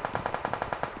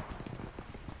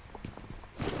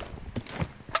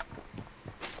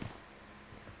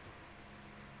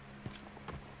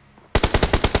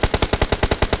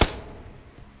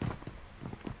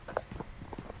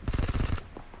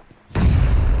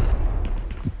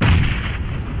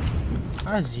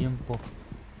 Azimpo.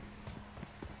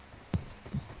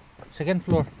 Second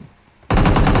floor.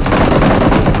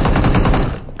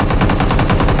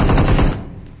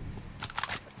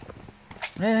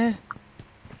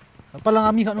 Apa lang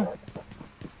kami kan?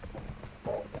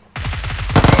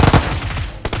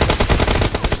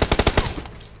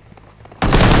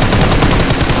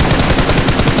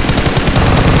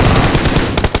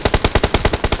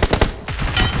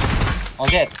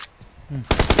 Okay.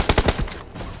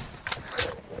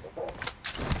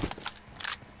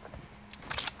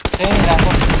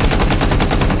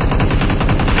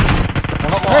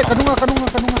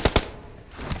 Kanunga.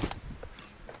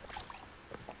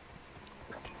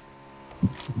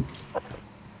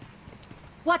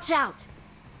 Watch out.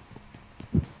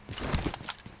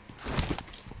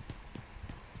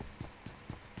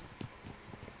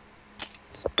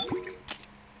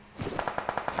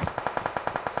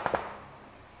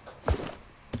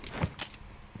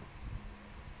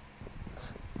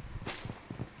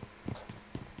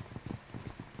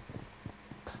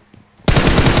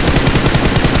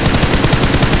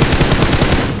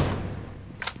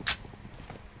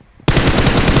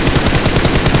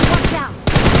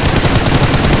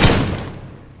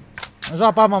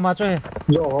 Zo pa mama chơi.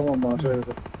 Yo mama chơi.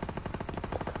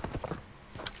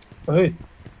 Hey.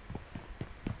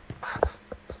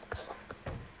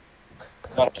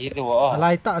 Gạt kỹ đi vợ.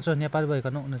 Lai ta cho Nepaliboi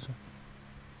cái nọ nữa cho.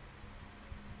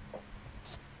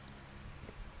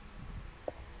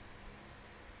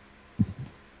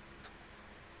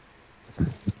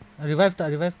 Revive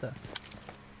ta.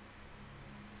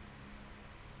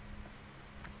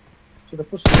 Sudah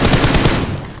push.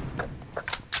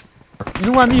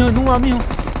 Nung kami. Nung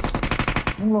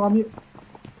kami.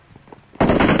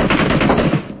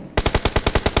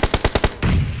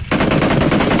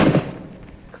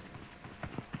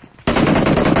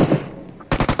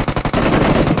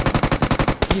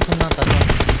 Đi không năng tận.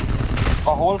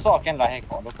 Có hole so ken lại hay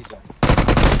có đâu thì rồi.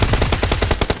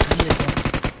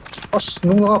 As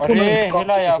nung ako Are,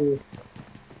 hilaya.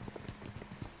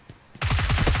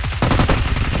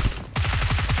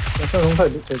 Sao không phải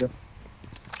được thế đâu.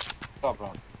 Stop bro.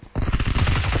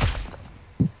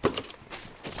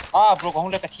 Ah bro, có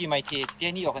hole cái team mai thì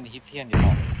cái này ở cái hit thiên đi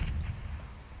mà.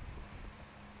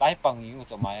 Lại bằng những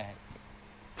cái máy.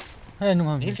 Hay nung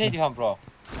kami. Hit thiên đi ham bro.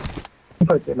 Không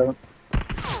phải thế đâu.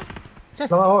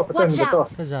 Nó phải tên được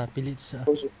Cái gì pilit sa.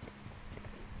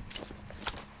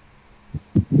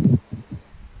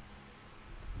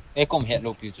 Ê cũng hiện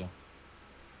lục rồi.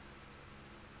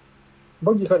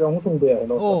 Bác gì khai đóng thùng bè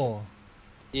nó. Oh.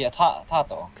 Yeah, tha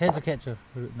to. Catch.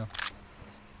 No.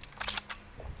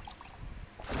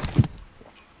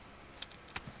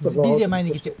 Busy mai ni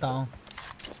cái chip tao.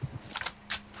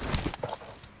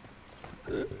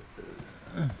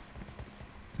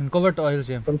 Cover to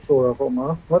Hilsem. Kan store ako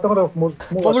ma. Mata ko daw mo.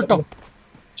 Cover to.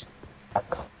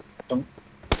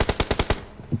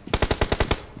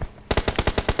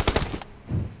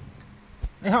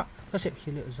 Ha, kasi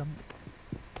hili zam.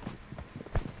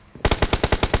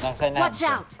 Nang sai na. Watch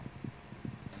out!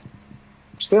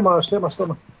 Stema.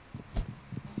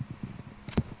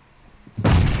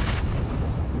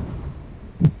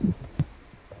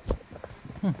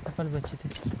 Apa lebih cerita?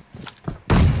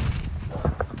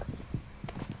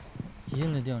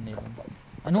 Gila dia ni.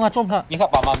 Anu ngacom tak? Ni kat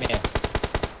pama me.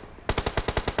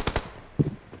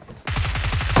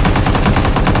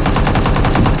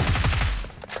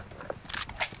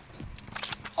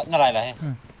 Nó lại là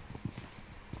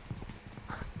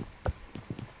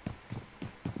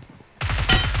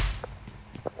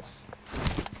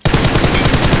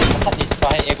thật gì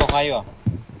phải em còn hay rồi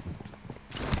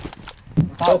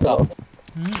tao tao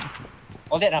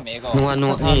어디 라면 이거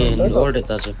nung ni order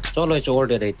ta so cholo cho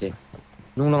order rete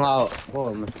nung ao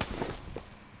ho ma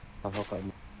ho ka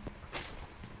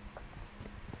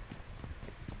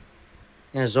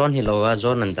ya zone hi lo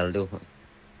zone an dal do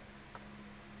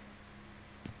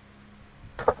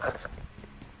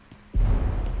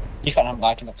đi khả năng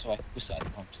bài cái nọc xoay cứ sợ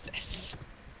không stress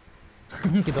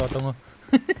cái đó tao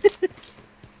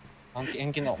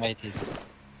anh cái nọc mày thì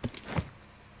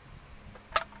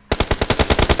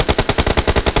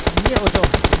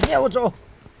nhiều chỗ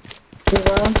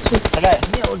đây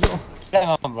nhiều chỗ đây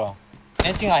mà bro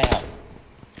em xin ai hả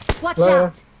Watch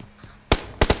out!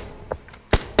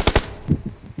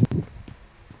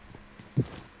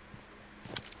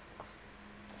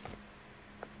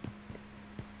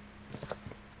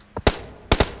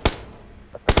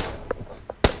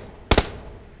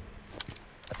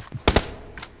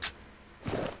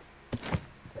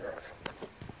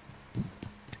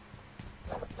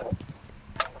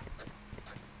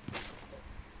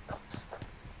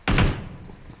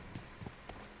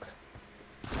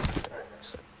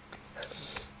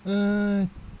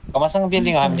 có mà sang biên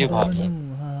linh làm gì hả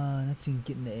nó chỉnh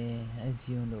kiện này ai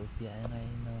siêu đầu phía này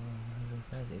nó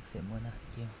phải sẽ mua na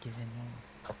kiếm nó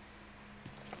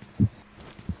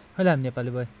hay làm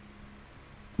Nepaliboi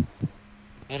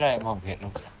thế này mà biết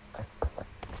luôn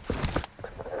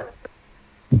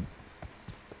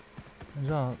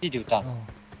rồi đi điều tăng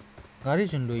gari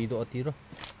chun lui do ti ro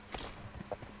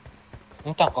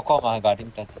chúng ta có mà gà đi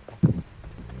tăng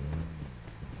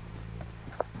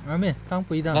Amin, kang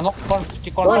pui da. nó con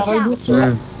chỉ con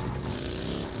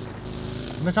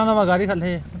मैं सामने में गाड़ी खल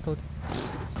है तो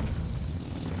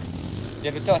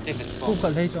ये भी तो अच्छे से कू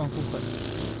खल है जो कू खल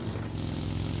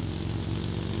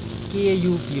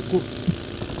KUP कू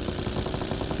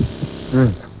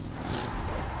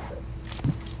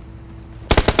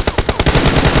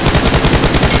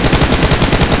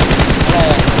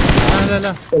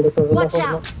ला Watch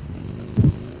out!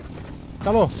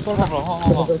 चलो तो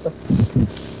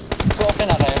तो cái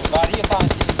nào này gaड़ी pang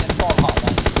xin nhân to hả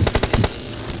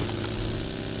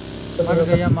मर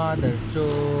गया मादर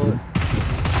चोद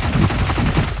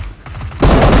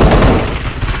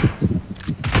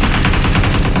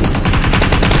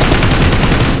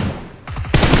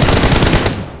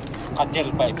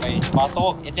Katil bay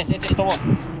patok SS to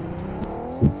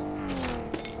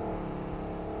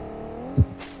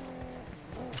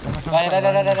đây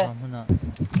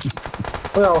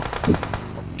Ôi ào.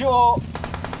 Cho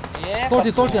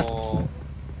Tốt thì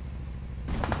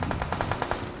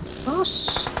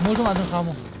As. mua trong ăn trong khao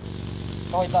mua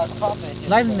thôi ta có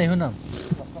live này hơn nào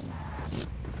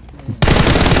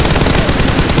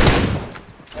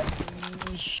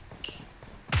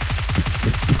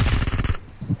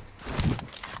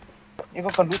Iko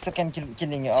kan loot second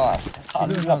killing your ass.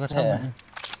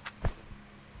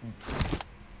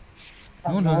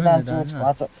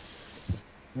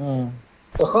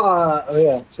 Có khó ơi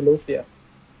à, sẽ lút tiệt.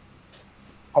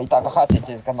 Hay ta ka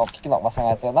che kan nok ki nok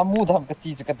masanga cha na mu dham ka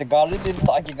ti ka te gali din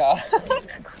ta ki ga.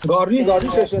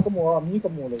 Gari sẽ có mua mi có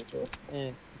mua rồi.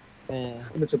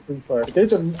 Nó chụp prefer. Cái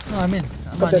chân. I mean,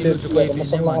 mà đi chụp quay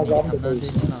phim mà đi làm đó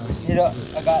đi. Hiro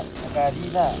aga đi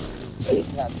na.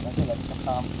 Na là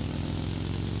tam.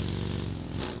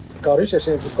 Gari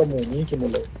sẽ có mua mi cái mua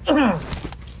rồi.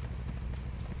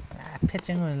 Pet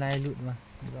chẳng người lại lụt mà.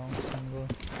 Long sang rồi.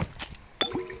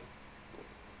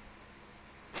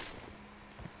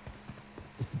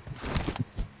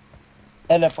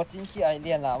 Ele potinki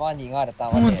idea na ma ni nga ta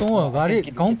ma. Không đúng rồi, gari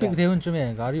không pick thế hơn chứ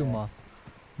mẹ, gari mà.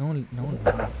 Nó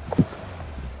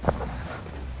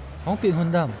không pick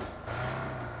hơn đam.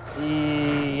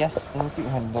 Yes, không pick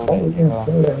hơn đâu đấy.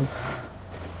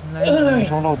 Lại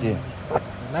không đâu thì.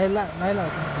 Lại.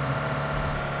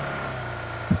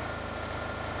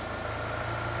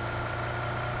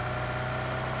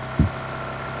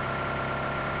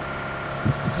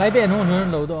 Lại bên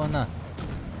hơn lâu đó nè.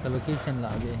 Cái location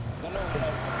là gì?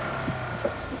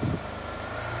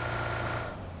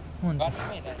 Hôn. Cái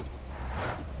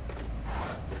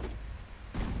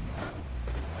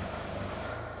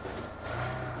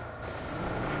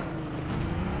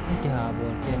hà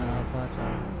buồn kia là apa cha?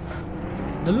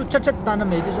 Nó lúc chắc ta nó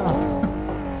mấy cái sao?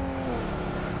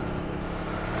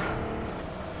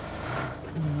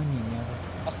 Nó nhìn nhau.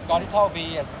 Có đi thâu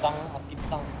vì răng tiếp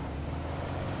răng.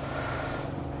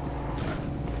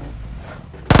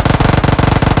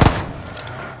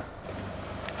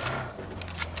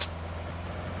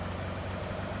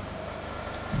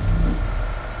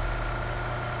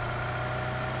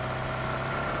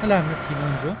 Làm nó thì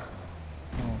non chứ?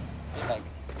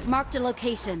 Marked a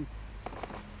location.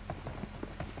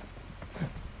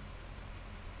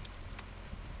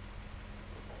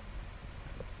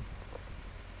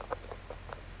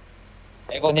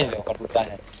 Ego ni lo karutan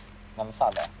hai. Nam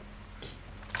sa da.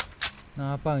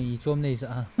 Na pang I chom nei sa.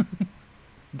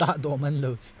 Da do man lo.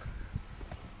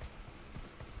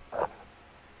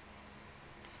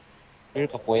 Il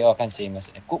ka poi o kan se mas.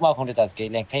 Ku ma khong de ta ke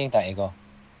leng pheng ta ego.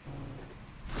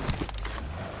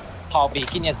 Thao bị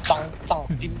cái này răng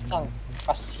tim răng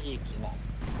cắt xì kỹ nào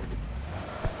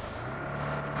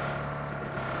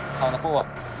thao nó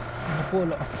bộ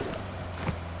lọ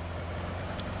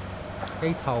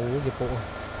cái thầu cái bộ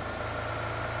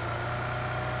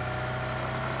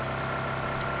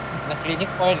nó clinic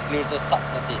oil clear cho sạch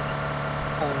là thì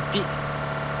không tị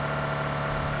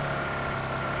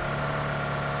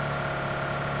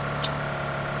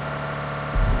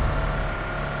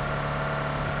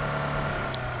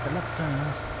lắp ra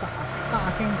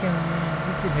ta keng keng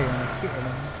đi trên hình là kệ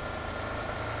lắm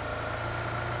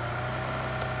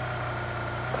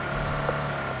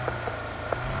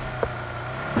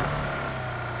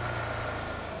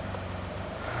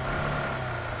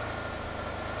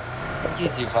cái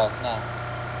gì vào nè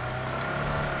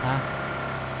hả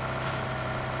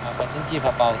có chân chi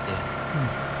vào bao thì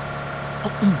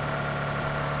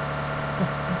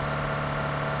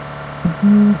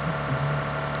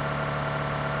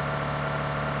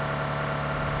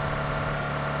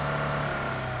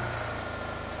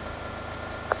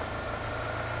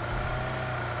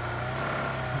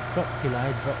drop thì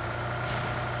lại drop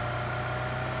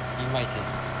you might is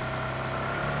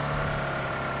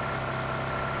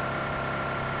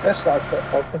That's not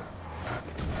okay.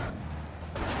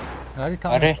 Gari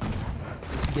thăm Are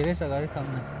ghế sa gari thăm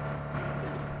này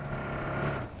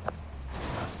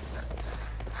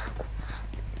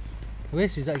where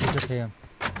is that you say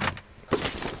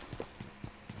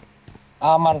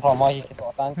aman from my cái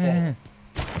tổ tan cái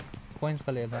points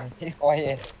ka le lai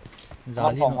oi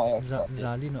Zali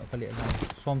no ka le lai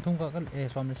som thung ka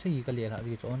som ne sei ka le la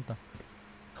ri chon ta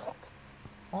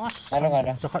ano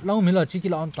nga sa khat lau mi la chi ki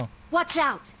la on ta Watch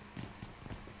out.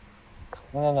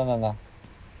 No.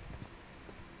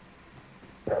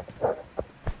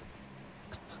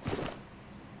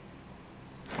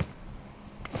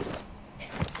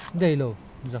 đây lo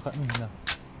za khat nu la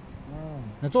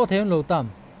na cho thêm lâu tam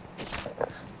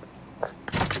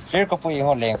Flare có phải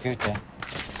họ lẹng phiêu chứ?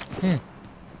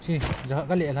 Chị, giờ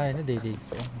cái lệ này nó để chỗ.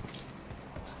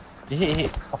 Thì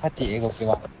có phát triển được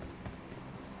chưa?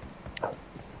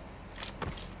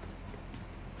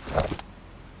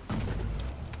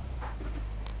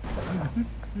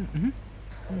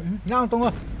 Ngang tung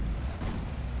rồi.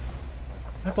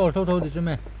 Nó tỏi thôi thì chứ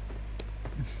mẹ.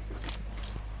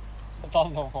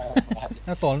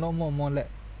 Nó tỏi nó mòn lệ.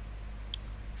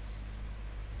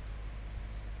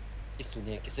 Cái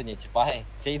số này chỉ phải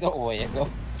xây đó ôi đó.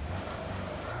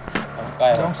 Không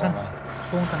cái. Trong sân,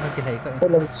 xuống trong cái này cái. Cái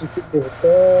lần chỉ kịp được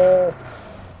cái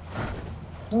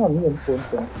nó làm những cuốn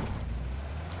cuốn.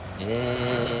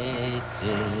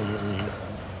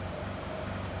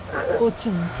 Ô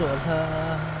chung chỗ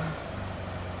là.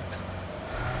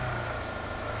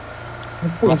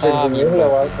 Cuốn gì nhiều là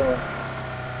vậy thôi.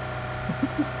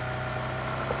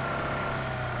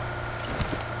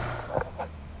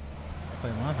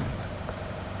 Phải mà.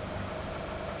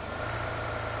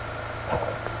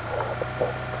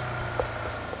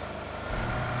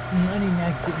 Ani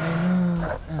active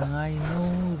I know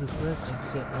request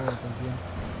accept all again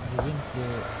play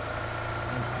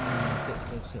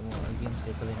accept all again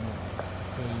play play no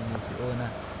hey you ona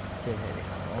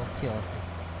okay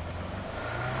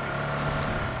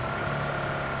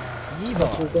Iva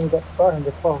Chú từng gặp phải hình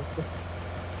được không?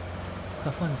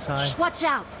 Khá phân sai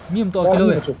Watch out. Miêm to kilo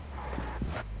ấy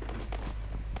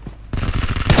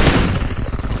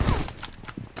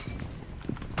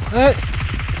Ê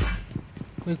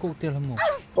Quay cuộc tiền là một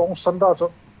Trong sân đó cho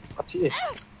thị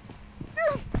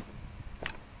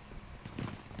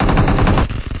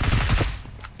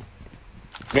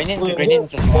Grenade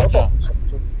just watch out.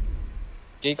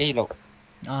 Cái hilo.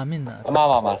 Amin na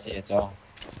Mà sẽ cho.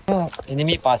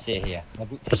 Enemy pass here.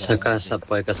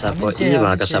 Kasapoy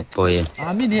Iwa kasapoy.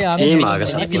 Amin he Ima ka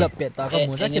sa kilap peta ka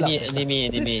mo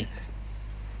enemy.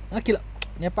 Kilap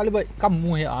Nepaliboi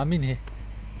kamu he amin he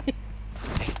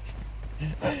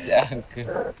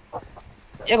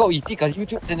이거 이티가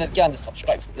YouTube 채널 끼안데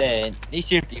subscribe 네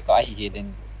이실 비가 아이게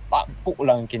된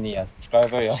막복랑 기니야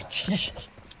subscriber요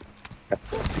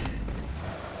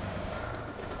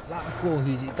La cô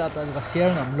hi ji ta ga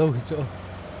share ngam lo hi cho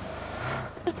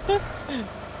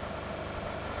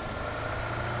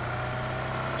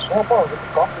số bao nhiêu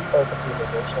có cái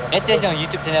에 제정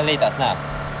YouTube 채널 레이다 스나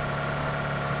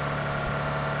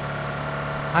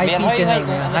IP channel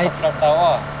này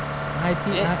IP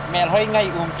mẹ hơi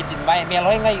ngay cái tin bay mẹ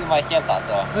hơi ngay mà kia tạ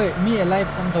rồi ơi mi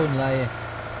alive tâm thôn lại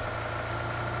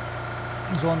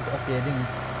zone to ok đi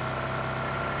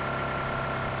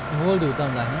hold được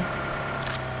tâm lại hả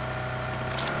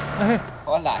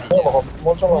có lại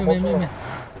một trong là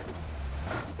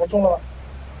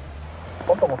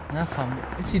nó không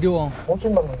chỉ điều không một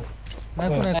trong là nó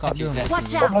cũng là cọp đường nó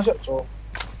sẽ cho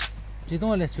chỉ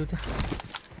tôi là chịu thế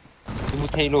một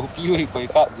thầy lô piu thì quay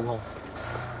cọp đúng không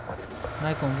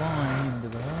này còn có ai nhìn được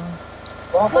đó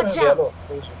Watch out.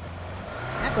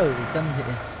 Apple tâm vậy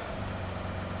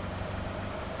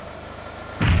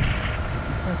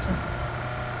cha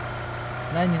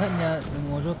này như thế nhà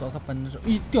Mojo to các bạn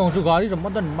ít tiếng chú gái rồi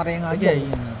mất đần mặt đen cái gì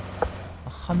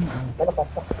không nó là cắt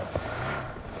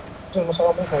chứ nó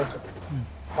sao mới phải chứ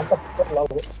hắn cắt rất lâu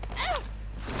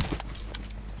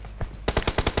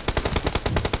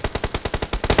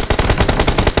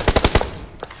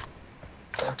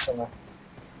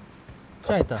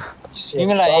chạy ta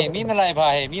mi lại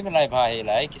bài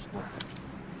lại cái số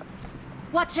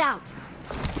Watch out.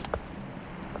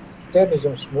 cái này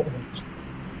dùng smoke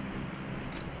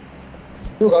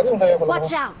chú gái trong này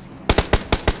Watch out.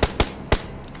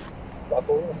 đã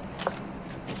tối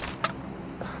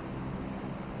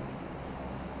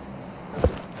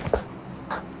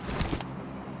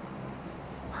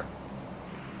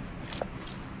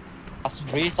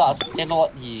spray ra sẽ lọt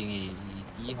gì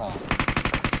tí hả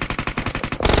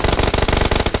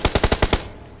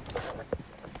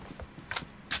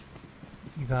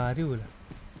Gyro là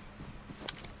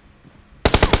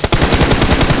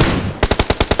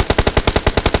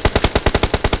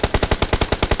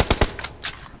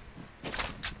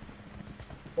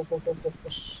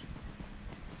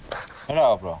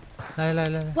hello bro lại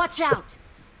Watch out.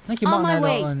 nó chỉ mạo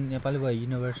này là Nepaliboi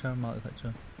universal mạo thật chứ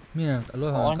mi là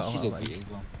lối họ cạo hả vậy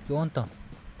chú on tao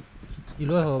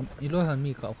lối họ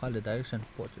mi cạo khá là direction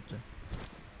port chứ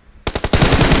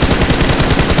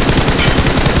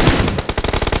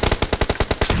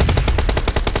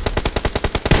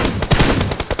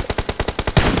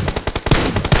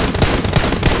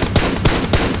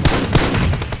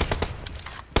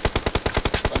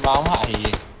máu hại gì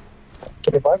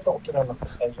cái bài cậu kia là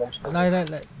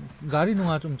lại gari nung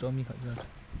atom cho mi khởi ra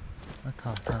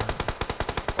thả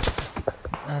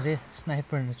Are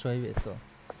sniper na choi ve to.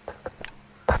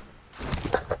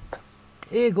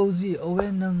 GoUzi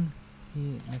owen nang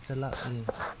hi na chala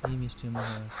hi mystery ma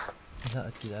ha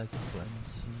atira ki ko an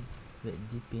si ve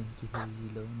di pen ki hi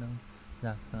lo nang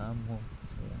za ka mo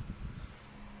so ya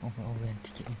owen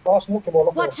tiki.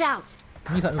 Watch out.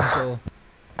 Mi kha rum cho.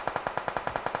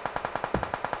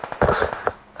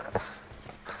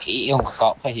 Ki yung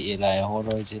ka pa hi lai ho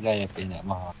ro ji lai pe na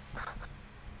ma.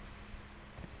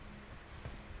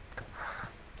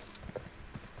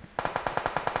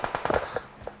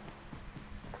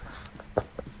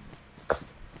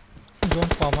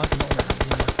 Don't come out no.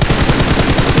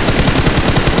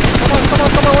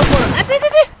 Come on, one more. Ati.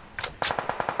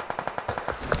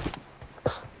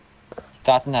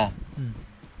 Start na.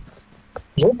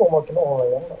 Zoom vào một cái nó hồi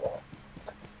lắm.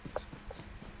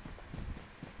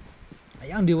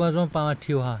 Yang di wa zon pa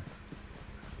thiu ha.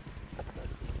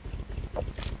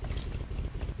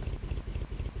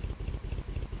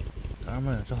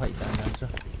 Karma cho hai dan dan cho.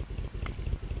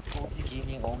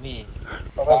 GoUziGaMinG omi.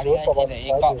 Kali ai sin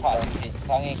ai ka pha ni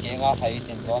sang ai ke nga phai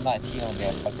tin do na thi ong le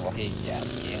pa do he ya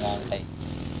ke nga thai.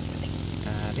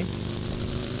 Ari.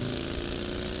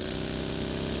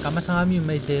 Kama sang ami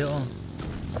mai te o.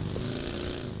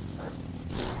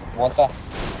 What's up?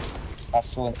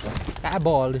 Asun. Ka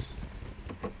ball.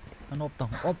 An op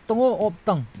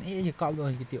tang. Ni ji ka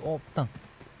do ki ti op tang.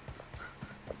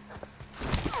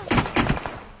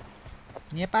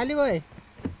 Nepaliboi.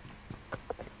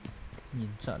 Nhìn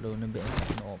sợ luôn nó bị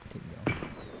nó ốp thịt rồi.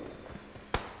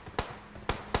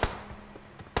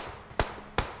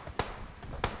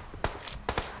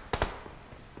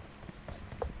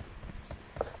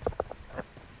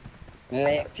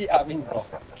 Lẹ thì mình rồi.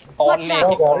 Con lẹ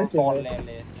thì con lẹ.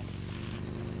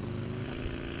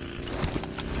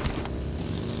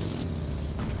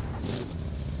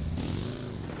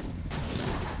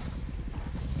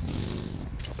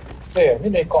 Để như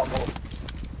này cọ một.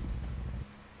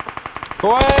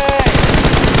 Thôi.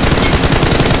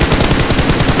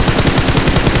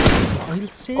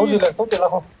 Hilsem. Có gì lại tốt tiền là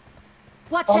không?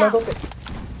 Watch out.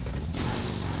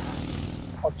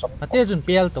 Mà tiêu chuẩn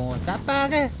piel tông chả ba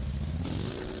cái.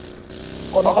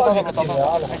 Còn nó có gì mà tiền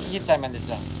là là. Hilsem mình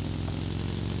được.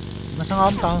 Mà sang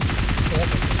ôm tao.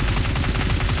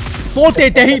 Vô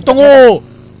tệ hi tông ô.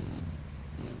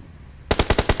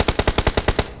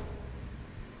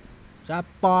 Chả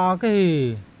ba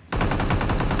cái.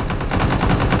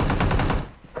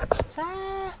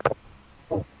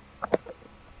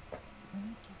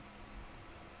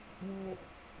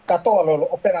 Cả to rồi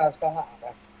opera cả hạ.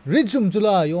 Rizum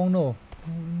chula yong no.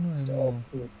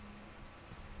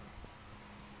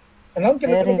 Nó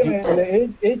cái này là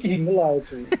cái hình nó là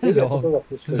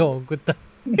Zo good.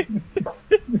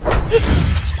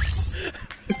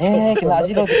 Kena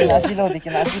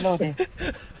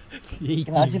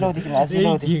zero di.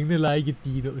 Hình nó lại cái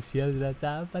tí độ xíu là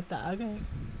chả bắt tạ cái.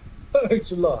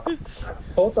 Chứ là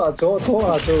thố à chỗ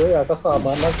ấy à các khả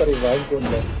mà nó cái vài con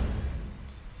này.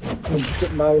 Mình chết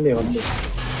mai này không được.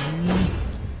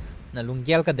 Là luôn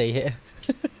gel cái đấy hệ.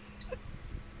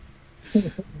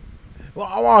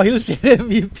 Wow, Hilsem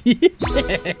MVP.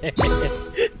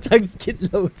 Chân kít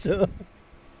lâu chưa.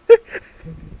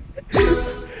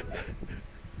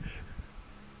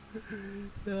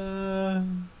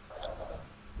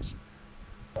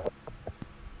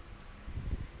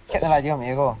 Cái này là gì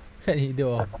cô? Cái gì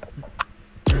đâu?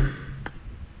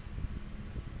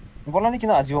 Bola ni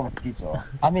kena azum mati so.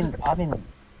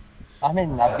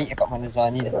 Amin nabi kat mana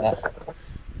zani dah.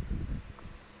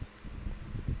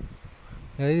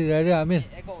 Rồi Amin.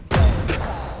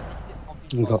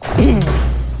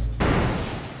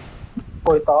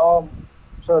 Coi tao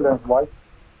sơ lên white.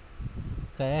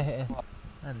 Cái hệ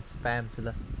ăn spam chứ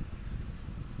là.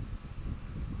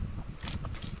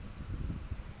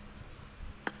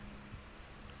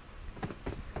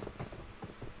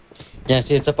 Ya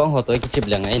si sa pang hotoy kichib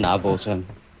lang ay nabo son.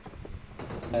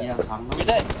 Ya, như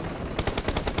thế.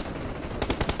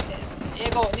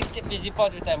 Ego ni chip busy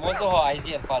part với Mojo ho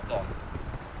ID phát rồi.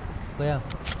 Có không?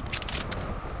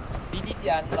 BDT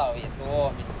ăn lão hiện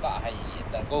đồ mình cả hay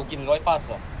là go kinh lối phát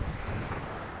rồi.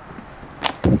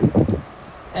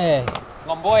 Ê,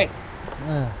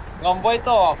 ngom boy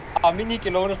to mini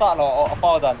kilo nó sa lo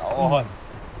bao dan hơn.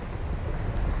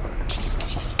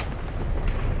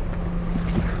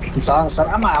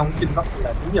 Sáng mà không tin nó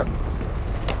là tiếng Nhật.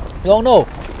 Yong no.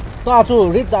 Ta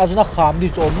chu rit za na kham di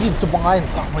chu ni chu bangai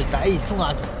ka hoi dai chu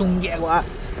nga tung ye wa.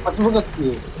 À chú cái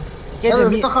gì? Cái gì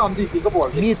mi các khám đi thì có bỏ.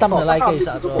 Mi tâm là lại cái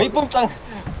sao chu. Mấy bông trăng.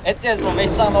 Hết chết rồi mấy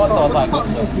trăng nó to sai mất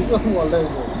rồi. Thì có mua lên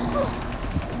rồi.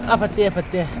 À phát te.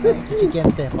 Chỉ kén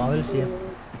te bảo Hilsem.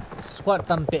 squad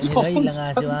tam pe ni lai langa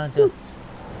chu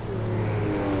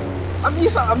ang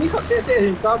chu ami khat se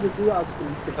hin ka ju chu a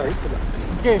chu thai chu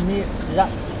ke mi ya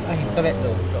ai ka vet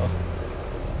lo cho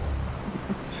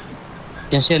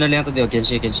kiến xe nó lên tới điều kiến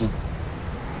xe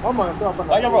mà tôi bạn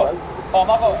ấy bro còn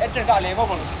mà có em chơi cả lấy vô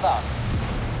một chút ta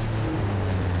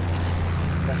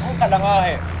không cần lăng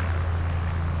à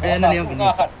hệ nó lên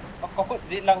nga khát có chút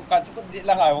gì lăng cả chút gì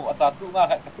lăng ai bộ sao tu nga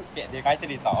khát chút kẹt để cái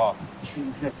gì tao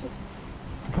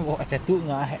bộ sẽ tu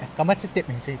nga cái mắt sẽ tiệm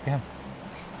mình chơi cái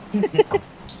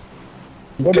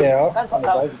có đéo kan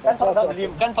thật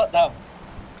lim kan thật đâu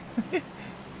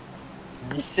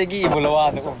Segi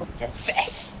mulawa no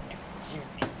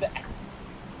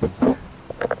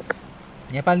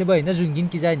Nepaliboi na jungin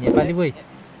ki jai Nepaliboi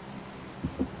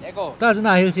ta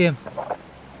juna Hilsem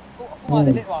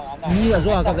ni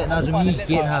azo ka ve na jumi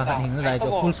get ha hing lai cho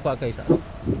full squad kai sa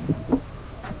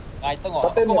ngai to ngo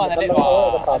ko ma na le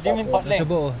wa dimin thot le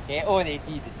ke o ni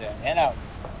si si je na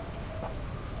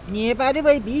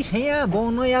Nepaliboi bi se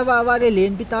bong no ya wa le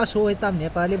len pita so tam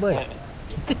Nepaliboi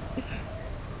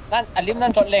nan alim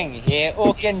nan thot leng he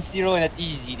o ken zero na ti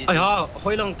ji ai ha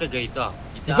hoi long cái gì ta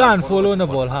gan follow na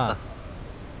ball ha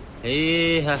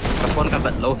ê ha các con các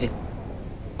bạn lâu hết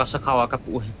pas sakhawa các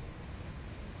phụ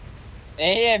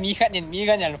mi khat nin mi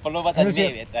gan yan follow ba tan me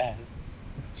ve ta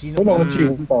chino nó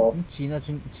chịu tao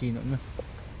chino me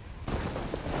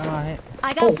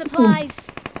I got supplies.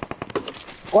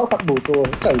 quá phát đủ tôi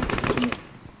chạy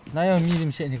na yo mi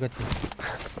lim se ni ka ti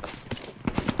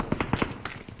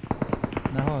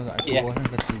na ho ga ti bo san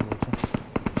ka ti bo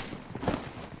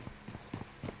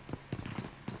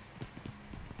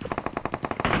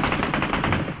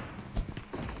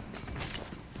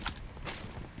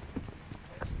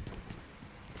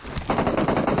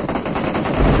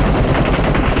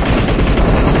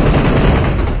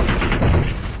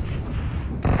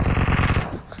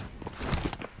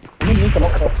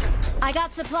I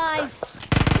got supplies.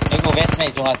 ai go vet me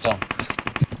chung at so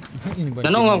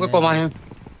nó ngon cái quả mai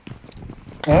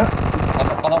hả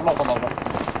con nó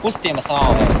push team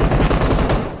sao he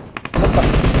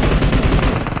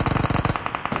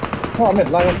họ mệt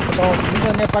lại sao ni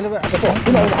ka Nepaliboi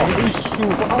cái này là issue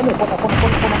con này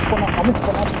con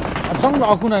asang la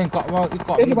aku na ka wa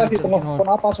ka cái này thì con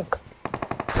apa sih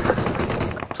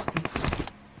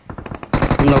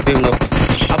phim đâu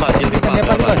apa sih ni ka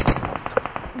Nepaliboi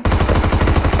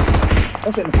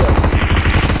nó sẽ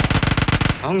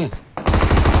không nhỉ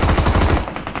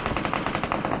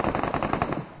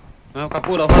nó các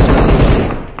phụ đâu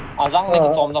răng lên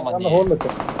chom đâu mà nó hôn được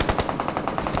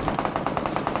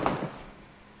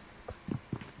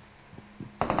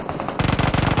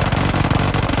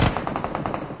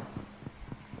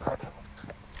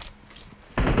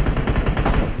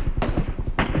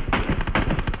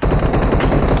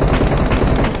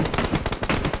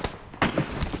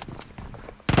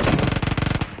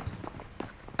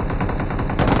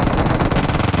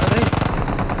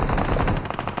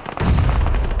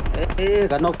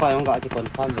cái nóc phải không gọi thì còn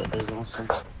phan vậy đấy đúng không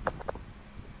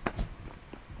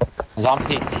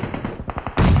zombie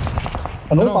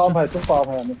nó bao phải chúng bao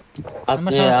phải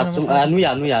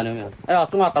nuôi à ấy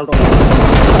chúng ta tao đâu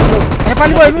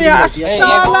Nepaliboi nu ya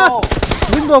sala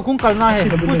window kung kalna he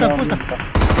push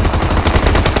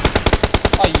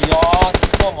ayyo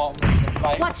ko mo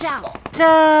Watch out.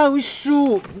 cha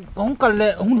wishu kung kal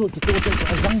le hung lu ti to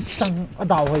jang sang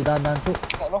adaw hoi dan dan chu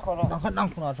ko khat nang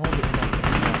khuna chu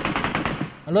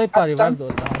loi pari va do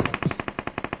ta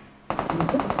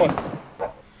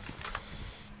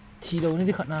thi đâu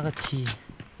ni khat na ka thi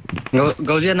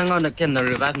GoUzi nó ngon được cái nó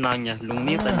revive nàng nhỉ lùng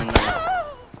nít tại nàng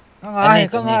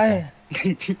ka ngai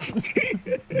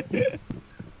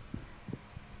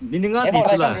đi ngắt đi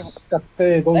chưa cắt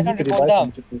tê con cái gì đấy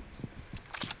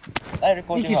ai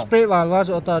record ni ki spray wa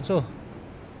cho ta chu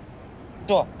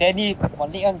cho te ni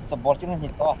mon ni an support chung ni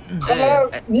to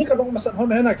ní cái đông mà sẵn hôm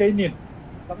nay là cái nhìn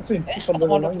tặng xin phần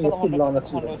đầu nó nhiều tiền lo là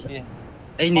chỉ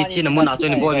ấy nít thì nó muốn nào cho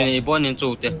nên bôi nên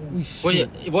chủ tiền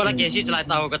bôi là cái gì lại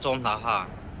tao cái trộm là ha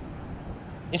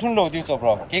ni thun lo tiêu cho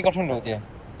bro cái có thun lo tiêu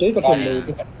cái phần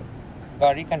đầu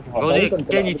gari kan GoUzi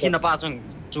cái nít thì nó ba trong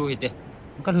chú ý tiền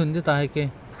ka hun de ta hai ke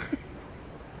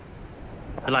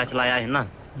lại ai nè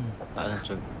tại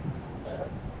chú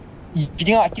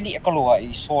cái này cái lo ai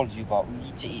sol ju ba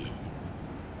ni che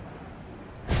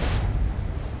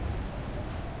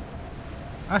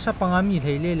asa pangami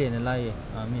thei le na lai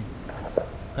amin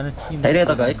kana team thấy đây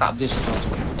tao cái cặp đi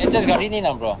em just gari ni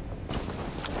na bro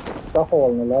cái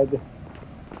hole này lại đi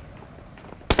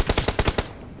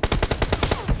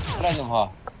ra nhom ha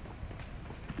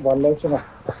วันแล้วใช่ไหม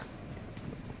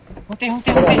hung ti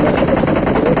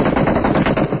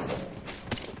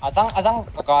azang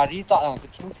gari ta ang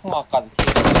thing thunga ka thi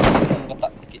ka ta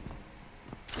ki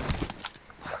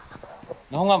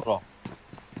no ngam bro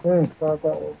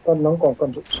con nóng còn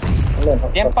con rụt lên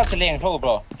học temper se leng tho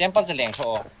bro temper se leng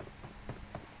tho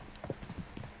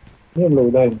nghiêm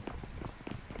lùi đây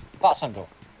ta san bro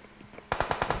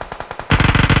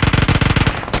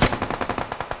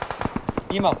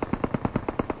imam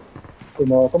từ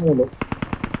mò có mua lụi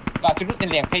ka ki lut en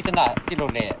leng phei tana kilo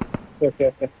le ok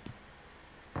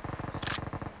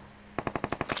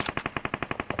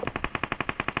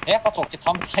ka chok chi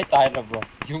tham chai tai la bro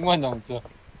yungwa nong chu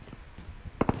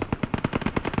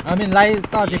I mean lai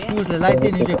ta je push le lai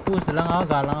tin je push lang a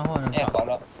ga lang ho na ko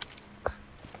lo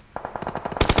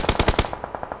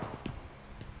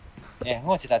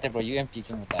ngo chi ta te bro UMP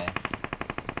chu mu tai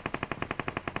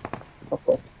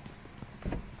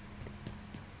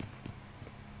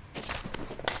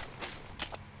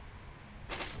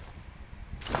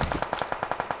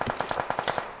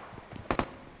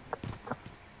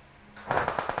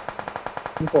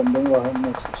ผมđứng vào hôm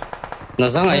nay nó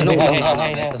sang ai nó không làm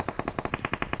vậy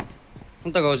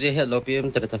không ta có gì hết lobby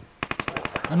em tự ta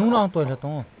anu nang toi la to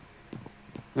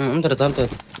em tự ta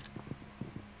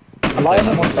nói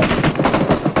nó một lần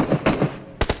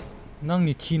nang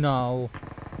ni thi nào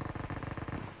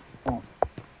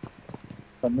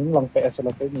còn những lần vẽ sẽ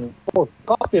là cái gì ôi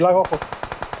có thì lại có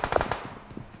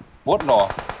bot lo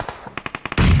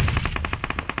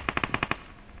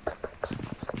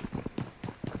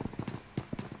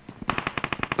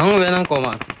không về năng cổ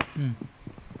mà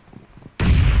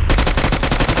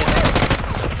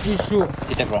isu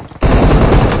kita bro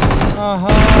aha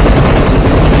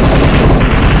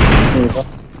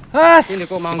ini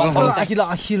kok manggung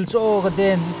akila hil cho ka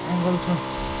den angle so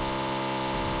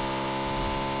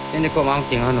ini kok mang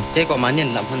tiếng ano thế có mà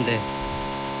nhìn làm hơn thế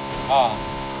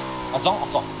azong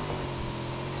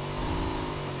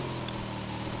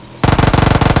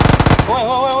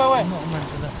oi no man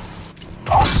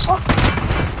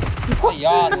so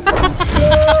ya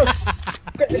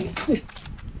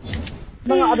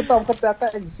nó ada tahu kata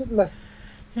exit lah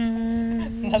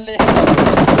nale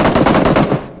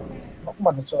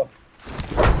mana cho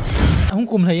không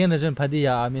cùng thấy là chân phải đi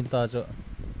à mình ta cho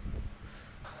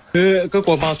cái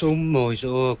quả bao số mồi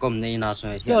số cầm này nào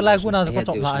rồi cái lại của nào có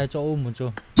chọn lại cho một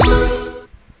chỗ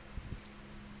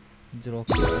rồi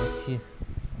thì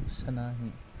sana hi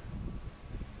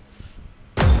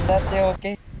that's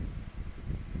okay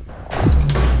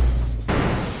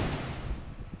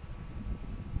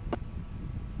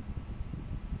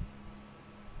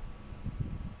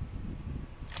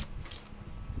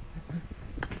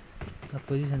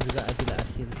position juga ada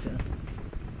akhir je.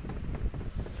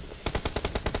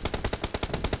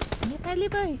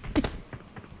 Nepaliboi.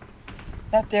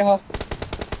 Tengok.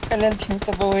 Kalian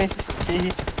cinta boy.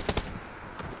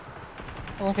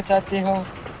 Mau ke chat tengok.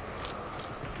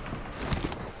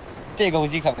 Tengok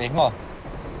GoUzi kap tengok.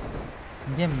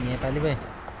 Game Nepaliboi.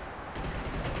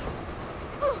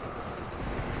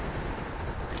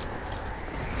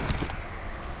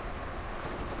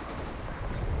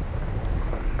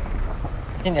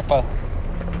 Ini apa?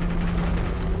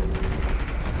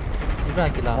 Iba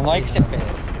kila. Nói cái pe.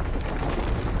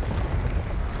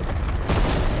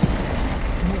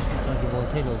 Mus macam di bawah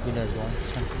telo kila jual.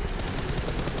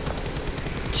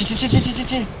 Ci.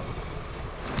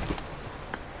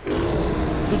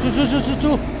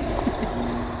 Cu.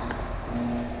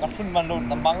 Kapun manun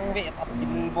namang we tak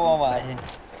bilbo mai.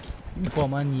 Ni kau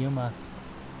mani ma.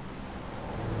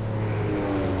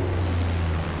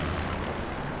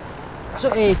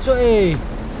 Cuy.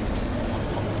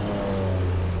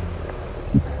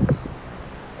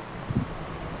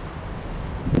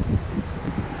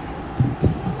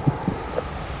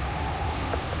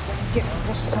 Get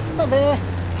satu be.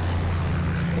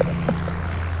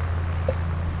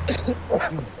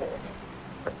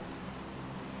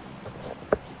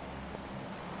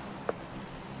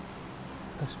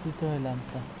 Hospital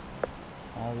lampa.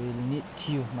 I will need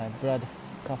you, my brother.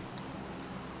 Come.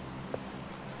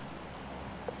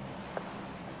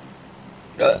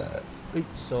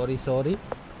 Sorry.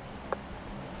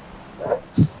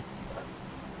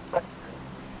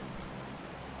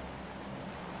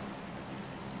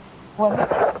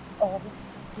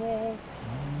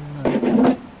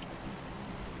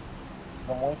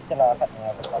 Mau silakan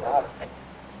ya, Bapak.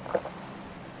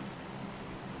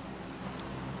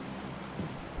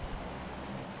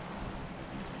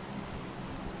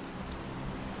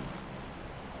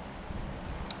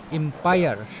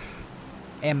 Empire.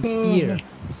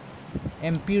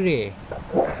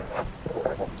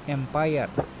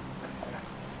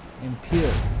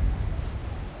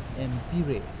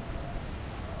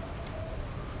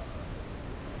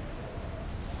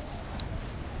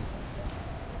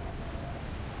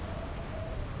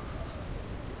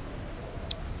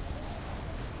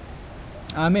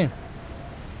 Amen.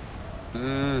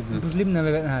 Film na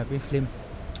vet ha, film.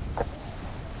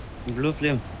 Blue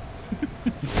film.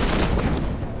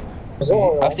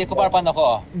 Aksi Kumar pan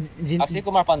ako. Aksi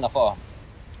Kumar pan ako.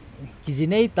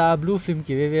 Kizinay ta blue film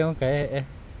ki ve on kai.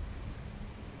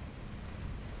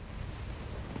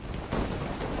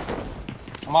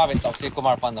 Ma vet Aksi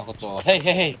Kumar pan ako cho.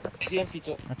 Hey. DMP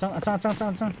cho. Achang.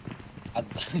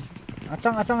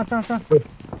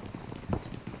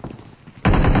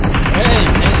 Hey.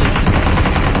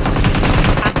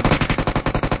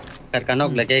 Kar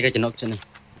kanok lagi cái chinok chene.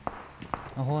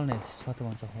 A hole này, sao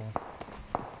tôi cho hole.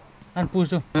 Anh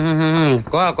push đâu?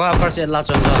 Có first aid là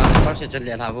chọn cho, first aid chọn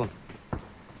liền hả bu?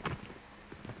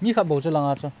 Mi khắp bộ cho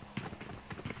lăng cho.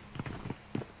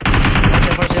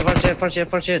 First aid, có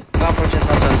first aid là chọn cho.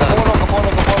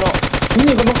 Kapolo.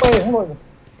 Ini kan apa ya?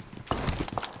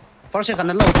 First aid kan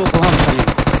lâu tu ko ham kan.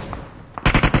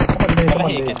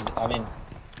 Amin.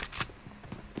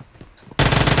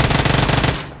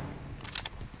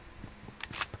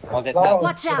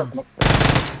 Watch out!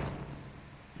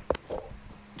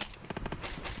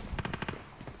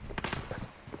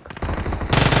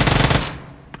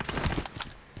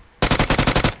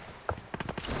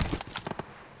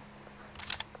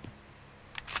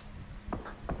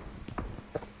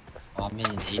 Amin.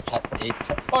 Eight.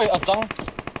 Oi, Azang.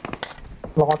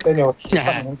 Lawan tenyo.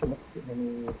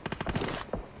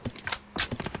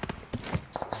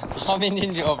 Amin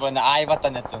hindi over na ai bata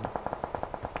na chung.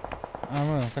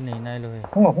 Mà cái này rồi.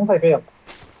 Không phải về.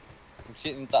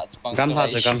 Xin ta bằng. Gam ha.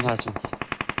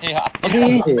 Hey ha.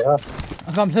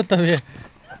 Gam thật vậy.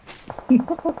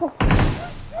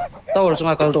 Tao là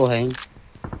sungai kalau tu hai.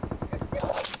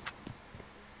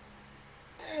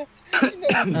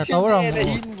 Tao rồi.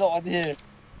 Hin rõ thì.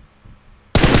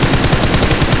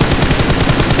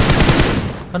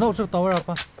 Cái nốt trước tao rồi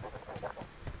pa.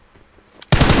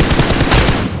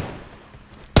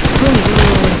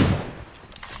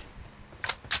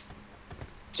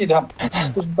 Sidam.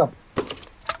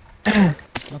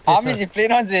 Amin si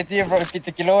plane on zeti bro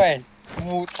 50 kilo eh.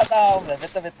 Mu thata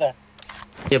better.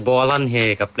 Cái ballan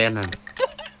he cái plan han.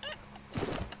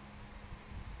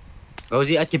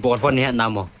 GoUzi cái ball phone này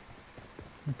nam mo.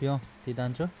 Pio, thì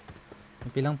đàn chứ.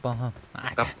 Pilang pa ha.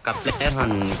 Cái plan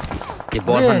han cái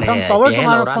ball phone này. Sang tao rồi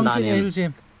sang pang kia này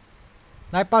Hilsem.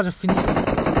 Nai paจะ finish.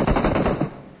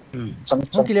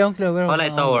 Không kêu.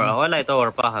 Hỏi lại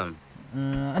tao pa ham.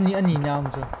 Anh nhỉ nhau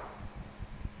chứ.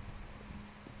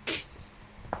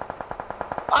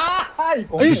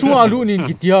 Ấy xuống à luôn nhìn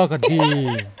kia cái gì.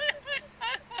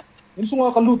 Ini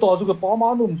semua kan lu tahu juga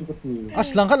pamanum juga tu.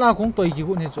 Aslang kan aku toi ki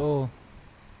kun cho.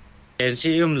 Cái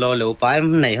gì lo lâu pa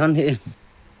em này hơn thì.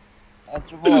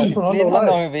 Chú bộ lên hắn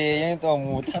nói về những tòa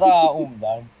mù thata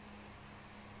đàn.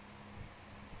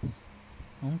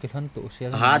 Không cái thân tụ xe.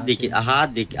 Ahad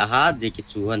dikit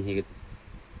suhan he.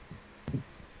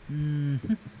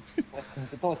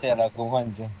 Cái tô xe là cũng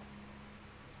hoàn chứ.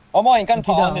 Mọi căn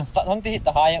phòng thì hắn thì hít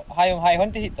hai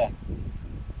hắn thì hít à.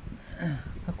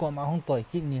 Nó còn mà không tuổi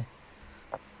kinh nè.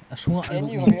 Xuống anh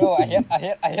yêu yêu hết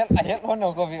hắn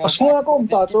đâu có việc. Xuống có ông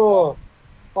ta cho.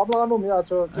 Bắp lá nó mới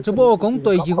cho. Chú bộ cũng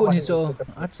tuổi kỳ cũng như cho.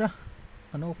 Cha.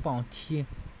 Nó bảo thiên.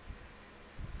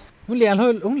 Muốn liền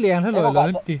thôi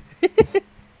rồi thì.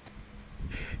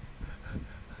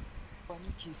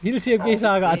 Hilsem cái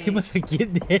sao cả thì mà sẽ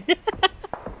kiến đấy.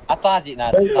 Cha gì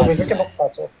nào?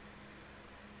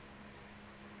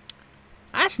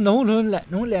 Nấu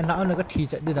liền lão nó có thịt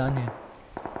chạy đi đó nè.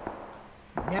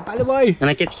 Nepaliboi.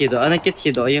 Anh cái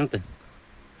thịt đó yên tử.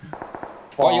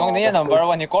 Có dùng này number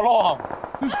one thì có lo không?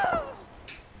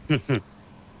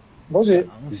 Bố gì?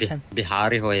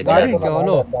 Bihari hoài. Bihari kiểu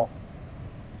lo.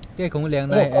 Cái cũng liền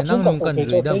này nó luôn cần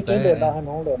rủi đâm cái.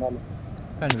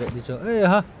 Cần vậy đi cho. Ê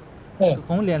ha.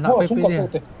 Cũng liền lão pe đi.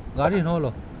 Gái đi nó lo.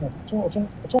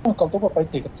 Chúng cầm tôi phải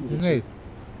tiệt. Nghe.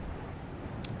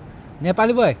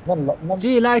 Nepaliboi.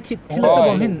 Chỉ lại thịt là tao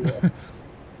bằng hin.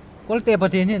 Có thể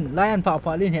bắt tiền hin, lại ăn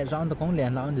pháo liên hệ sao nó cũng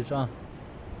liền lão đi cho.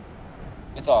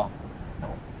 Cái sao?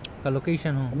 Cái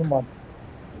location không?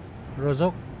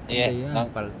 Rozok. Yeah, nang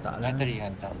tadi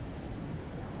hantar.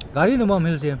 Gari nama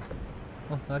Hilsem.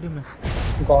 Oh, gari में.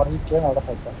 Gari क्या नाला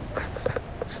है?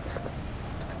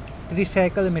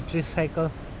 Tricycle में tricycle.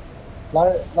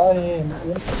 Lai.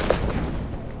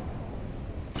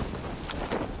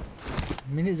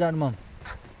 Minute zan mom.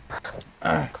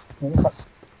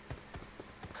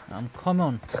 Come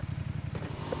on.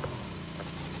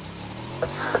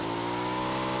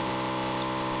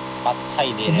 Bắt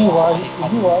thay để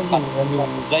bắt dùng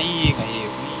dây cái gì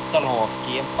tao lo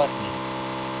kiếm bắt này.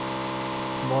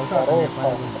 Bỏ ra đây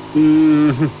phải.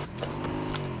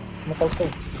 Mà tao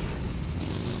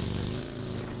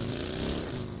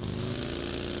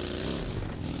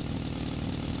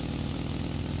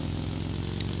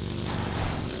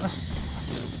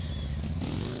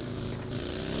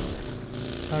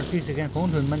 30 second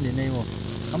không thường mình đến đây mà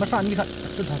mà sao như thật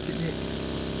chút thật chuyện gì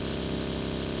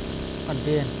còn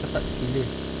tiền có tận khí đi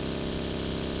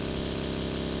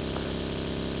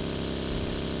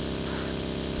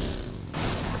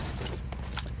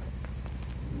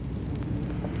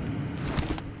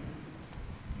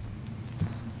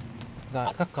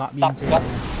gạt các cọp biên chế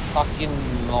fucking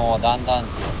no dan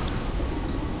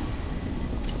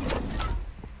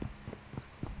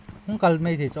không cần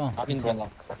mấy thì cho in rồi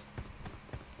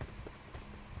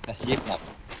là siết nè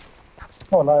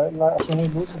lại xuống đi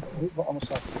lút vào một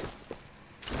sao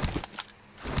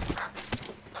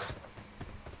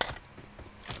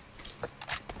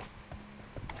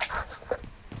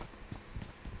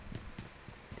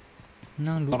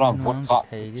năng lút nó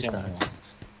thấy đi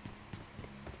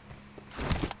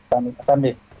tan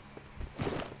đi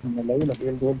mình lấy là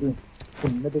biên đi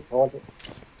mình mới được thôi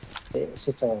để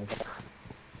sẽ chờ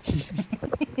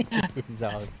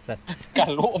giàu thật cả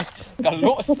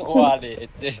lỗ xóa để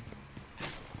chứ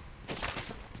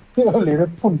cái lấy nó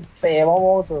phun xe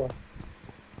bao rồi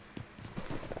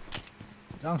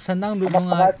trong sân năng lút nó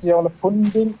ngay chiều là phun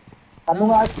đi anh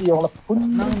ngay chiều là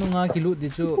phun năng ngay cái lút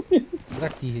đi chỗ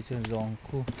gắt đi chỗ rong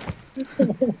cu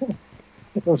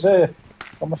rồi sẽ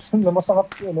nó sang nó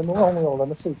không nhiều là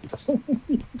nó xử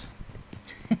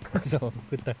rong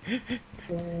cu ta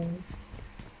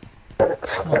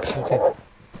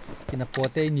kina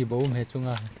pote ni bo me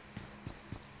chunga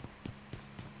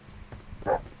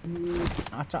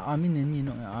acha amin ne mi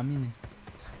no amin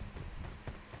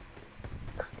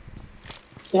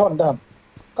ne hòn đầm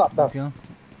cọp đầm kyo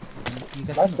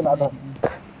lấy cái nào đầm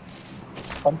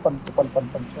phần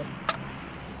chân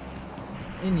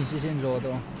ini si sen ro do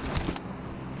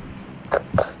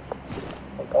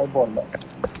cái bồn lại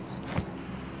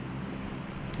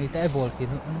ni tai bol ki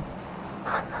no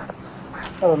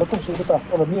nó cũng sẽ ta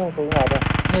nó miếng tôi ngoài đây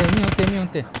miếng tê miếng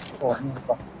ta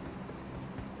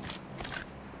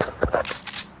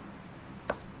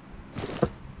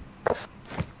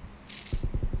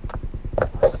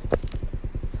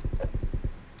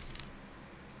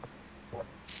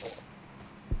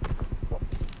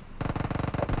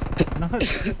nó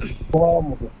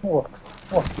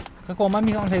cái con má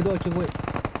mi không thấy đội chưa vậy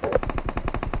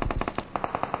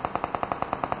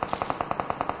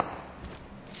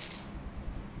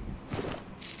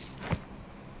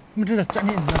mình rất là chán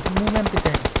hiện là mua em cái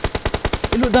này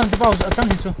cái lụa đằng thì bao giờ chán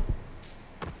hiện chưa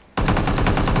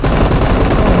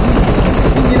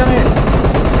gì đang nghe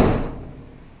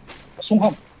sung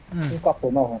hầm sung cọp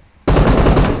của nó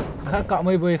khai cạo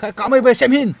mây bơi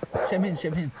xem hình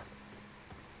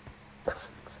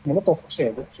mình nó to xẻ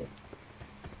được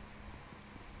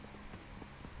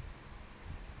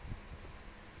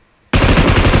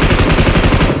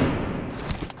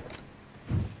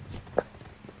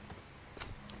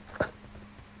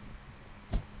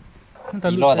He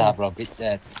load up a bit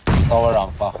tower on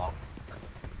for her.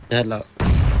 Thế là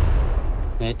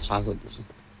ngay thả hụt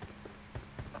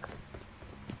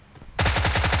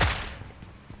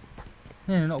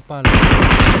này nó pa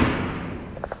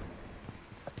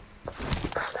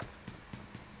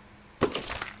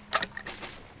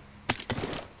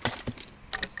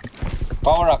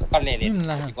Power up cái này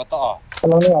chỉ có to.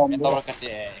 Cái tower cái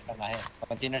này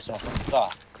container số không to,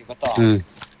 chỉ có to.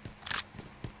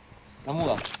 Nó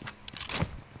mua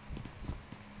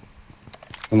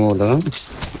mua đó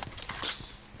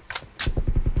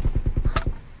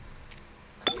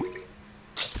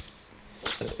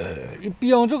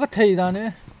pion cho cái thầy đó nữa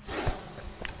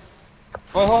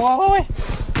ôi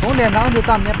không đèn nào được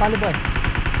tạm nhé Nepaliboi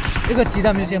cái chỉ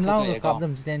đam như xem lao cặp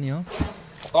đam chỉ đèn nhiều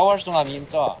power xuống làm im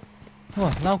cho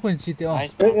lao quên chỉ tiêu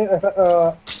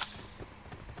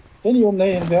cái gì hôm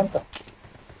nay em thấy không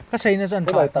cái xây nó dần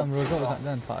phá tầm rồi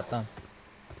dần phá tầm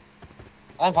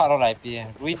anh phá rồi lại bia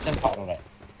ruin chân phá rồi lại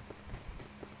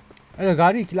là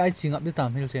gari lại chỉ ngập đi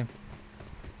tầm Hilsem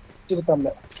chưa tầm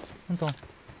lại không to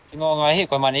thì ngồi ngay hết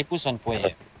còn mà này push on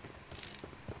point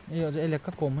giờ đây là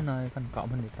các cồn này cần cạo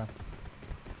mình để tầm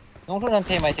nông thôn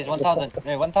thêm mày thì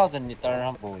 1000 meter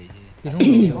không bồi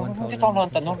thì không thôn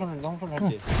tận nông thôn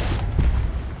hết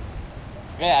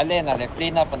cái anh lên là để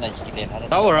clean up này chỉ để thôi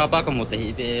tao ra ba cái một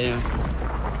tí để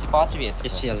chỉ bắt chuyện cái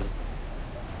shell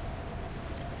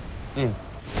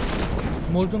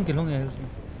mua trong kiểu này Hilsem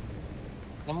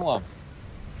nó mua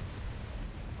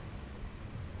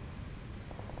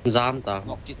giam ta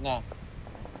ngọc chít nha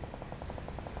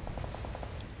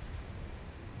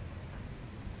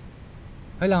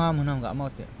hay là ngang một năm gạo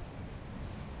một tiền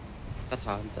cái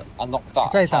thằng ta anh ngọc ta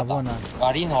chạy tao vô nè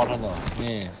gari nó rồi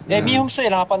nè nè mi không xây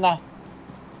là apa na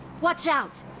Watch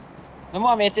out! nó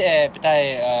mua mấy cái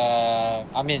tại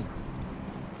Amin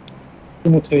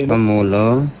một thầy Mà mù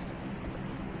lỡ.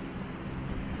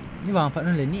 Như vàng phải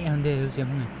nó lấy nhẹ hơn đây xem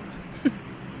này.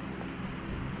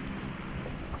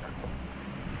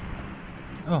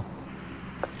 Ồ.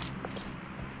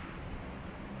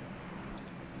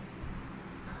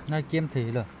 Này kiếm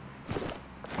thì rồi.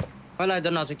 Hơi lại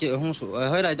đó nào sẽ chịu không sủi,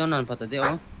 hơi lại đó nào phải tới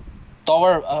đâu.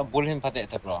 tower bull him phải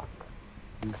thế bro.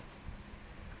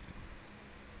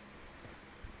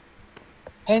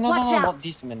 Hey no not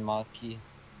this man Marky.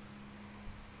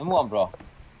 Nó mua bro.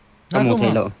 Nó mua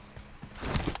thấy lộ.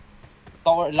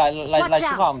 Tower lại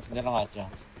chúng làm thì nó làm chưa?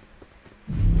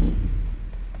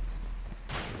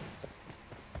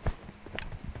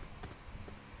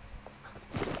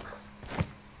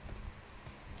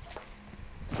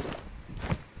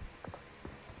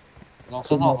 Nó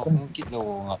sẽ học không kít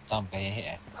đồ ngập tam cái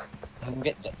hệ không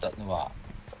biết tận tận mà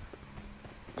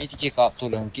mấy cái cặp tôi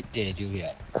làm kít để điều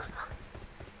vậy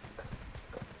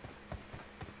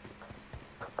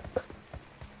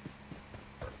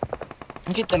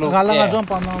kít tận lúc Galang azon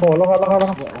pa na. Oh, lang.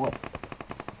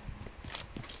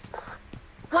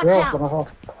 Watch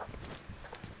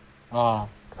out!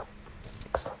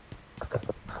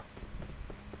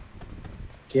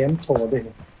 Kiếm thổ đi.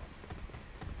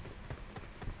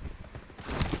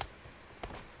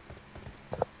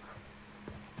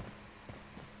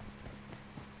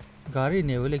 Gari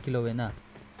ne wale kilo we na.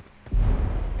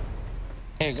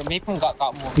 Hey cái mấy cũng gạ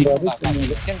một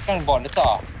cái bò nó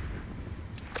to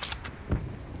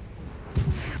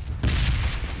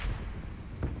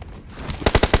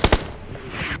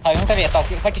hay không cái việc tàu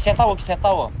cái xe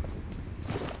tàu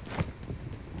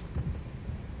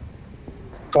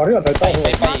Có rất là phải tao.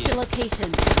 Mark the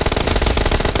location.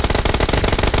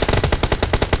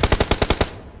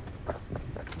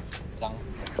 rằng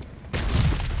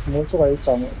Muốn cho cái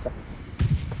chồng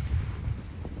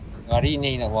gari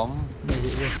này là bóng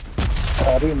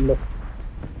có đi lực.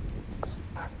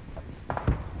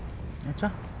 Acha.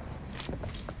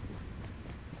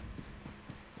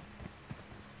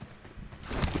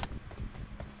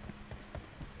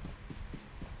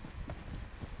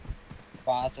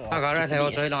 Gara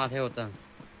theo chơi là theo ta.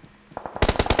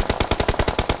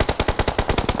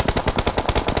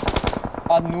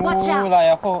 nu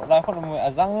lại không mua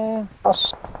rằng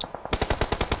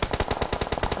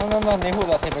no này hụt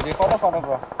rồi sẽ phải đi khó đó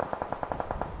bro.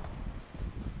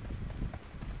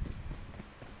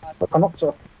 Có nóc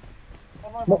chưa?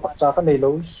 Một bắt giá cái này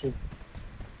lâu rồi.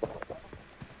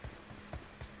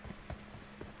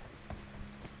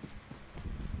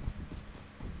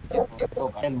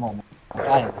 Em mồm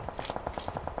sai.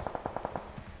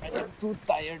 I am too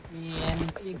tired man.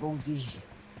 Cái GoUzi.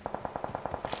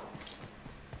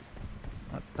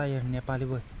 Tayar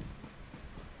Nepaliboi.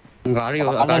 Gari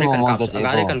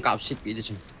kan cặp ship đi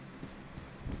chứ.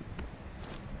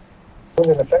 Tôi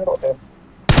nên là tránh độ thêm.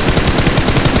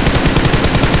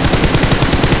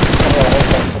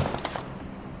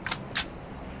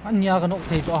 Anh nhà cái nóc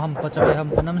thì cho hầm pachai hầm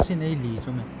panam sin ai li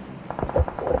cho mình.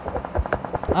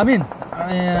 Amin,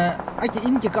 ai cái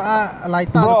in cái lại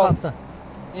ta được ta.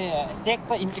 Sek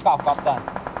pa in cái cặp ta.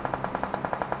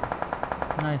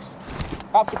 Nice.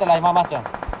 Cặp kita lại mama chứ.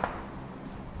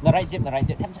 Nó right jib,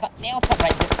 tham sát neo sát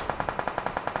right jib.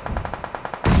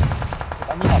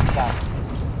 Ini nak kita.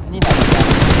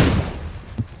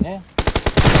 Yeah.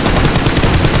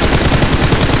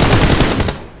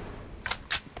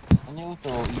 Ini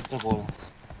itu bol.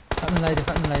 Khát mình lại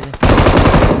đi.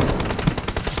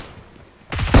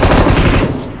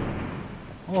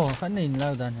 Oh, khát này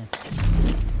lao đàn này.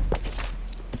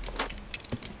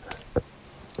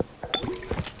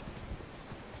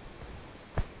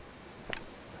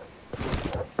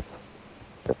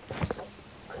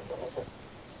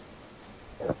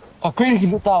 Cái gì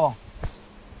lúc tao?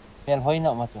 Bèn hơi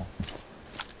nọ mà chứ.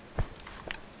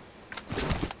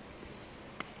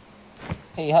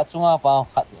 Hey, hạt sunga pa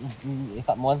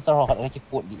hạt monster hạt cái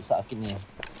cuộn đi sa kini.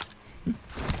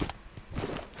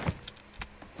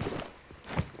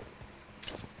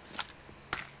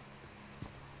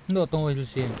 Nó tông ấy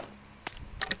xem.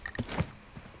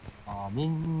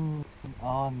 Amin.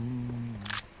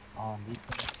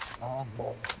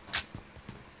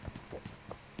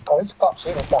 Có cái cọp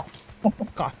sẽ được ta.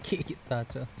 Cọp kia kita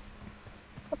chứ.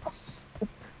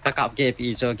 Ta cặp kia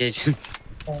bị cho kia chứ.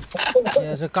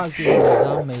 Ya sẽ cọp kia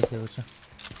ra mấy thiếu chứ.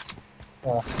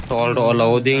 Tol đồ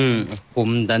loading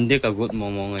cùng đánh đi cả good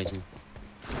mong ngay chứ.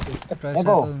 Try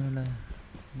sao cơ này.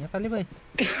 Nepaliboi.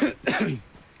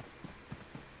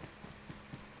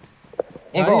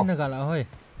 Ego. Nó gala thôi.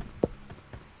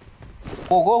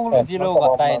 Mojo Gyro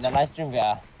gặp tay là livestream vậy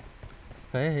à?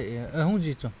 cái không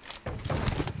gì chứ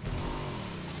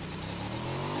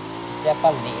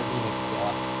Siapa ni di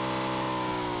ya?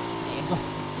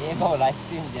 Ego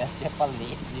livestream dia siapa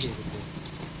ni di gitu.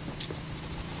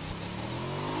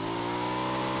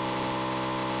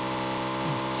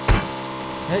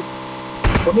 Hey,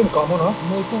 có mình có nó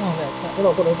mua chung không vậy? cái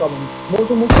nào có đấy cầm mua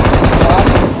chung mua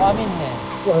Amin ni.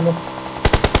 rồi nè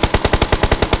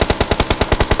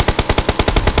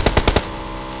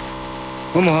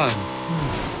Có một hả?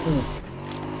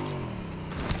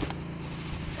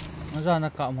 Nó ra nó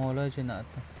cạo hồ lên trên nợ.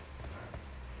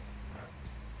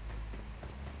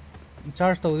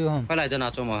 Charge tàu đi không? Phải lại cho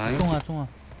nào cho mà hả? Chung à.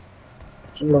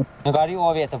 chung luôn Negari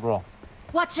over tu bro.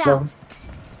 Watch out!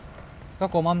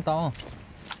 Các cổ mâm tao.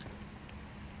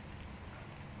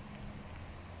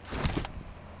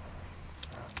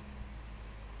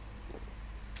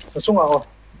 chung à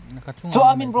Các chung. So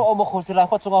Amin bro omo ko sila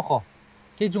ko chung ako.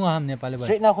 Cái chung à Nepaliboi.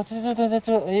 Straight na ko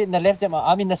na left jam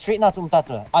Amin na straight na tum ta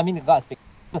tu. Amin ga speak.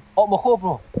 Omo ko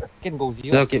bro. Ken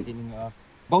GoUzi. Okay.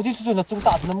 GoUzi tu na tum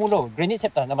ta na mulo. Grenade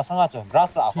set ta na masanga tu.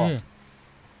 Grass la ako.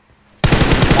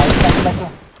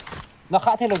 Nó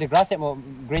khá thế rồi thì grass set mo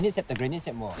grenade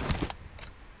set mo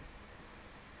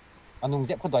anong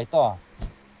dẹp có đói to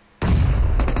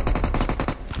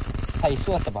thay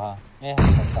suốt ta ba nghe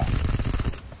ta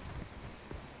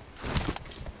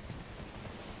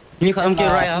Mi khăn kia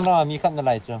right hả? nó mi khăn nó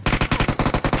lại chưa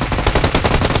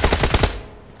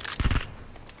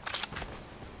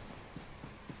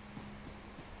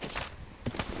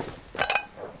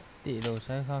Tỷ đồ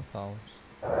sai khác khẩu.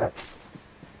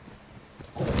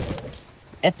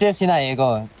 Etsel sina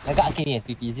ego naga kini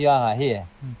pipi siya ha he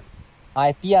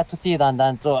ai pia tuti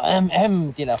dan so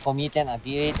tila komiten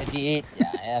adi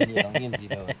ya mi long nim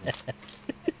zero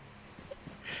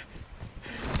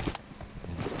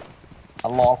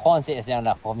Allah kon se siya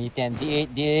na komiten di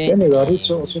cái này là đi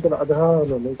chỗ cái là ada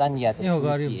rồi dan ya Iyo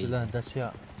gari betul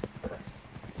dasya.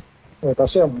 người ta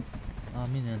xem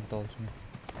Amin yang tahu semua.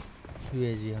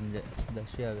 UAG ham je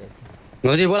dasya vậy.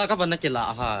 Ngồi đi bola kapan nak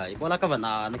kila hai, bola kapan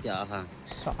nak kila hai.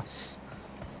 Sas.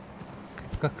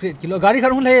 Các crate kilo gari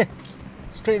khăn không lê.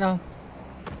 Straight nào.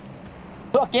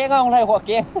 to ke ngang lai ho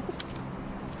ke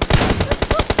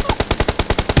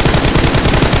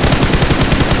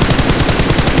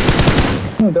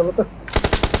đâu có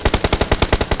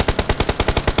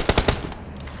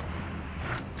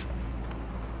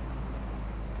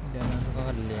Jangan suka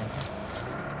kalian.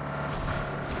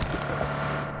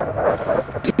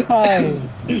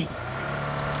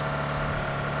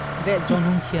 Để cho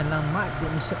nó khiển làm mãi để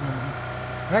mình sợ nó.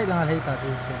 Right là thấy ta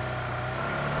rồi xem.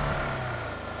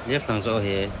 Yes lang so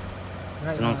he.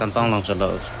 Right. Chúng cầm tông lang cho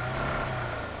lỡ.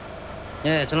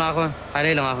 Yeah, chúng ta coi, hai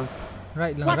đây là mà.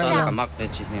 Right là Watch right out. là Cầm mắc để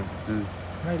chỉ nè.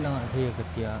 right là thấy cái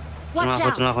tia. Watch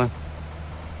out! Chúng ta coi.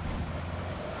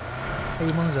 Cái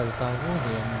mong giờ tao vô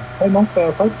hiền. thấy món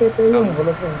tè phải tê không có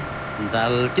được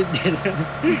Dal chết đi.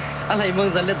 Alai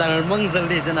mong dal dal mong dal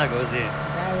đi cho nào có gì.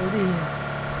 Đau đi.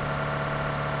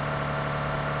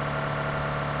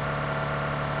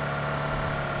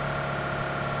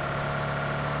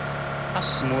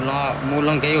 As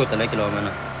mulang kayo talaga kilo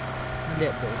mana.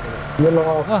 Đẹp độ. nhưng mà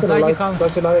cái lại này cái không? ta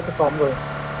sẽ lại cái phòng rồi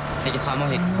Ay kamo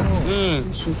hik.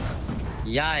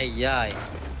 Yai.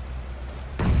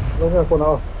 nó nghe con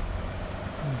nào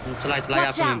Celai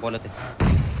aku yang bola tu.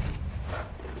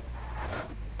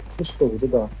 cái tủ thế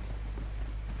đó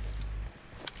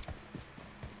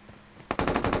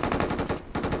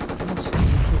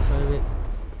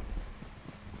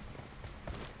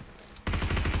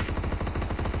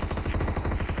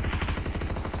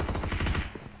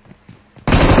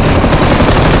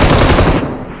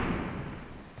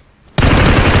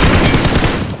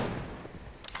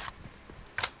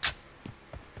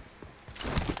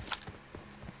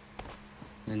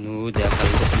Nu dia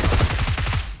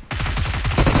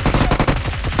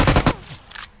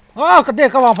kalau cái đây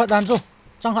các bạn phải đàn rồi.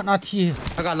 Chẳng hạn là thì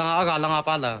agak lang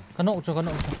apa lah. cái nộ cho.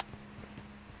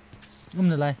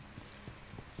 Này lại.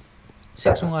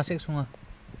 Sek sunga.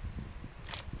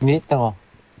 ni tao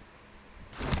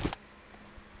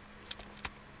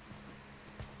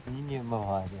ni mà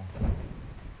hoa dia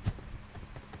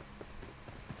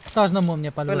Tao nó mồm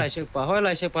Nepal. Hoi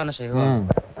lai siapa na saya.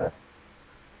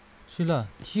 Sila.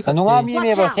 Thì cái Anunga mi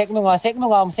me ba sek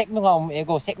nunga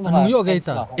ego sek nunga. Anong yo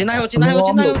gaita?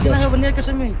 Cinayo benar ke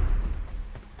sini.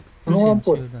 nó không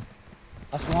bột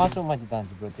Asunga so ma ditan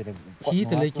bro tele. Thì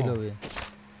tới lấy kilo vậy.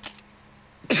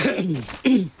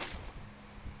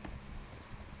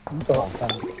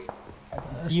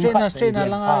 Straight na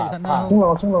lang ay kana.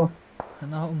 chung rồi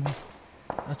Kana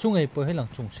chung ay po hay lang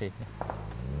chung shape.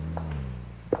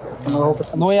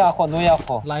 Noya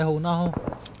ko. Lai hồ na ho.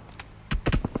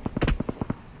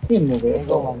 In một cái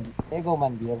Ego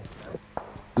man deal.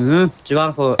 Chỉ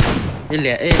bằng hồ đi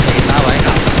lẹ thấy ta vậy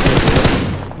cả.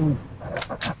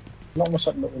 nó mà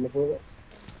sẵn được là vô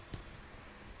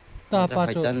Ta pa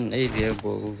cho. Chân ấy việc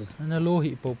bộ. Nó lô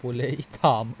hị bộ bộ lệ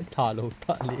thả lô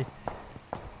thả lệ.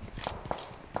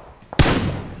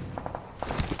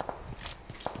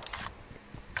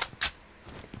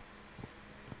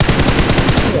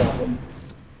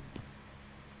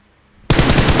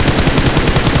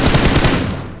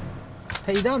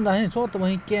 Thấy đam này cho tụi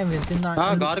mình kem về tên này.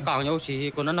 À gõ cào nhau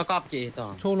xí còn nó cắp chị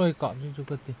tao. Cho lôi cọp cho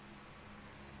cái gì.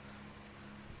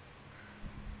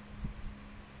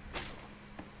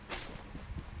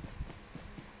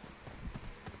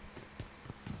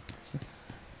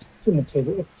 chứ mình chơi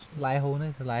được Lai hồ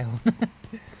này sẽ lai hồ.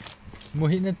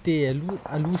 Mỗi nó tè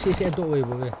lú sẽ độ về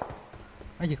bộ về.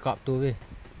 Anh chỉ cọp tôi về.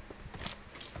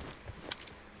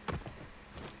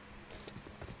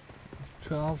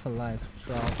 12 alive,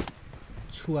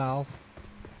 12.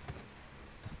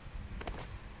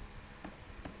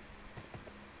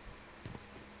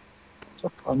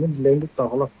 chắc mình lên được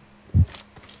tàu là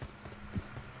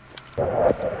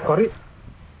có đi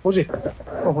có gì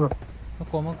không Nó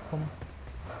có mà.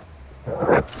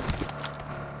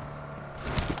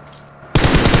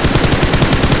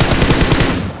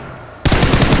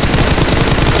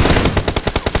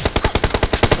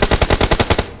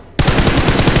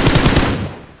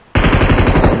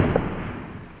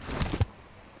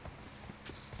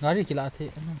 Gari kila thế.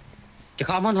 Chỉ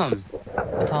khám hơn hầm.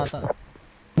 Tha ta.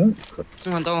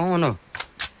 Không tao không nữa.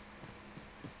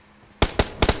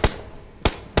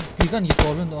 Vì cái gì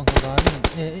to lên đó cái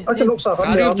gari. anh lúc sao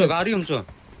Gari không chưa.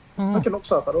 anh lúc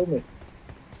sao đâu mày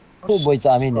Cô bồi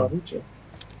trả mình nè.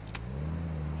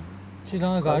 Chỉ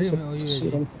đang gari mà ôi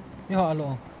vậy. Cái họ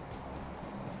luôn.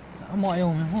 Mọi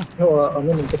ông hả? anh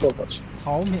mình cái tổ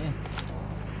Tháo mẹ.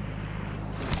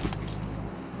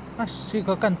 Chỉ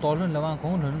có căn to lên là mà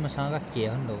không nữa mà sang cái kia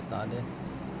hơn đầu ta đấy.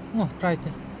 Ngô, try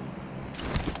thế.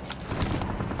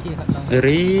 Kia khả năng.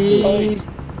 Ri.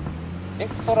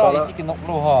 Ektora itu kena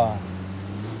keluar.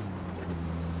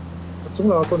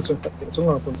 chúng là con trường tập chúng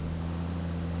là con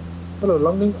nó là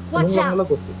lăng ninh lăng là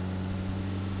cột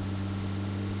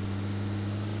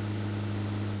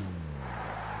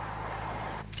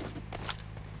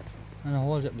Anh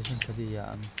hô dậy đi xem cái gì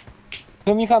à?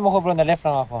 Kami kan mau ngobrol na left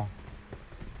lang ako.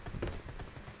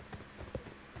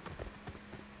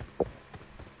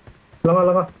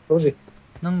 lăng có gì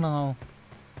Nâng nào.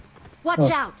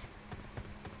 Watch out!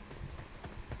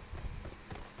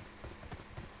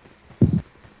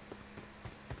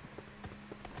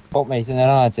 Oh, may isa na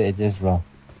lang at sa edges, bro.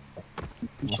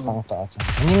 Masang taas.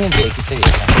 Ano yung hindi kita eh?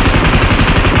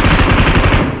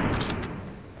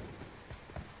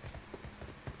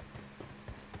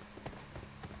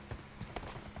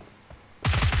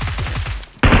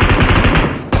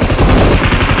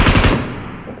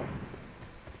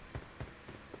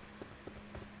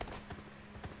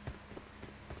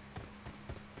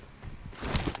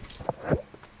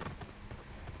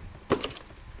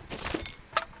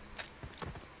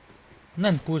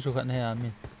 Nan puso ka na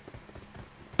yamin.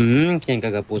 Kaya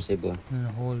kagapuso ba?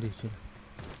 Holy shit.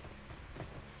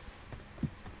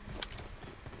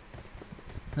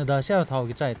 Nada siya thao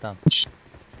cái trái tam.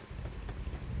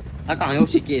 À càng yêu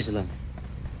xí kia rồi.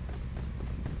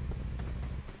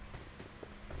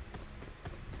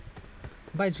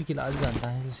 Bay chu kila azan ta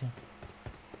hay sao?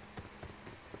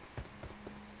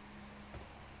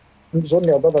 zone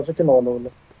nhiều đó là cái nồi luôn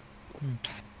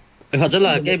Họ rất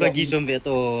là cái bài ghi xuống về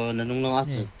tổ là nung nó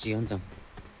chỉ hơn chẳng.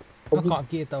 Nó cọp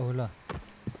kia tàu là.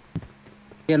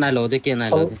 Kia này lỗ đấy kia này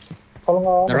lỗ đấy.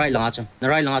 Nó right lòng achong, nó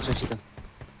right lòng achong xí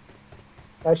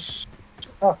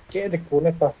tao. cái này cuốn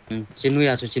này ta Xin nuôi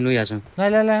achong.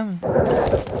 Lai.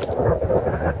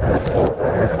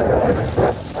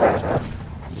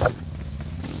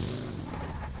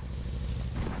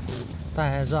 Ta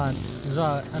hay do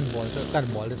ăn bò cho cắt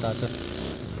bò lên ta cho.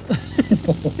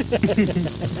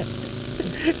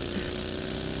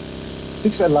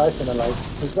 six alive and alive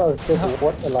thực ra cái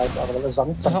what alive là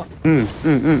rắn chắc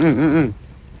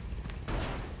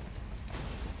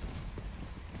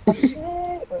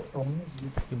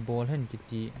cái bò lên cái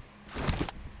tí.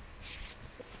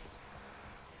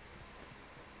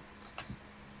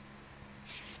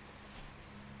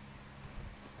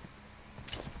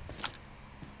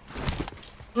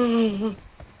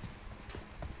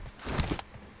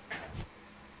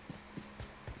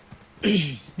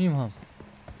 Mìm hả?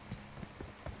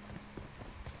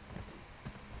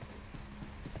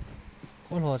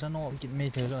 Con hồ cho nó kịp mê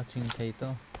thế rồi chừng thấy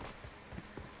tao.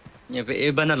 nhà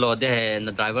về bên là để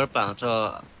là driver bằng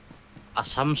cho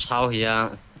Assam sao hiện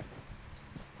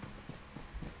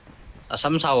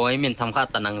Assam sao ấy mình tham khảo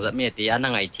tận năng rất nhiều thì anh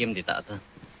ngày team thì ta thôi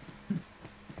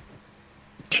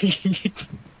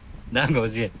đang có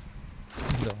gì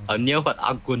ở nhiều phật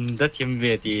ác quân rất team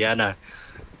về thì anh à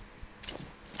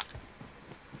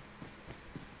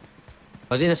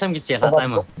có gì là xem cái chuyện là tay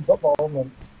mà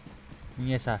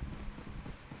nghe sao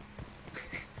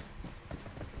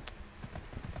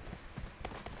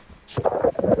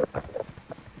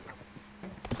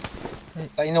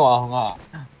cái nào không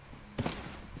à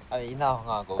cái nào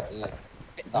không à cậu ơi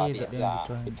ta bị ra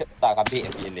ta gặp bị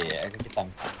lệ cái tầng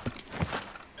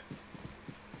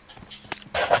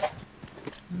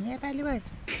Nepaliboi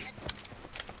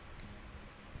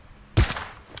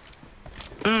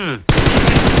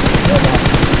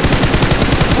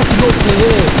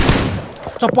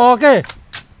cho bò cái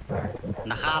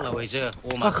nó khá là bây giờ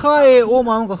cả khai ôm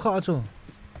mà không cả khai chứ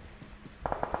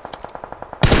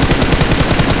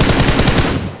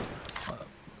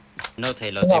nó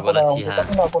thấy là gì vậy là gì hả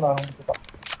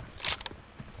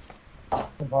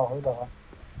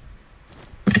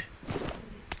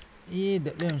ý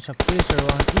để lên sắp pressure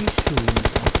one issue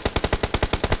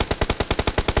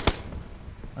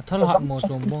thằng họ một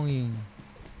số bông yên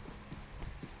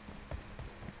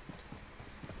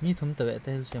mi thấm tự vệ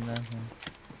tay Hilsem ra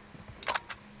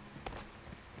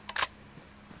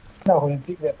nào hồi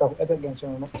tích vệ tàu đã lên cho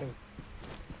nó chơi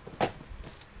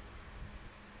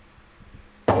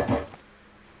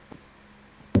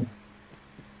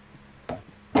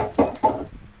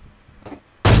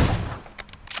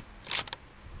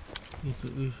itu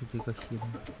dikasih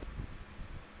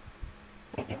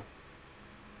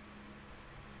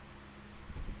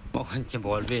một con chim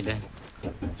bò về đây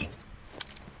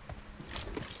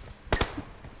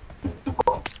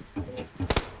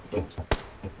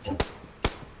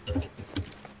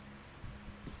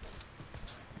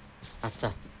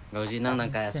acha GoUzi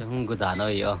nang kaya sa hung gudano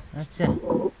iyo acha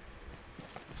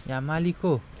ya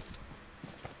maliko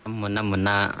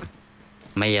muna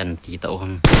mayan tita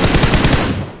ohon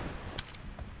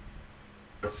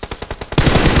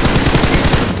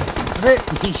re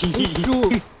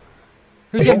issue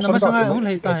Hilsem nama sangat hung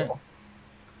lai tai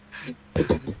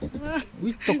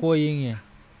wit to ko yin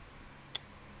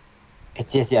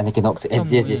HCC anh cái nóc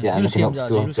HCC anh cái nóc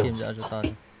Hilsem ra cho ta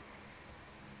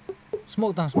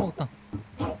smoke tang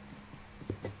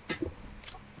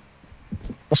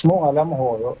smoke alam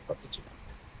ho yo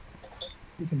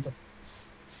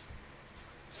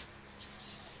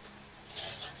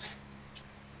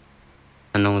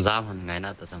anong zam han ngai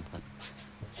na ta tam phat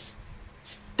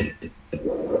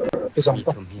cái dòng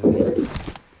tóc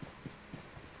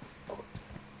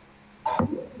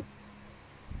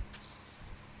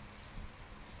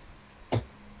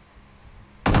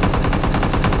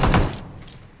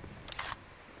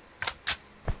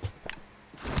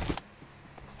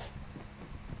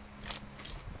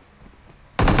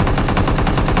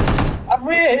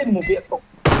một viện cục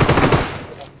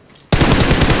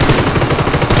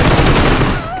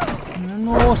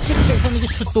nó xích sang cái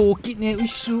số tổ kít này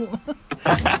issue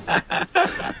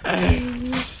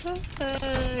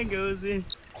GoUzi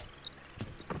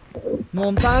nó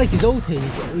ta cái dấu thì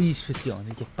issue tiểu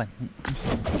này cái bẩn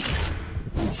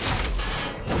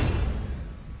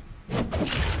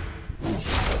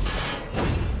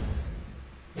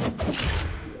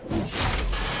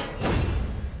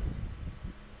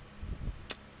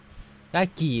cái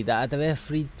kỳ đã tao về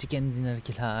free chicken dinner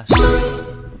kia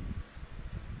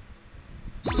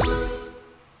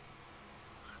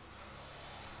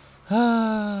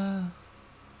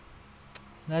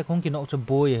này không kiến cho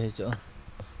boy hay chứ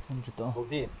không chút đó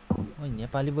ôi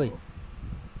Nepaliboi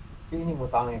ini mau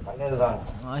tanya kan ada kan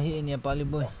ah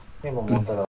Nepaliboi ini mau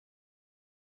motor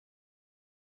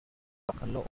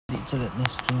kalau di celat ni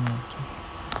stream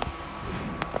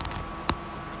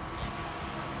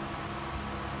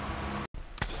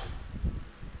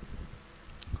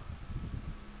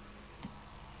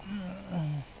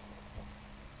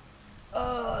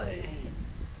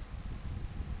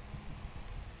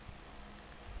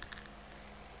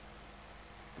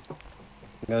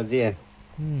GoUzi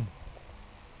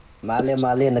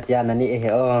Mali na tiyan na ni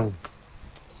ehon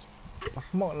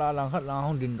mau là khát là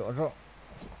không đình rõ rõ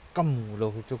cầm mù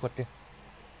lâu thì cho quật đi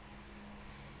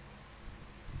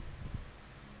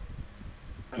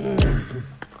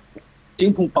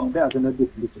chính phùng bằng ra cho nó được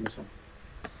cho nó xong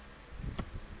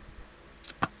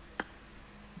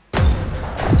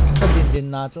cái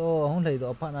đình nào cho không thấy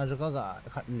đó phát nào cho các gã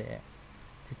khát lẻ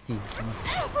thì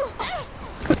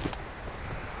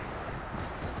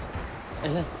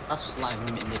eh slime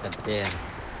min ni kan te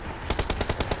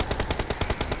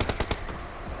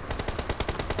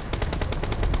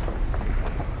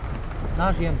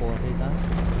last game bỏ thì ta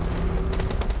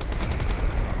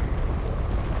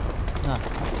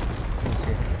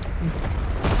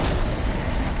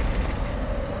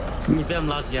Mi fem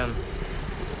last game.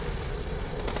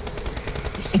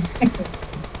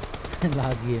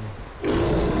 last game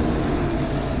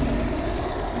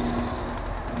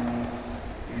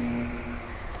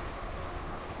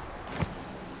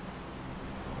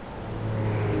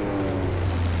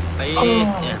Ấy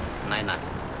này này.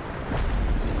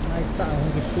 ai tạo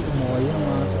cái sự mồi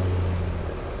mà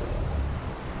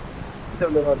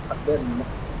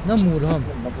nó mù không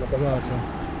rồi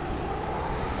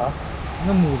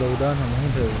nó mù đầu đó là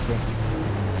không thể được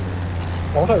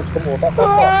có thể có một bạn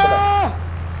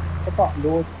các bạn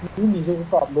đôi cứ nhìn thấy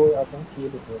các bạn đôi ở trong kia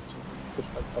được rồi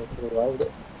phải vào đấy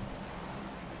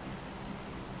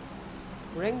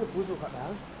rank của phụ thuộc đã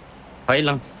Phải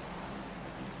lắm.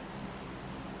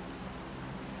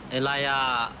 Elai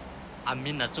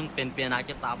amin na chung pen na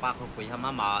kita pa ko pui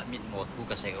hama ma mit mo tu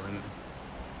ka se ko him.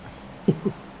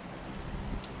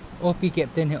 OP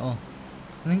captain hệ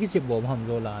nên cái chip bom hầm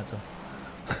rồi là rồi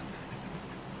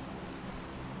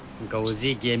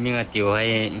GoUziGaMinG à tiểu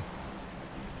hay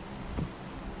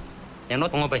yang nó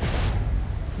tung apa?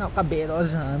 nào cả bể đó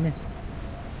sao mình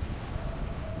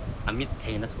Amit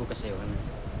hay na tu ka se ko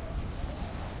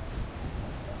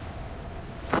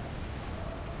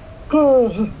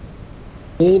him.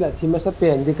 đây là thì mà sắp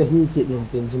tiền thì cái hi chị điện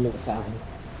tiền cho mình sao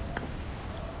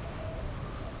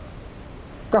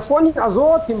cả phone thì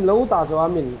azo thìm lâu ta cho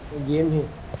mình game hi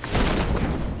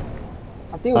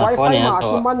I think wifi mà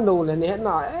cái man lâu là nè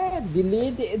na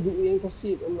delay để đủ yên có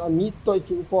xịt meet tôi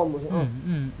chụp form rồi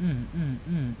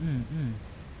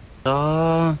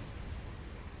Đó.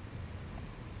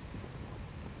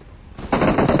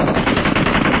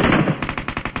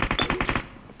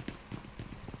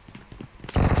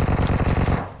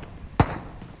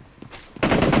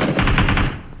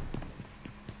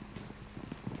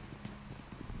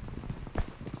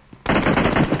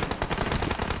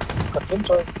 Cẩn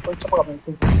thận tôi chấp gặp mình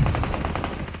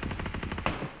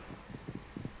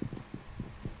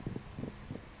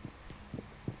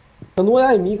cái nuôi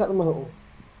ai mi khát mà hậu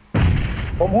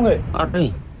có muốn người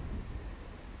Đi.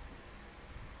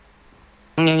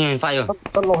 Nhanh phải rồi.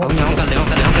 tất lo hết Không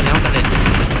cần lên.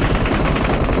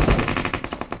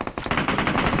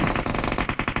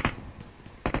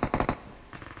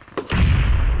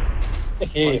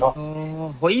 Hì hả?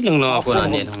 Hối lần nào của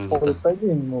anh không? Tôi thấy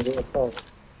nhìn một cái tàu.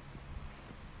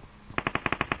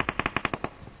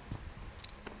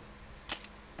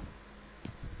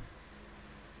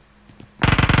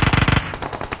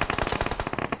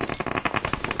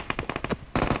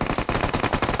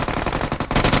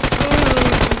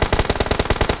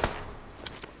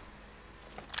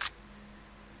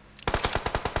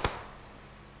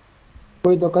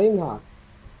 tôi cái ngả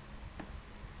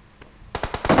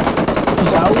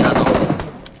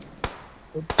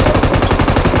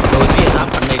Đôi phía giáp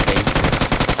phần này kì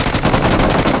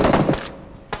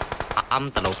âm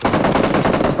tà lộc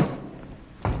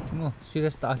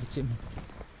serious ta cái chim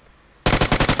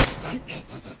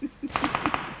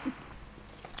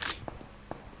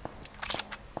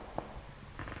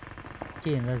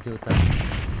kia nó dữ ta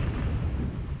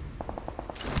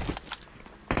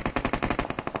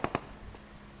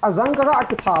azang kara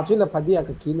at tha chu la phadia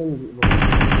ka kilen gi bo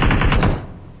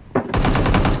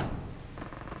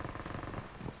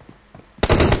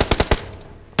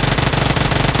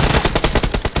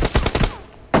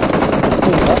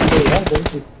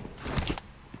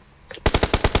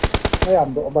Mấy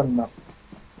anh độ bần nào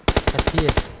kia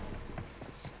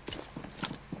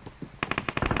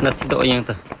nát độ yang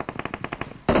ta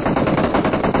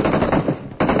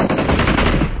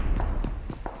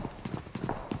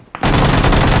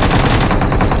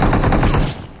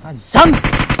Zăng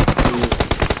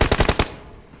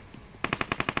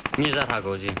như ra thả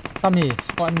gì tâm nhỉ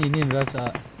squad nhỉ nhìn ra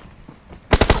sợ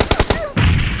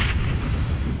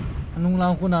nung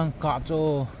lao cũng đang cọ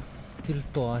cho til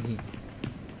to hi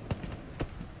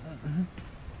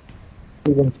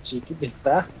chỉ cái biệt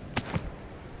ta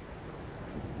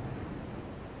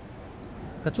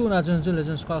cái chú nào chân là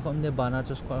chân squad không để bàn nào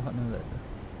cho squad không được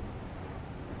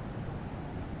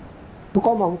tu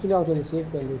có mong chú leo cho safe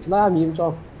cái la mìm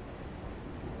cho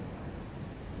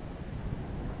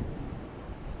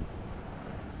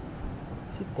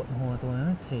quận hồ tôi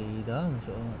thì đó một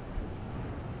chỗ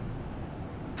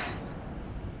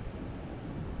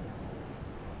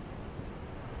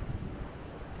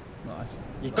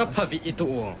có phải bị itu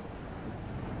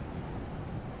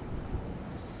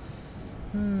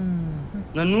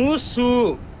nó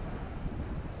nusu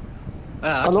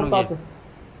kalau tak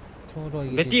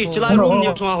Beti chulai room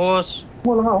nhiều xóa hos.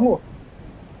 Mua là ngao mua.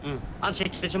 Anh sẽ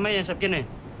cho mấy anh sắp kia này.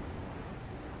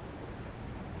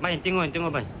 Mày tiếng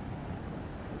ngồi mày.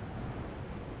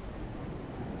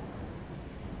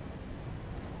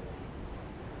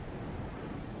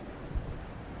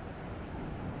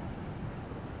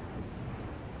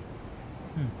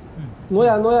 Nuôi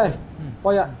à.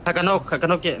 Coi à. Khai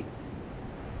cái kia.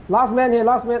 Last man.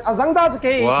 Azang da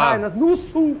cái khai nó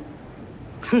nusu.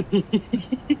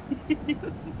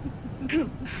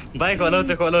 Bay có lâu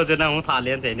cho nào không thả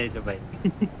liền thế này cho bay.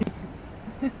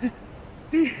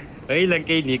 Ấy là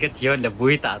cái này cái thiếu là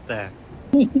vui tạ ta.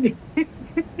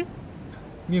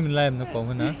 Mình làm nó có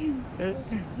hả?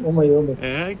 Ôm mày.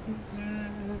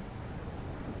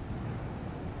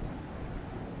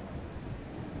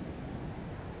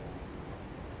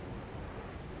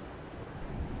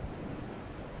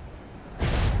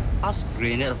 As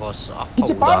grenade was a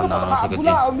Kita pakai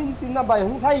pula amin tina bay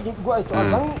hung sai gitu gua itu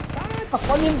azang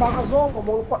kapanin bang azong ko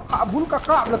mo kabul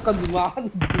kakak na kalungan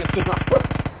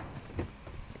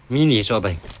mini so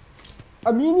bay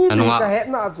amini tu ka het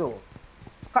na jo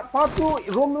kat patu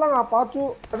rom langa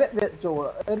patu vet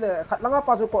jo ele kat langa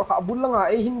patu ko kabul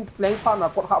langa hin flank pa na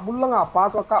ko kabul langa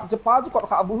patu kap je patu ko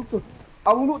kabul tu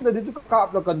ang lut na ditu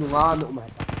kap na kalungan no mai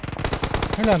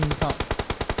hay là mình tạo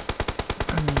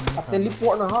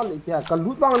teleport na hal ipia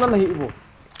kalut bang na lahi bo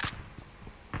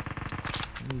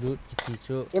lut kiti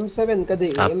cho M7 ka de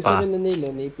M7 na nei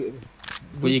le nei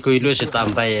pi kui lu sẽ tạm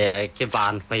bay cái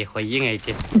bàn phải khỏi như ngày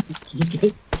chứ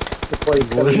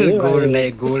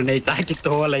gol này trái cái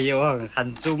to là yêu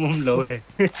khăn zoom mông lỗ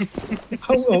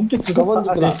ông cái chuyện đó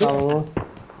cái là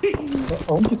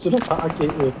ông cái chuyện đó phải cái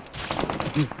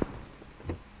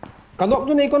cái nóc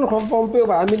chỗ này con không phong phiêu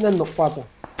và mình nên nộp phạt rồi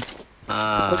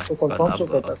còn phong số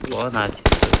cái có là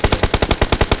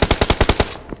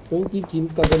 20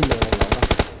 teams ka din meron na.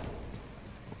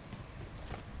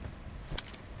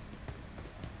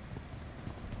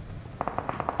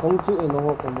 Kung chu ino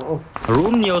ko mo.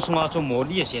 Room nhiều sung cho mồ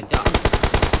đi hiện tại.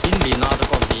 In đi na đó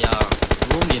còn gì à?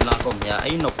 Room đi na còn gì à?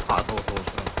 Ai nộp phạt thôi.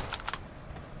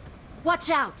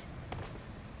 Watch out.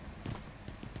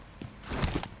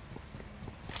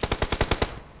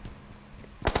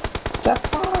 Chắc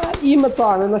im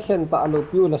cha na khen ta lo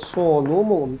piu la so no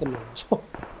mo um tan cho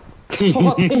thì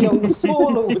ông so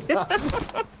lo ta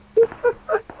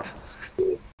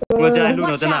Mo jai lu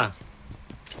no tana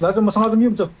la cho masang adam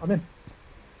yum cho amen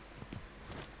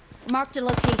Marked a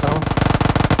location.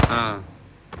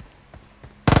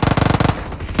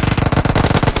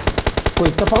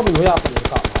 Ui ta phao mình ya pa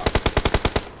ka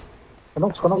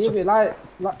Kanok si về lại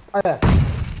ai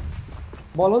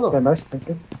ball nó nice thank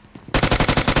you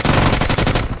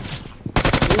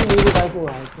đi đây của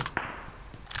ai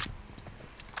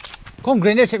không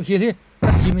grenade xếp kia đi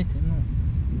tắt chim ấy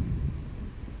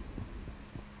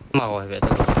mà rồi vậy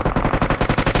thôi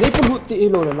lấy cái lụt thì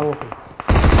lôi là lâu rồi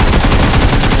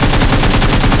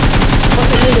có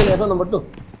thể lấy này nó mất được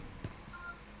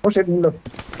có sẽ đi được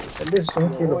để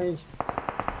xuống kia được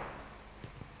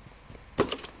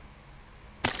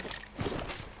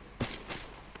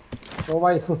có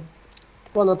vay không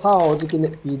con nó thao thì cái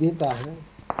này bị đi ta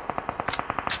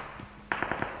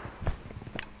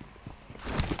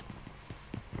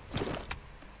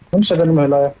không sẽ đến mà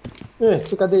lại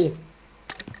suka đi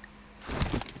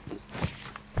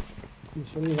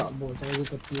mission gặp bộ trong cái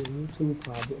tập tiền chung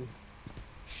thả điện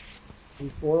thành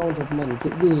phố long thật mình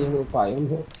cái gì nó phải không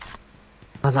hết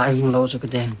à lại không lâu cho cái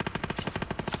đèn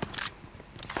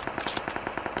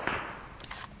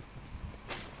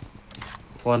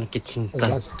phone kitchen ta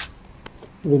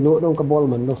vì nội đông cái ball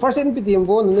mình nó first in tiền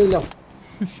vô nó lên không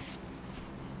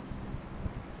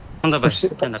đâu first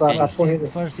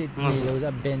it thì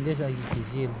là bandage ở cái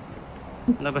gì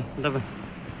đâu vậy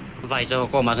vài giờ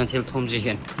có mà thằng thiếu thông gì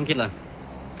hiện không biết là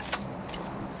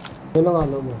thế nó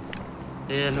làm đâu mà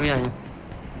thế nuôi à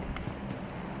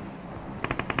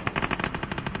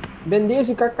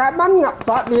bandage cái bắn ngập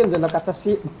sát điên rồi là cả ta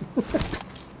xịn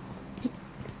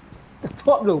cái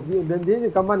chóp lẩu bị bandage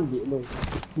cái bắn bị lẩu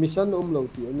mission lẩu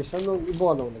thì mission nó bị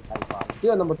ball lẩu này chạy qua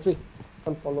here number 3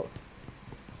 can follow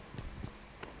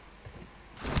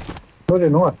có gì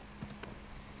nữa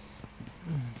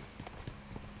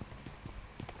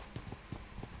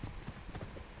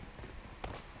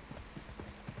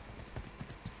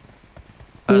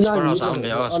score out sao bây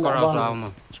giờ score out sao mà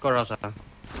score out sao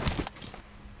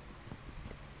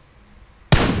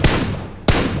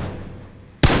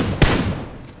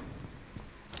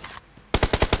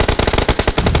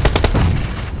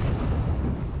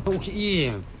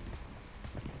ui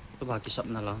tôi bảo cái sập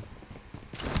nào là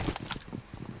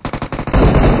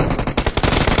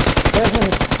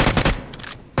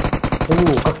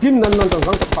kakin nan nan tang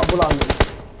tak bulan.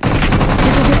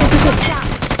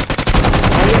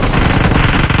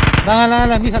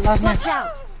 Lang, mi khat last Watch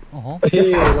out!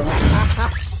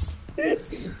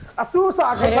 Asu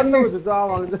sa kan nu su cha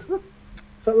wang.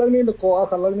 Salang ni no ko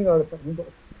salang ni ngal ni do.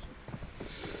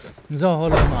 Do ho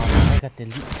lo ma ai ka te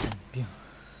li san pi.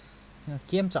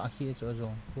 Kiem cha khi cho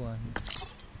rong ko.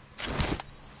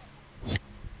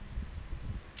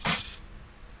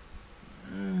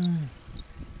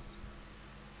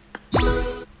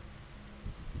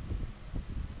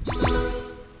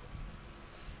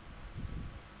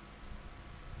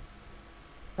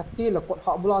 Kecil lah kot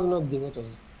hak bulan nak ding tu.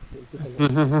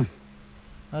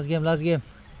 Last game.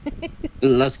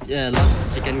 Last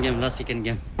second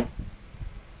game.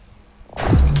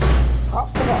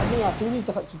 Apa ni tu ni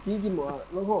tak cuti di mana?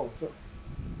 Long.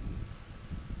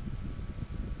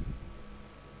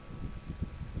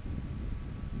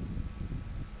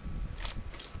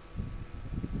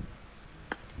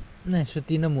 Này, số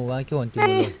tin nó mua vào cái hòn kim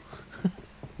bồ.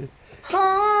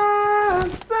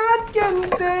 Sát chân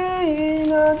đây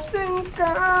là tình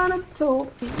ca nó thô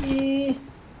bì.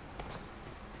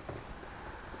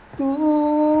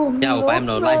 Chào em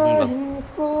rồi like không?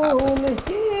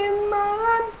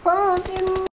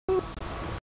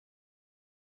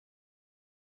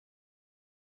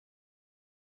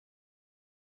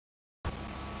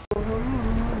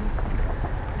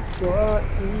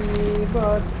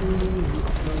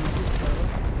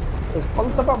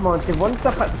 Không sebab mau cebon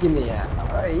cepat gini ya.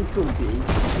 Itu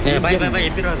dia. Bye.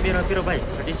 Piro bye.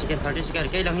 30 second.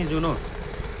 Kaya lang yung Juno.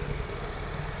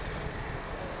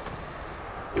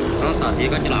 Ang tadi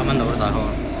ka kailangan daw tayo.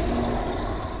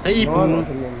 Ay ipon.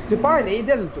 Cepat ni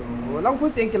idel tu. Lang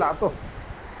pun tinggi lah tu.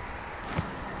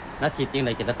 Cheating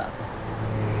lagi kita tak.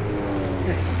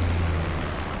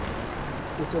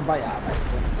 Itu bayar.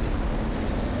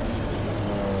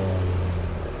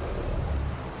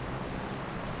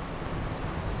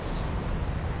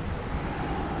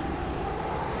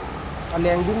 Anh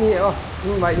em đi nhỉ?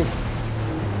 Như vậy đi.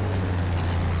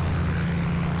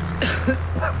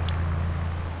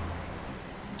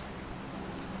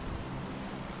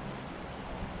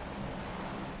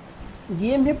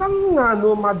 Game dia pang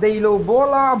ngano madelo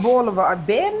bola va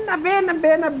ben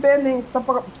hing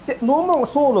tapak normal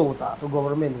solo ta to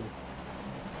government.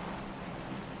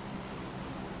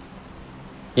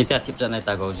 Kita tip sana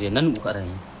ta GoUzi nan buka rai.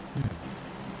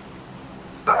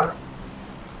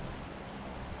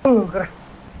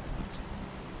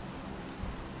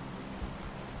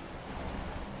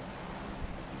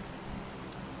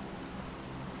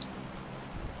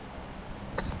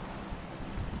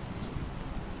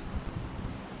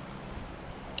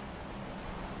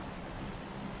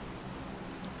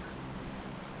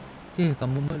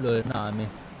 Kamu mới lời nào mày?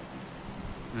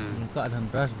 Có thằng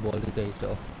brush ball đi cái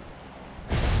chỗ.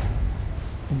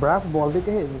 Brush ball đi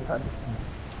cái gì vậy?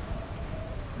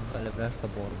 Gọi là brush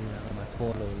ball đi mà thua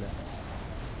rồi là.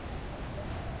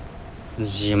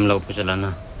 Gym lâu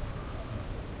perjalanan.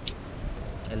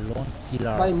 Elon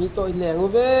killer. Bay mi tôi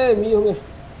lẻng về mi không nghe.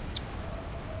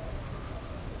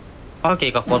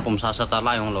 Okay, các con cùng sa ta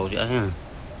lại ông lâu chứ ha.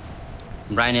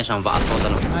 Brian sang vạ thôi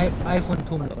tao. iPhone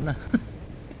thum lâu nè.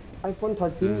 iPhone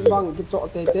 13 bang cái chỗ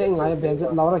tệ ngay bèn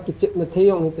rất lâu rồi cái chip nó thấy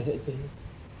không thế hệ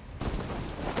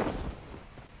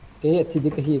cái thì đi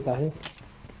cái gì ta hết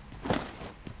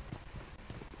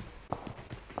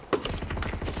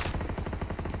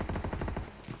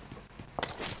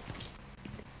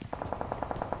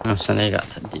Sana agak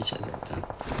tadi saya lihat.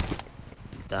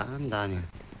 Dan ya.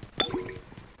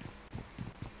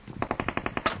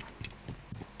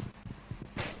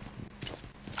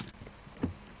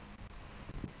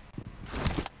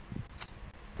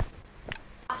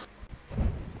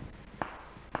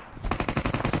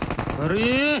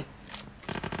 Hurry!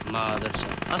 Mother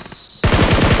as.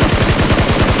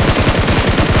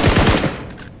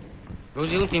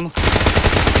 GoUzi yung team mo.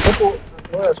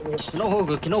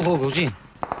 Kinuho GoUzi.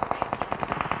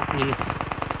 Ini.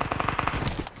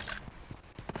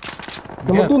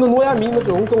 Kamu tu nunggu ya mi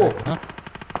macam tu.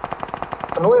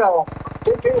 Nunggu ya.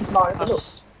 Cái nói nó được.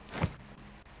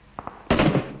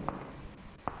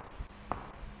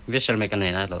 Visual mấy cái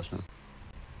này là lâu sao?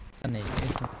 Cái này.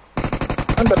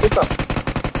 Anh bật tiếp.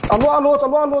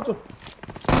 Alo tu.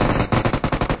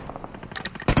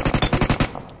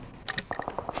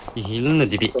 Hilang na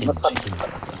dibi.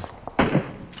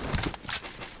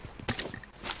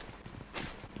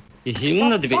 Hilang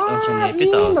na dibi ang sa may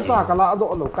pita. Ini nasa kala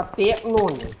ado lo katek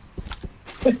non.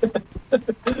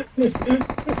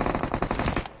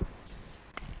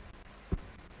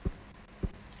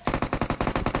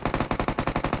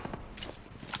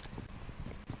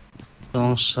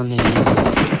 Don't sunny.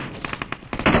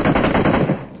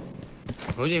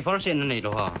 GoUzi first in này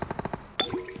rồi hả?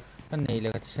 Cái này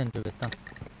là cái sen cho Việt Nam.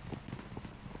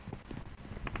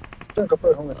 Chân cặp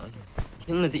không này.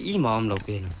 Nhưng là thì ý mà ông đầu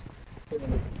kia.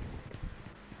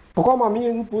 Có mà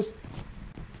mình push.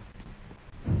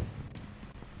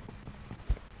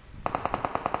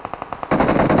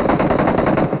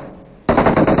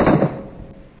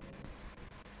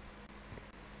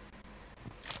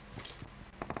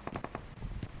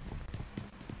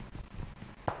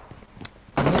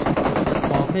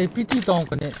 Cái PT tông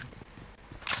cái này.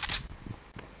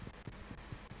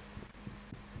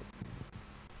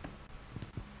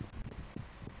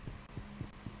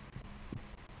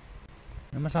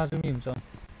 Mà sao chúng mình cho?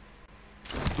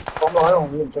 Không nói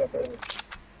không mình cho cái.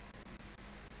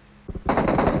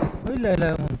 Ấy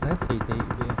là không thấy thì về.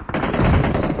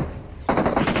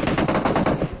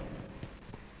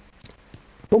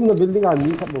 Cũng là building anh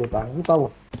nghĩ thật đồ tảng không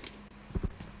tao.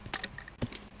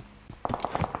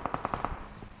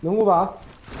 Đúng không bà?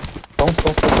 Không.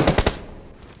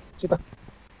 Chết ta.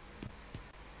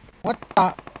 What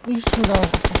the? Isu đâu?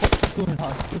 Tôi mình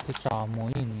hỏi cái trò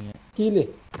mới này. Kia đi.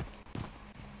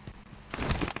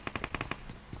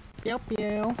 Béo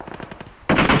béo.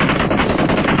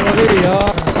 Rồi đi à.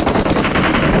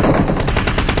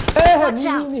 Ê,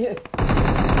 mini.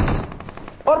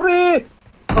 Ori.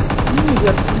 Mini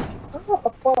dia.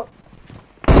 Apa?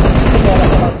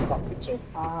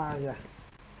 Ah ya.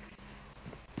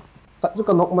 Tak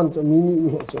juga Nokman cho mini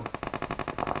ni cho.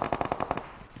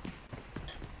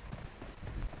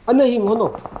 Anh hình hôn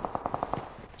không?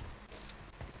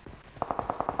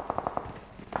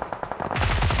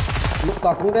 Lúc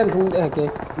ta cũng đen không để kì.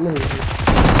 Này.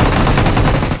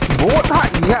 Bố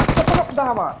thải nhá, sao có lọc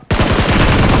ra mà.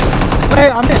 Ê,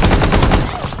 ám đi.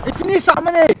 Ini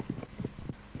sama ni.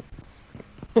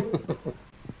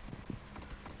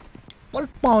 Con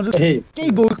bao giờ cái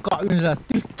bồi cọ là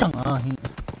tiếc chẳng à.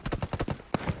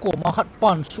 Cổ mà hạt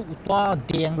pan sụ toa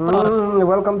đen ta.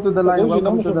 Welcome to the line.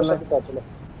 Welcome to the line.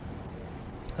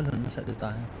 Cái lần nó sẽ được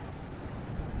tài.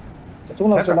 Chúng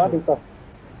nó cho lá được ta.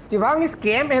 Chỉ vang đi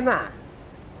scam em à.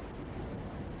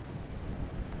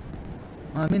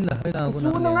 Mình là hơi nào cũng.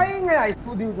 Chú nó ngay ngay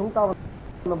chú điều chúng ta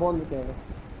là bon như thế.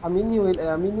 Amin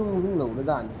không nấu được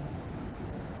đàn.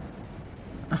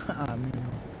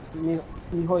 Mi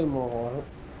hơi mò.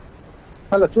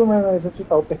 Hay là chú mày cho chú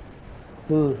tàu pe.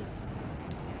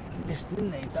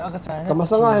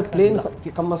 Kamasanga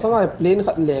plane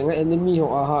khat lenga enemy ho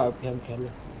aha phem khem.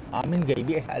 Mình gầy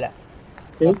bị hả là.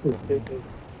 Okay.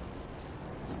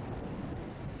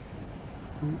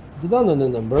 Dida na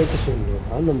number ka sunyo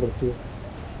ha number 2.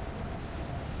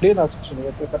 Plane na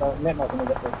sunyo te para net na sunyo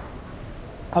te.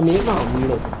 Ami ma mi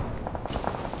lo.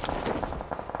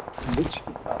 Which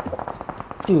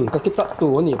ka kita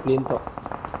tu ni plane to.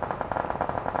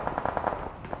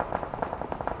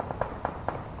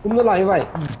 Nó lại vậy.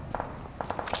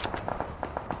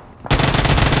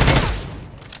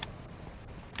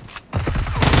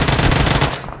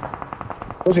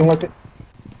 Có gì ngoài thế?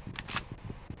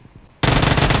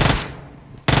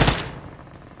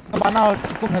 Bạn nào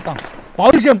cũng thấy tao.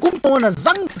 Bảo hiểm cũng to là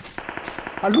răng.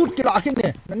 À lút cái lạ kia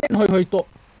này, nó nên hơi to.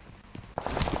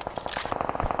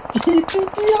 Kia,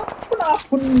 puna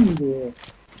pun.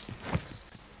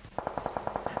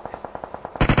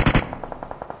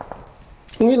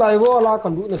 Nghĩ lại vô là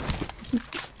còn đủ này.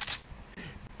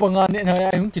 Phần ngàn điện hơi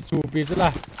ai cũng chỉ chụp vì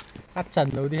là cắt trần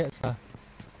đâu đi hết sao?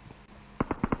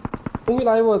 Nghĩ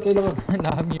lại vô cái đâu.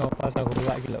 Làm nhiều pa sao không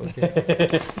lại cái lỗ kia.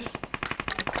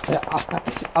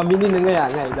 Mini nó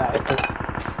ngày đại.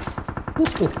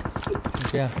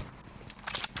 Kia.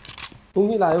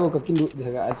 Nghĩ lại vô cái đủ thì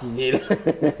cái gì gì đấy.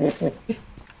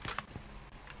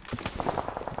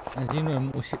 Anh chỉ nói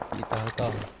mua ship gì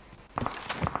tao.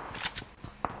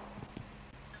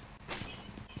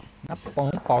 Nó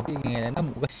bóng cái nghề này nó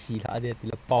một cái xì lạ đi thì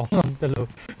là bóng ngâm tao luôn.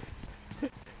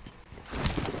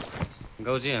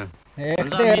 GoUzi à?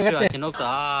 Kate. Nó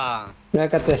cả.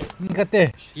 Kate.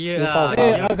 Kia.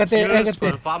 Kate.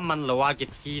 Farm man là wa cái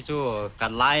thi số cả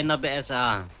line nó bé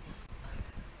sa.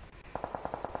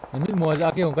 Mình mua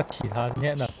ra cái cái thịt thà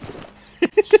nhẹ nè.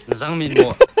 Rằng mình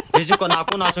mua. Bây giờ còn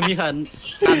aku nào cho mình ăn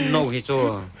nấu cái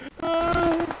số.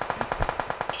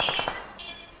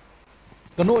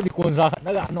 Cái nỗi đi cuốn ra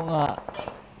nó gạn nó à.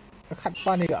 Khát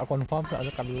pan này gạ còn farm sợ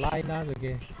nó cắn line na rồi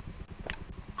kìa.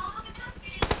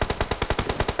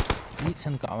 Ít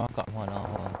sân cạo mà nó.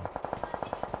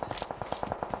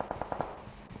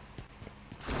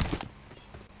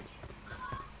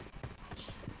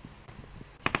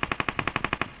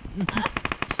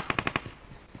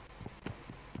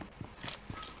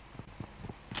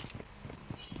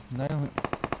 Đấy không?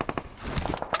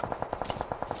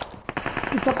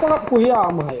 Đi chấp bắt cùi à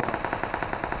mà hay.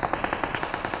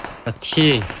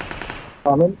 Khi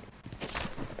Amen.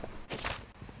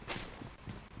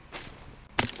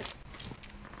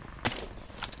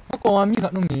 Có mi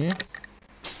khát nung nhỉ?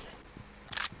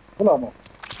 Cái nào mà?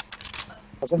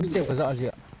 Cái step cái gì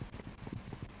ạ?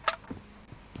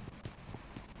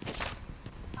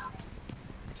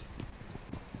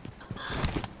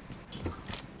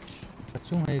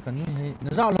 Chung hay cái này nó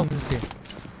ra lòng gì?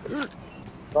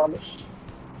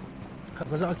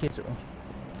 Cái ra kia chỗ.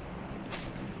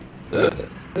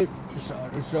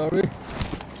 Sorry.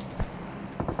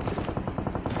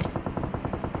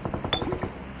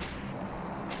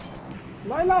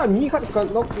 Lại là mi khát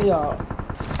cần nó kìa.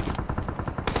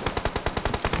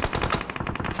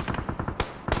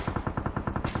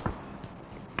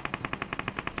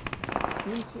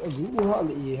 Ở dưới họ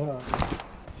lại gì hả?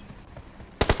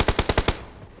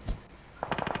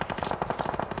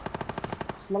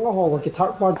 Nó có hồ cái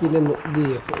thart party lên một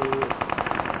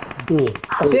đi.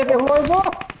 Xe về hồi vô.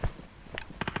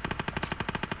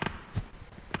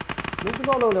 Nó cứ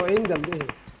lo đâu anh gần đi.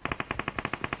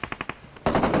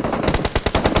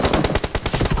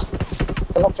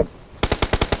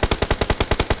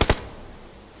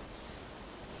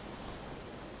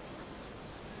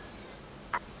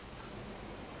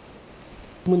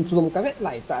 Mình chùm cái vết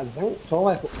lại tạ rắn cho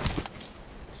vài phụ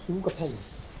xuống cái thành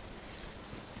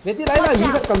vết tí đấy là như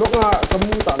vậy cầm lúc là cầm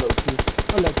mu tạ lợn thì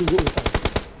ăn là cái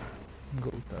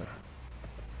gỗ tạ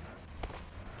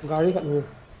gà đi cận luôn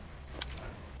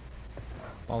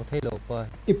bảo thay lộc rồi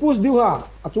ít push điêu hả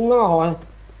à chúng nó hỏi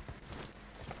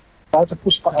Tao sẽ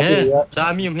push cả đi á.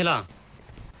 Ra miếng hết là.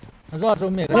 rõ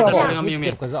rồi mẹ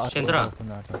cái rõ Centra.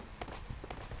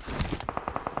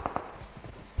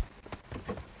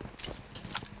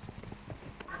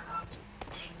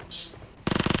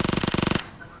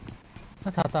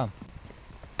 nó thả tạm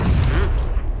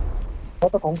Tao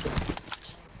không.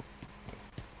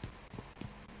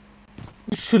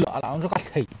 Sửa lại nó cái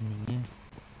thầy nhỉ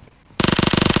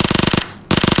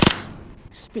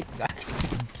speed guys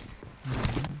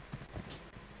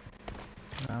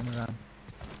ram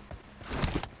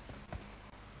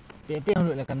Pepe không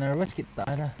được là cái nervous kita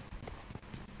lah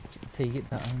thầy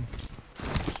kita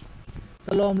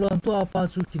kalau belum tu apa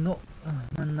sukino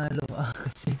mana lo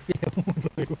kasih film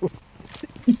lo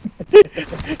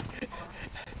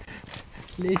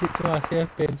lấy sự cho xe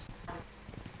bên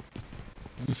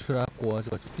đi ra qua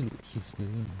rồi cái lũ gì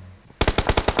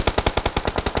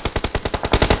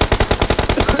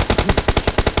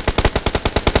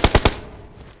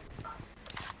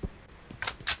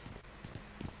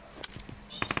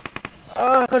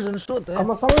cái dân số đấy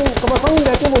cầm sang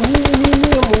để cho một mi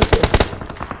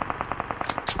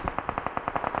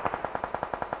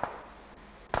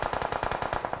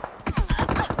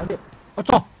một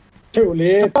cho chịu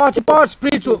lý chapa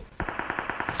spray cho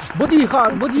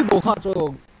body bộ khá cho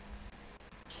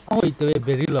ôi tới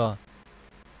berry là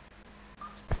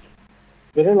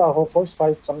họ first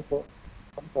five chẳng có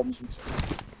gì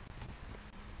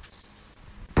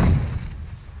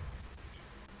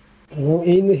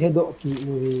ini head ki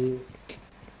movie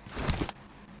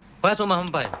Phải số mà không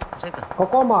phải.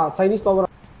 có mà Chinese store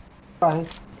này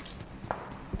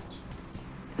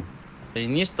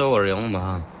Chinese store yung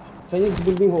mà. Chinese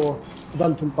building ho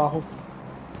dan thum pa ho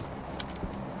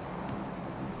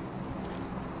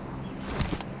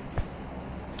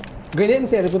grenade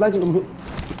xe thì tôi chỉ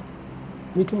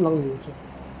mi thum lang gì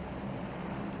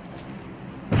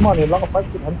mà này lăng fight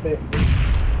cũng hắn tệ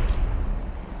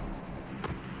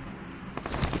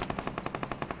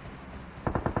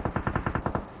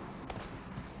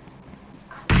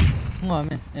ngồi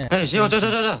mình Ê, xíu, cho,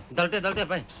 đal tê,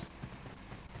 bay.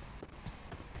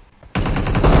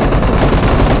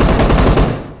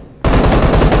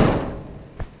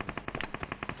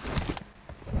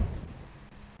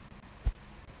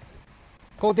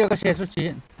 câu tiêu cái xe số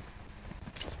 9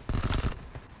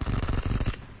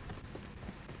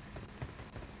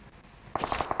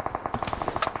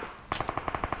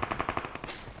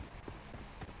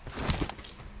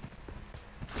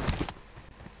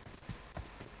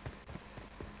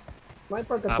 máy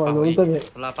bắt cái phổi nó tới vậy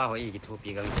La pa hỏi cái thu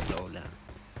pi cái lâu là.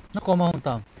 nó có màu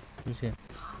tầm như thế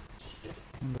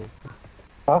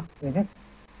hả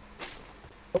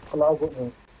tốt lao của người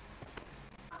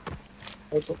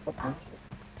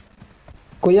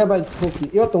cô ya bay thu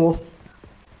pi yo tung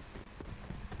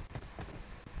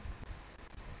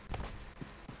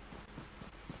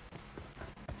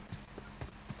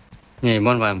Nhảy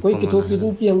bon vài. cô cái thu pi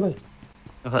đúng tiêm vậy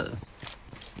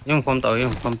Nhưng không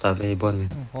tàu về bon.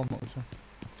 không màu sao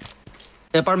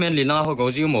apartment li na ho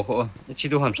GoUzi mo ho chi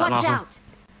du ham sa na Watch ho out!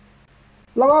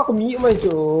 langa ko mi mai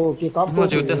chu ki kap Mo to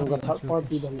chu te. ga third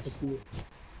party dam te ki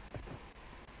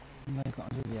Mai có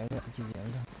gì vậy? Gì vậy?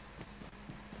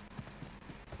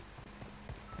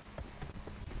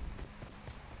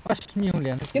 Pas mi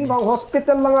ulian. kin bang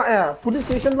hospital langa police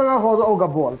station langa ho zo ga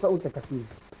bol sa uta ka ki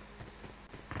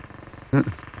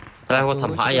Cái ho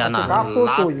tham hai ya na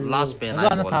last pen Ra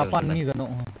nó thả pan mi gần nọ.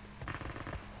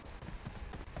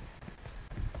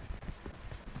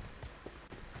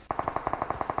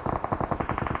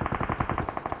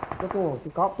 to ki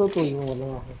kap to yo na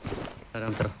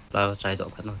Làm từ là chạy độ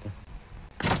phát nó thế.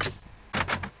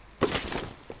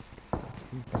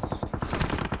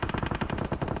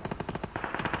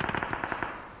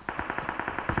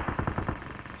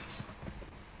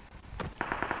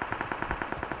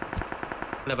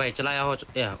 Là vậy trở lại ao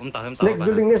ông tao next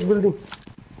building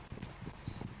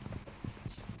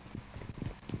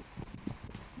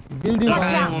Building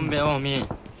Watch out. ông bé ông mi Watch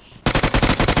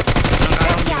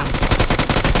out!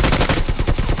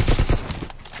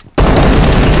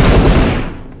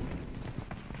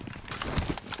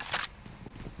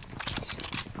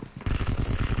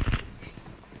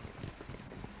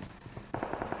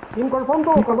 in confirm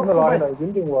to ka nó no lại này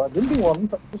building one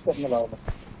nó sẽ nó lại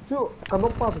chu ka no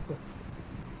pa to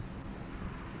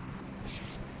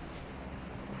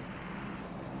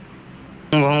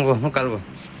không cắt luôn.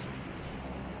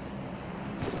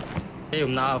 Cái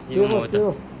dùng nào dùng một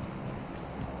chút.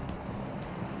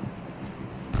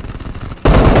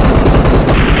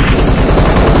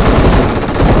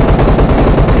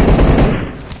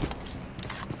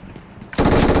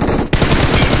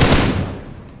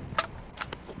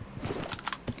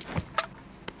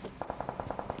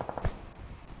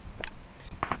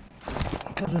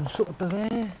 Run sụt ta ve.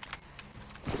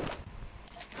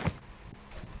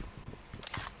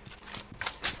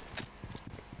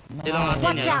 Đi lang atin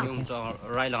Watch này out. dùng cho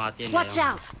right lang atin này.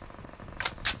 Watch out!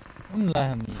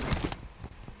 Là mi.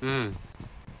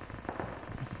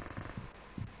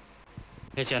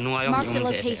 Cái chuyện nuôi ông Mark the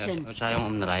ông thế, location. trái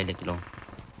ông lại được luôn.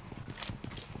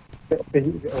 bị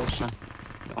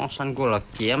Ông săn cô là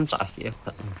kiếm trả kia.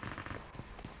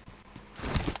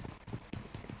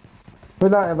 với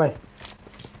lại vậy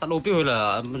Ta lô biểu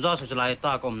là do sự lại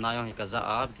ta cũng nói ông cái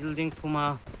giá building thu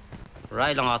mà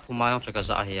right lang thu mà ông cái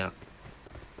giá here.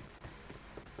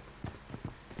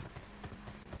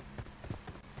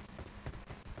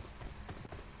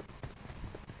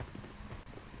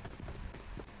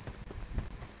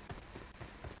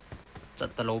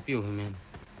 Ta lô biểu mình.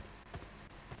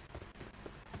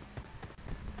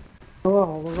 nó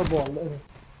có bol nữa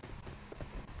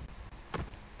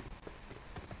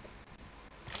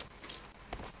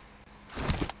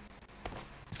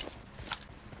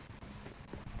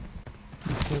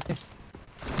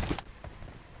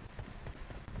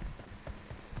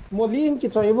một liên chỉ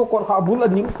cho vô còn họ bún là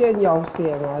những tên nhiều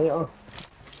xẻ ngay ạ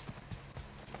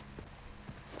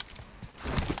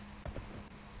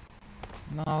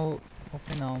Now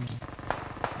okay now.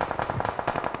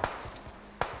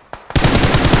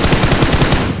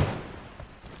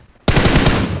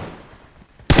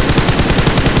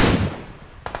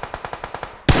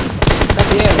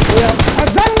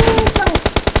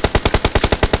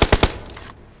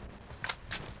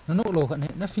 Nó nổ lồ gần hết,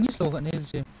 nó finish lồ gần hết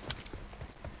xem.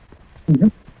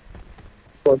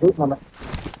 rồi rút mà mày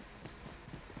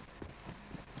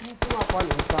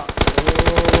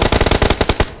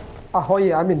hồi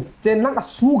à mình trên nó là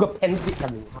su gặp pen gì cả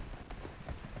mình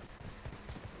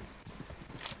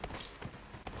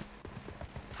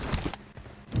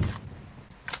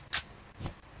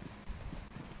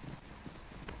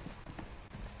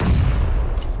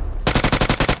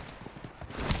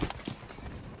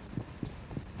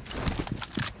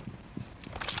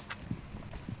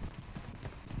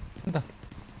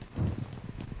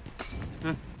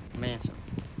Mẹ.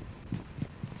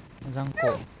 Răng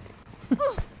cổ.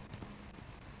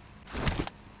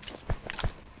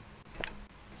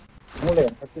 nó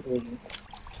liền cái gì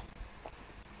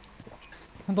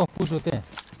Không懂不说的。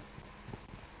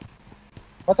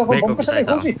 mà tao không bấm cái này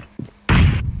không gì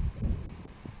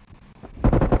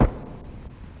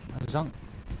Răng.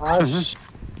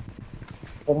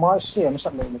 Ông mai xem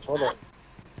sẵn này một chỗ rồi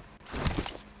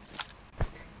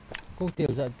Cô tiểu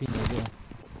dạy pin này được.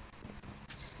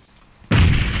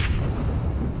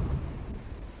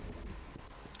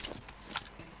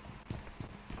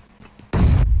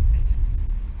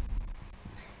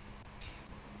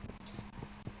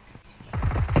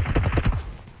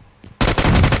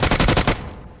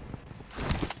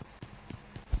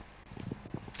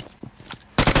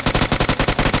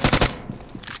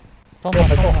 Trong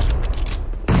một.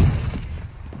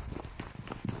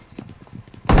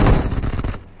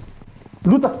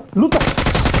 Luta.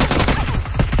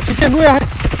 Chicken nuôi à?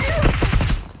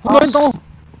 Không lên to.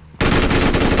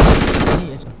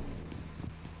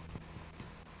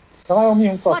 Tao không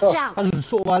nhìn có Watch sao. out! Tao rủ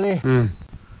sộ vào lên.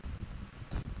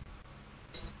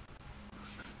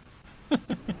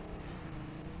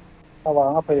 Tao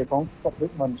vào nó phải có tốc độ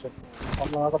mình chứ. Không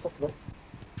nó có tốc độ.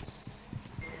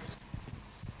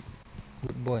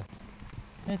 Good boy.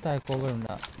 Ini tayo cover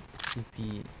na. TP.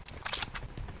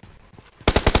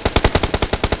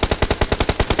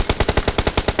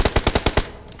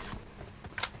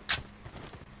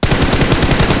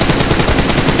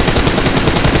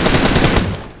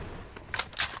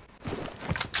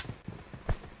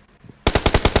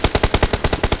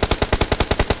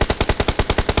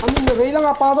 Amin na gay lang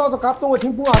apa daw to kap tong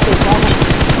thing pu ato pa.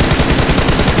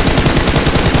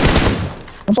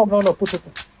 Không xong đâu là push it.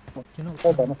 Kino.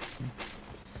 Tay đó.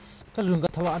 Ka zung ka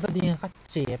thawa ta ding ka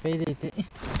che pe de te.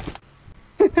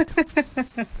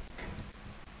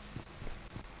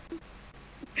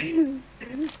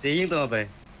 Gì những tụi bay?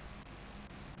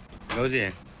 Gấu gì?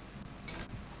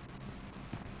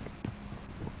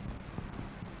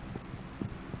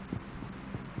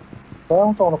 Tao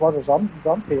không xong là bao giờ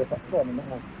dám thì phải cái này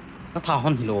nó. Nó thao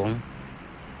hòn thì luôn.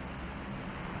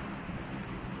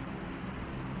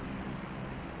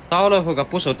 Tao là hồi gặp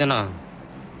bút số tên nào?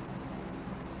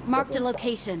 Marked a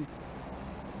location.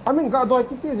 Amin ka doi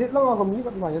ti zit lang ka mi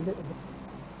ka ma ya de.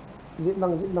 Zit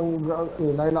lang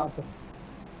lai la to.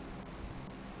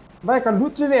 Bai kan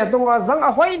lut chi ve tong zang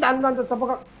a hoi dan dan ta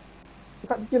pa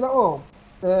ka ki la o.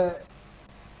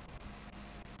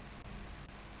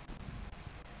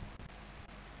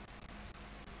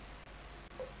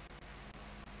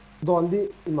 Don di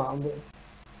imam de.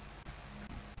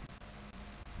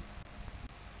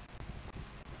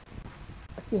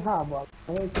 Ki ha ba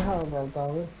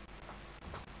tao.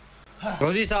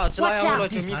 Gấu gì sao? Chỉ là Watch ông out. lo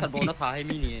cho mi thật bộ nó thả hay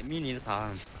mini nó thả.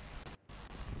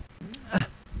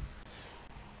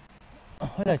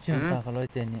 Hồi là chưa ta ka loi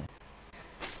te ni.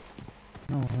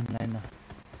 No hon lai na.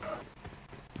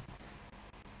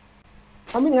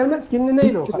 Amin helmet skin ni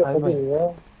nei lo ka ai bai.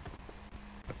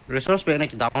 Resource pack này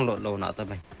chỉ download lâu nãy tao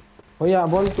bay. Oi ya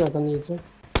bon ke ka ni chu.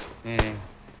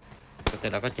 Có thể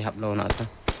là có chỉ hợp lâu nãy tao.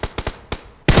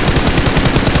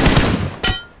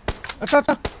 Ata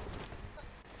ta.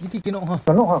 Iki kino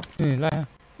ha. Nó hả? Lai ha.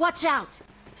 Watch out!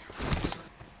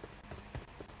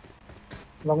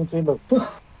 Long chơi được.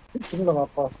 Chính là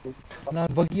apa? Na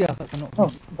bagi ka kano.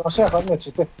 Nó sẽ có người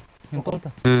chỉ thế. Yung to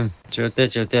ta. Chiều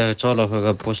tê cho là hồi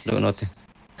gặp post luôn nó thế.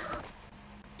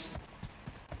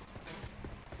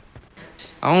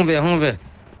 Không về.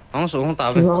 Không xuống không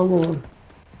tạo về.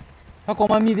 Ha ko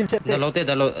ma medium set te.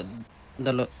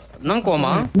 Đợt lâu. Nắng qua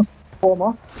mà. Cô mà.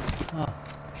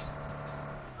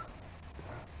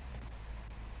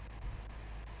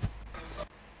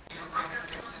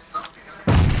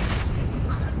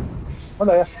 Ở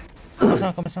đây.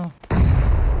 Come sang.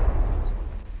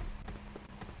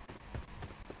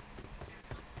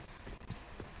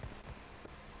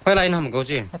 Quay lại nằm gấu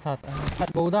gì? Thật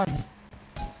gấu đan.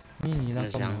 Mini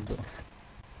lang Sang. kam.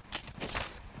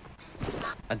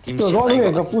 Anh tìm Cho rõ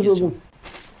người gặp pu chu.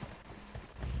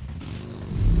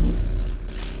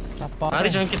 Ari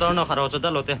chẳng cái đó nó khá cho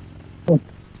đợt lâu thế.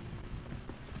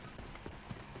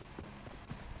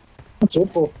 Chỗ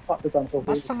cô phát được toàn số.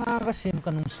 Asanga ka sim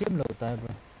kanung sim lo ta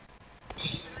bro.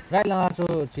 Right lang aso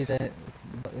chi te.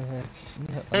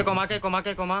 Cái có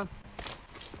má.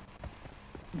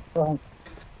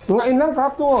 Ngai lang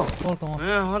kap to.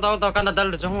 Hold on. Tao căn đặt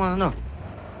được trong nó.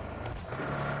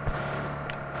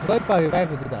 Goi pa revive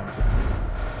du dan.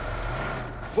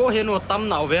 Vô hiện một tâm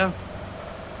nào về.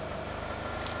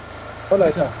 Ở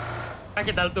đây sao? Cái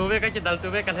chỉ đal tu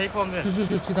về cái thấy không vậy?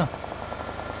 Chu chi ta.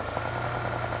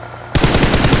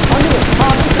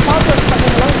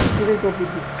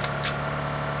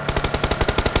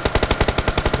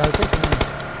 Dal ko.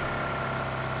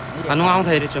 Anh không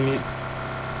thấy được cho mình.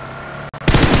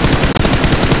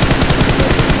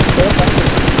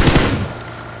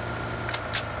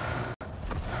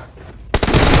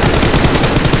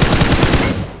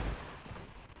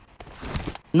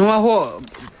 Nó ho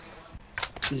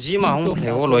gì mà không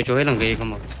thể ho lôi cho hết lần cái không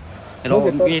mà. Hello,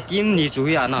 cái team này chú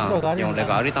ý à nào, dùng lại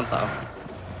cái đi tạm tạo.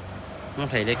 Không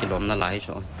thấy đấy cái lốm nó lại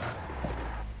rồi.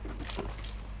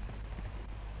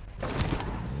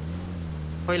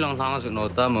 Quay lòng thang sự nổi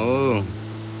tâm ư.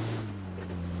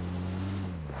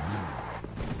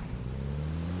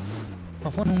 Ma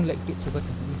phone hung lek ki chu ka.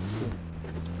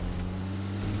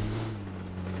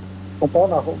 Không có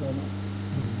nào hộ này.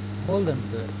 Hold on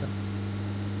good.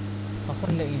 Ma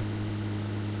phone lek.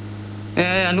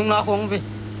 Anh đúng nào không vậy?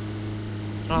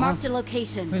 Marked a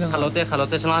location. Khalote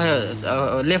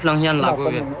chla left lang hian la ko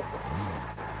ve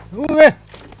Ui mẹ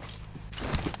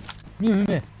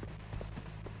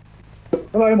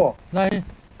Cái này mà. này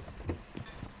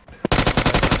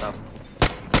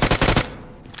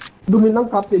lumin nang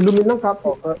kap ti wow tin na pa pa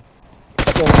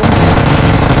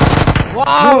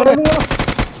Watch out. open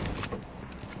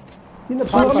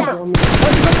up pa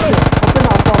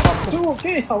Chú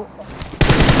cái thầu.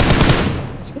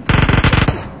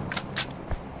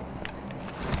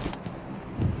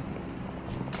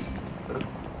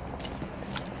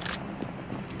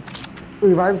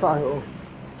 revive sa ho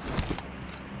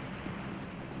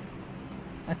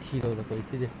à thì đâu là cái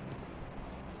thế đi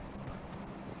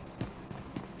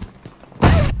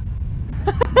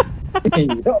Thì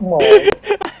đó mà.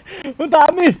 Ủa ta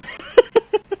mi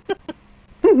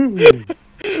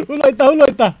Ủa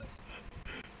lôi ta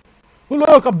Ủa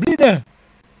lôi cầm đi nè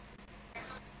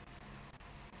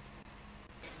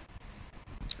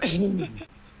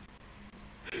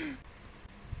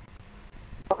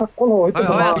Có lỗi Ôi, tôi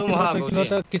ôi, mà. tôi mà Gozi. nó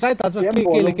ta cái trái ta cho cái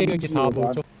thảo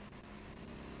bộ cho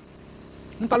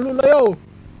nó ta luôn lấy ô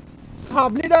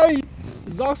hàm đi đây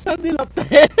gió sân đi lập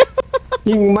tệ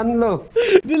king man lo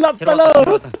đi lập Thế ta rồi, lơ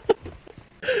thế rồi.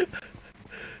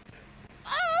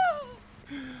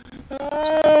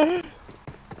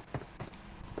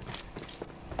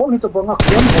 Có lỗi tôi bằng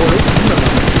kiếm rồi.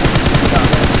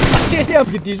 xe xe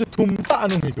cái tí số thùng ta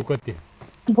nó mới có tiền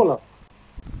Chú phải là.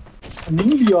 Nín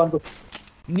liền rồi.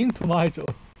 nhưng thùng ai chỗ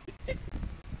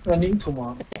Là nín thủ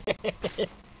mà.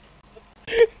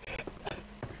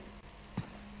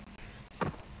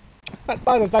 phát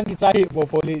ba được trang cái trái bộ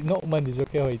poli nộ mình thì cho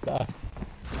kêu hồi ta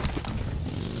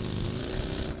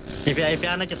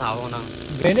Ipia nó chỉ thảo không năng.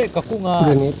 cái này có cũng à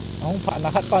grenade ông phản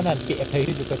là hát ba nàn kệ thấy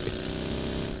thì cho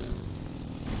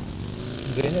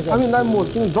cái này I mean like một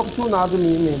king drop chu na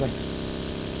mi me mai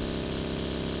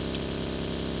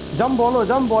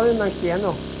jump ball na kian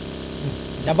no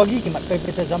nhà bagi cái mặt cây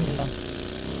ta dâm nó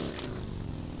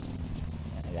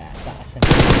là ta sen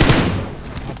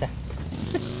acha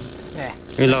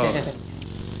Hello.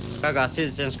 Kaga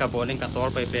citizens ka bowling ka tor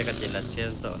pe ka tilat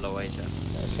chen to lawai cha.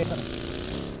 sen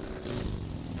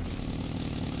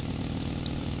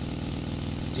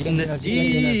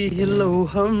Hello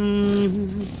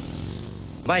hum.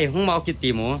 Bai hung mau ki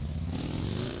ti mo.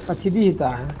 ka thi di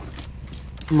ta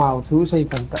mau thu sai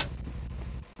pan ta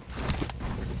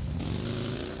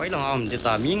Bai long am de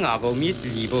ta mi nga bo mi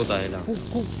li bo dai la.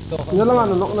 cúc nhớ là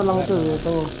nó nó lang từ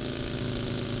to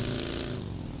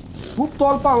bút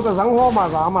tol pang ta sang ho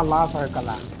mà la sai ka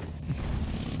la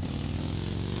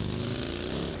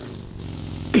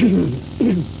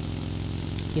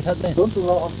kỹ thuật đây Đúng xuống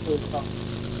nó ăn từ đó.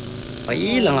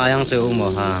 Bai lang ayang se mo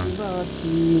ha.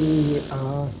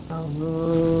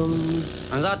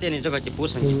 An za te ni jo ka chi pu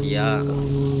sang ki dia.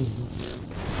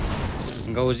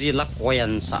 GoUzi lak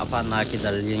koyan sa pa na ki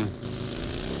dal yin.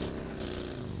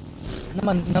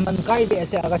 naman kai be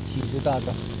se aga chi su ta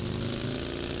ta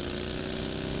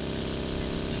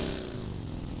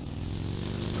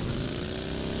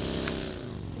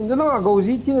nhớ là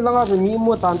GoUzi chi là cái mi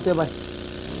mua tan te bai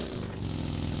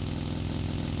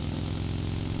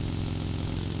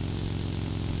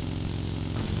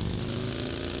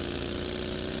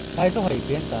ai cho hay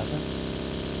biến ta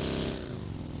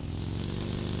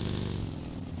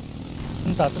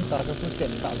ta tung ta cho xuống tiền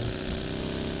ta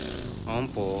Om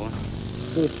po.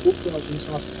 Rồi cúp cho nó cũng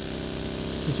sao.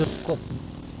 thì cho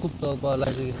cúp tờ ba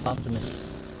lại gì ham cho mình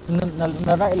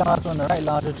nó lại là cho nó lại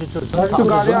là cho tu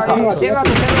ga ya ai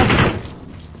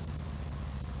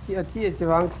chia chia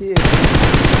vang chia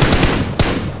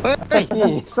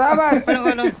sa ba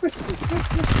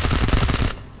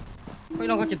Bai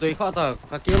long ka chi doi kha ta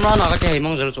ka ki ma na ka che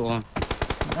mong zel chu.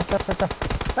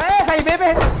 cha ê thầy bé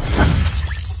bé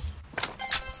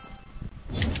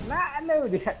lạ lâu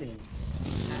đi hạt đi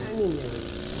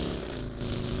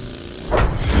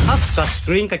As ka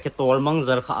screen ka ki tol mong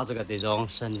zel kha za ka de jong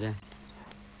san je.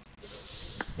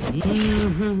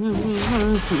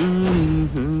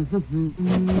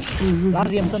 lá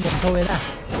diêm cho mình thôi nè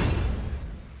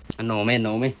No me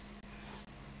nang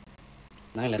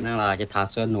la ki tha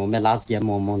so no me last game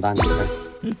mo dan.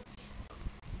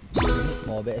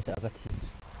 mò bệ sẽ cái thịt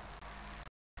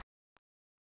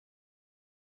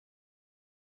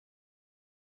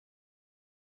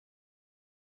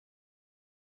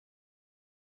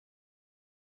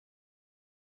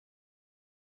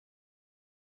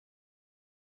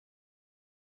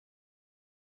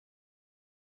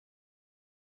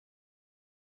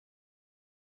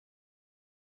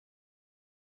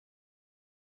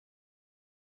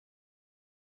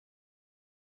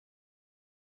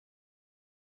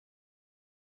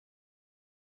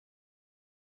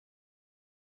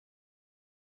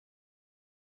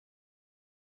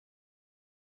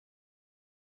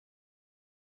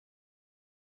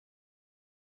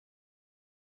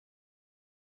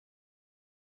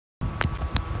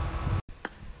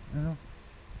Ano?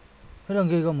 Ilang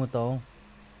giga mo tao?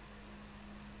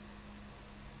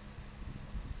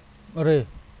 Are,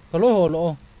 kaloy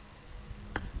holo.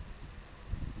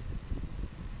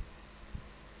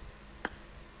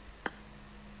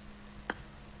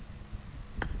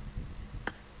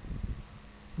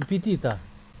 PT ta.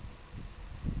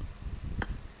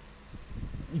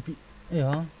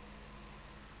 Ha?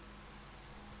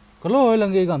 Kaloy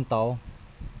lang giga ang tao.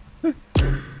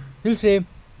 Hilsem.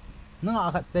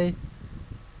 Nangakat tay.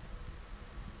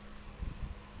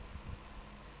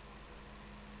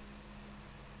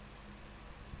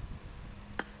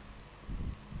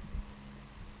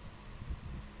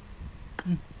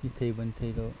 Đi thi bên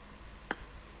thi đó.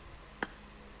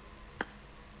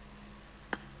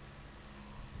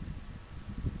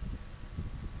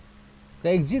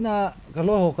 Cái exit na cái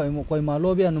lô hồ cái mà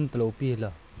lô bia nung tàu pi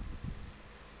là.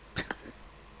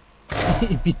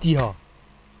 PT ha.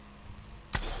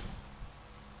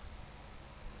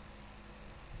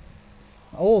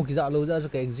 Ô cái dạ lô ra cho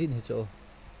cái exit hết chỗ.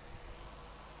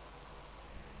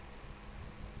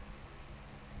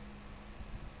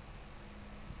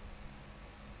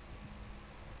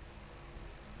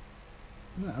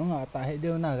 Nga tayo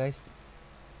daw na guys.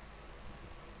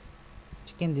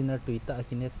 Chicken dinner tuita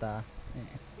kineta.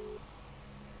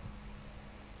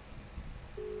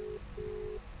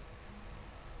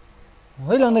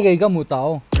 Hoy lang nagay ka mo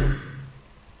tao.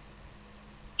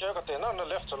 Kaya ka tena na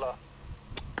left sala.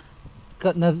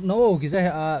 Ka na no gisa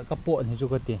kapot ni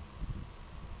jugati.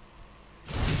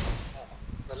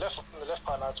 Na left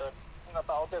pa na cha. Nga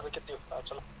tao te ka tiu ta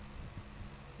chala.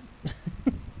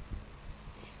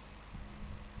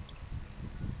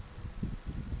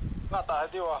 Nga ta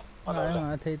diwa.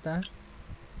 Nga thei ta.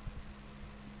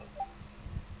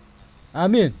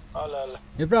 Amin. Ala.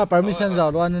 Ibra permission za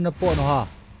ro na po no ha.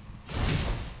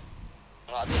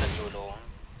 Nga di na chulo.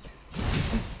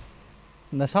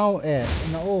 Na sao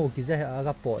na o gisa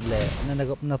aga po le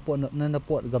na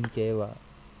po gam ke wa.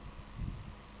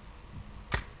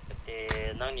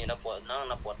 Te nang ni na po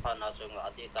pa na so nga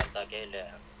di ta ke le.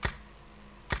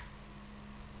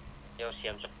 Yo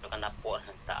siam so ka na po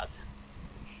ta sa.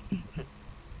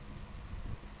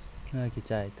 Na ki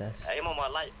chai tas. Ai mo ma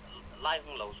lai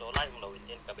hung lo so lai hung lo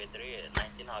in ka battery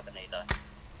 19 ha ka nei da.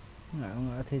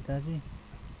 Nga thei ta ji.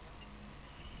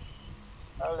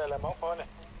 Ala mong phone ne.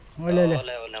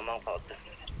 Ole mong phone.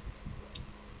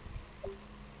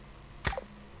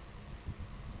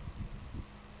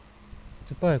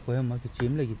 Chapa ko ma ki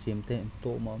chim le ki chim te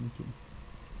to ma mi ki.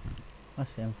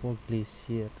 Asem for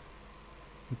glacier.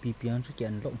 PPN sẽ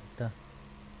kiện lộn ta.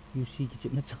 UC cái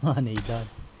chip nó cho này đây.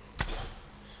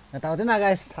 Là tao thế nào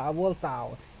guys, thả ball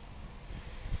tao.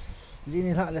 Gì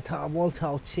này lại là thả ball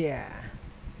tao chè.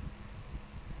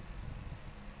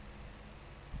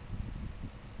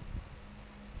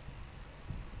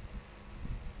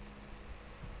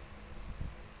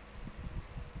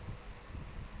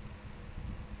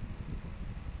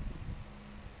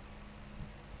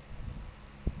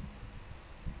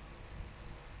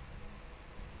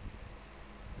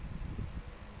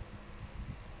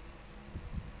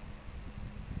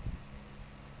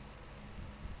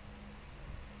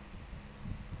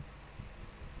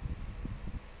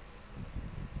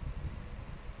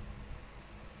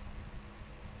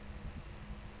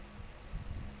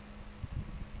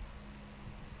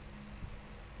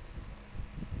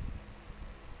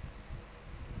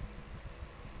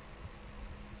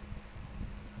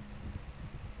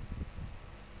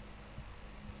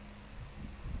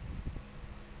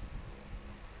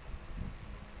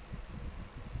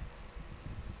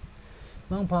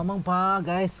 Mang pa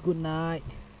guys, good night.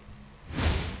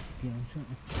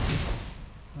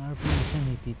 RP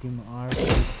ni PP mo RP.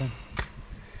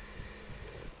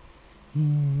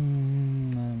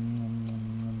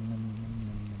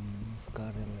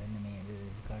 Scarlet anime,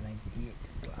 Scar 98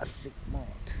 classic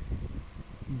mode.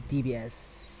 DBS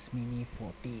Mini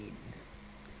 14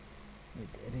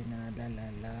 with Arena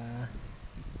la.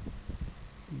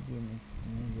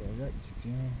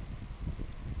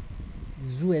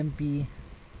 Zoo MP.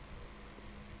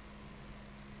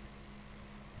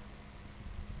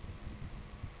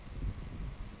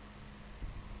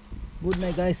 Good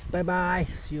night guys, bye bye,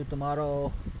 see you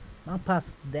tomorrow. Mang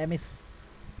pass, Demis.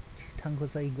 Thang ko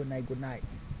say good night.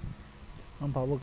 Mang pa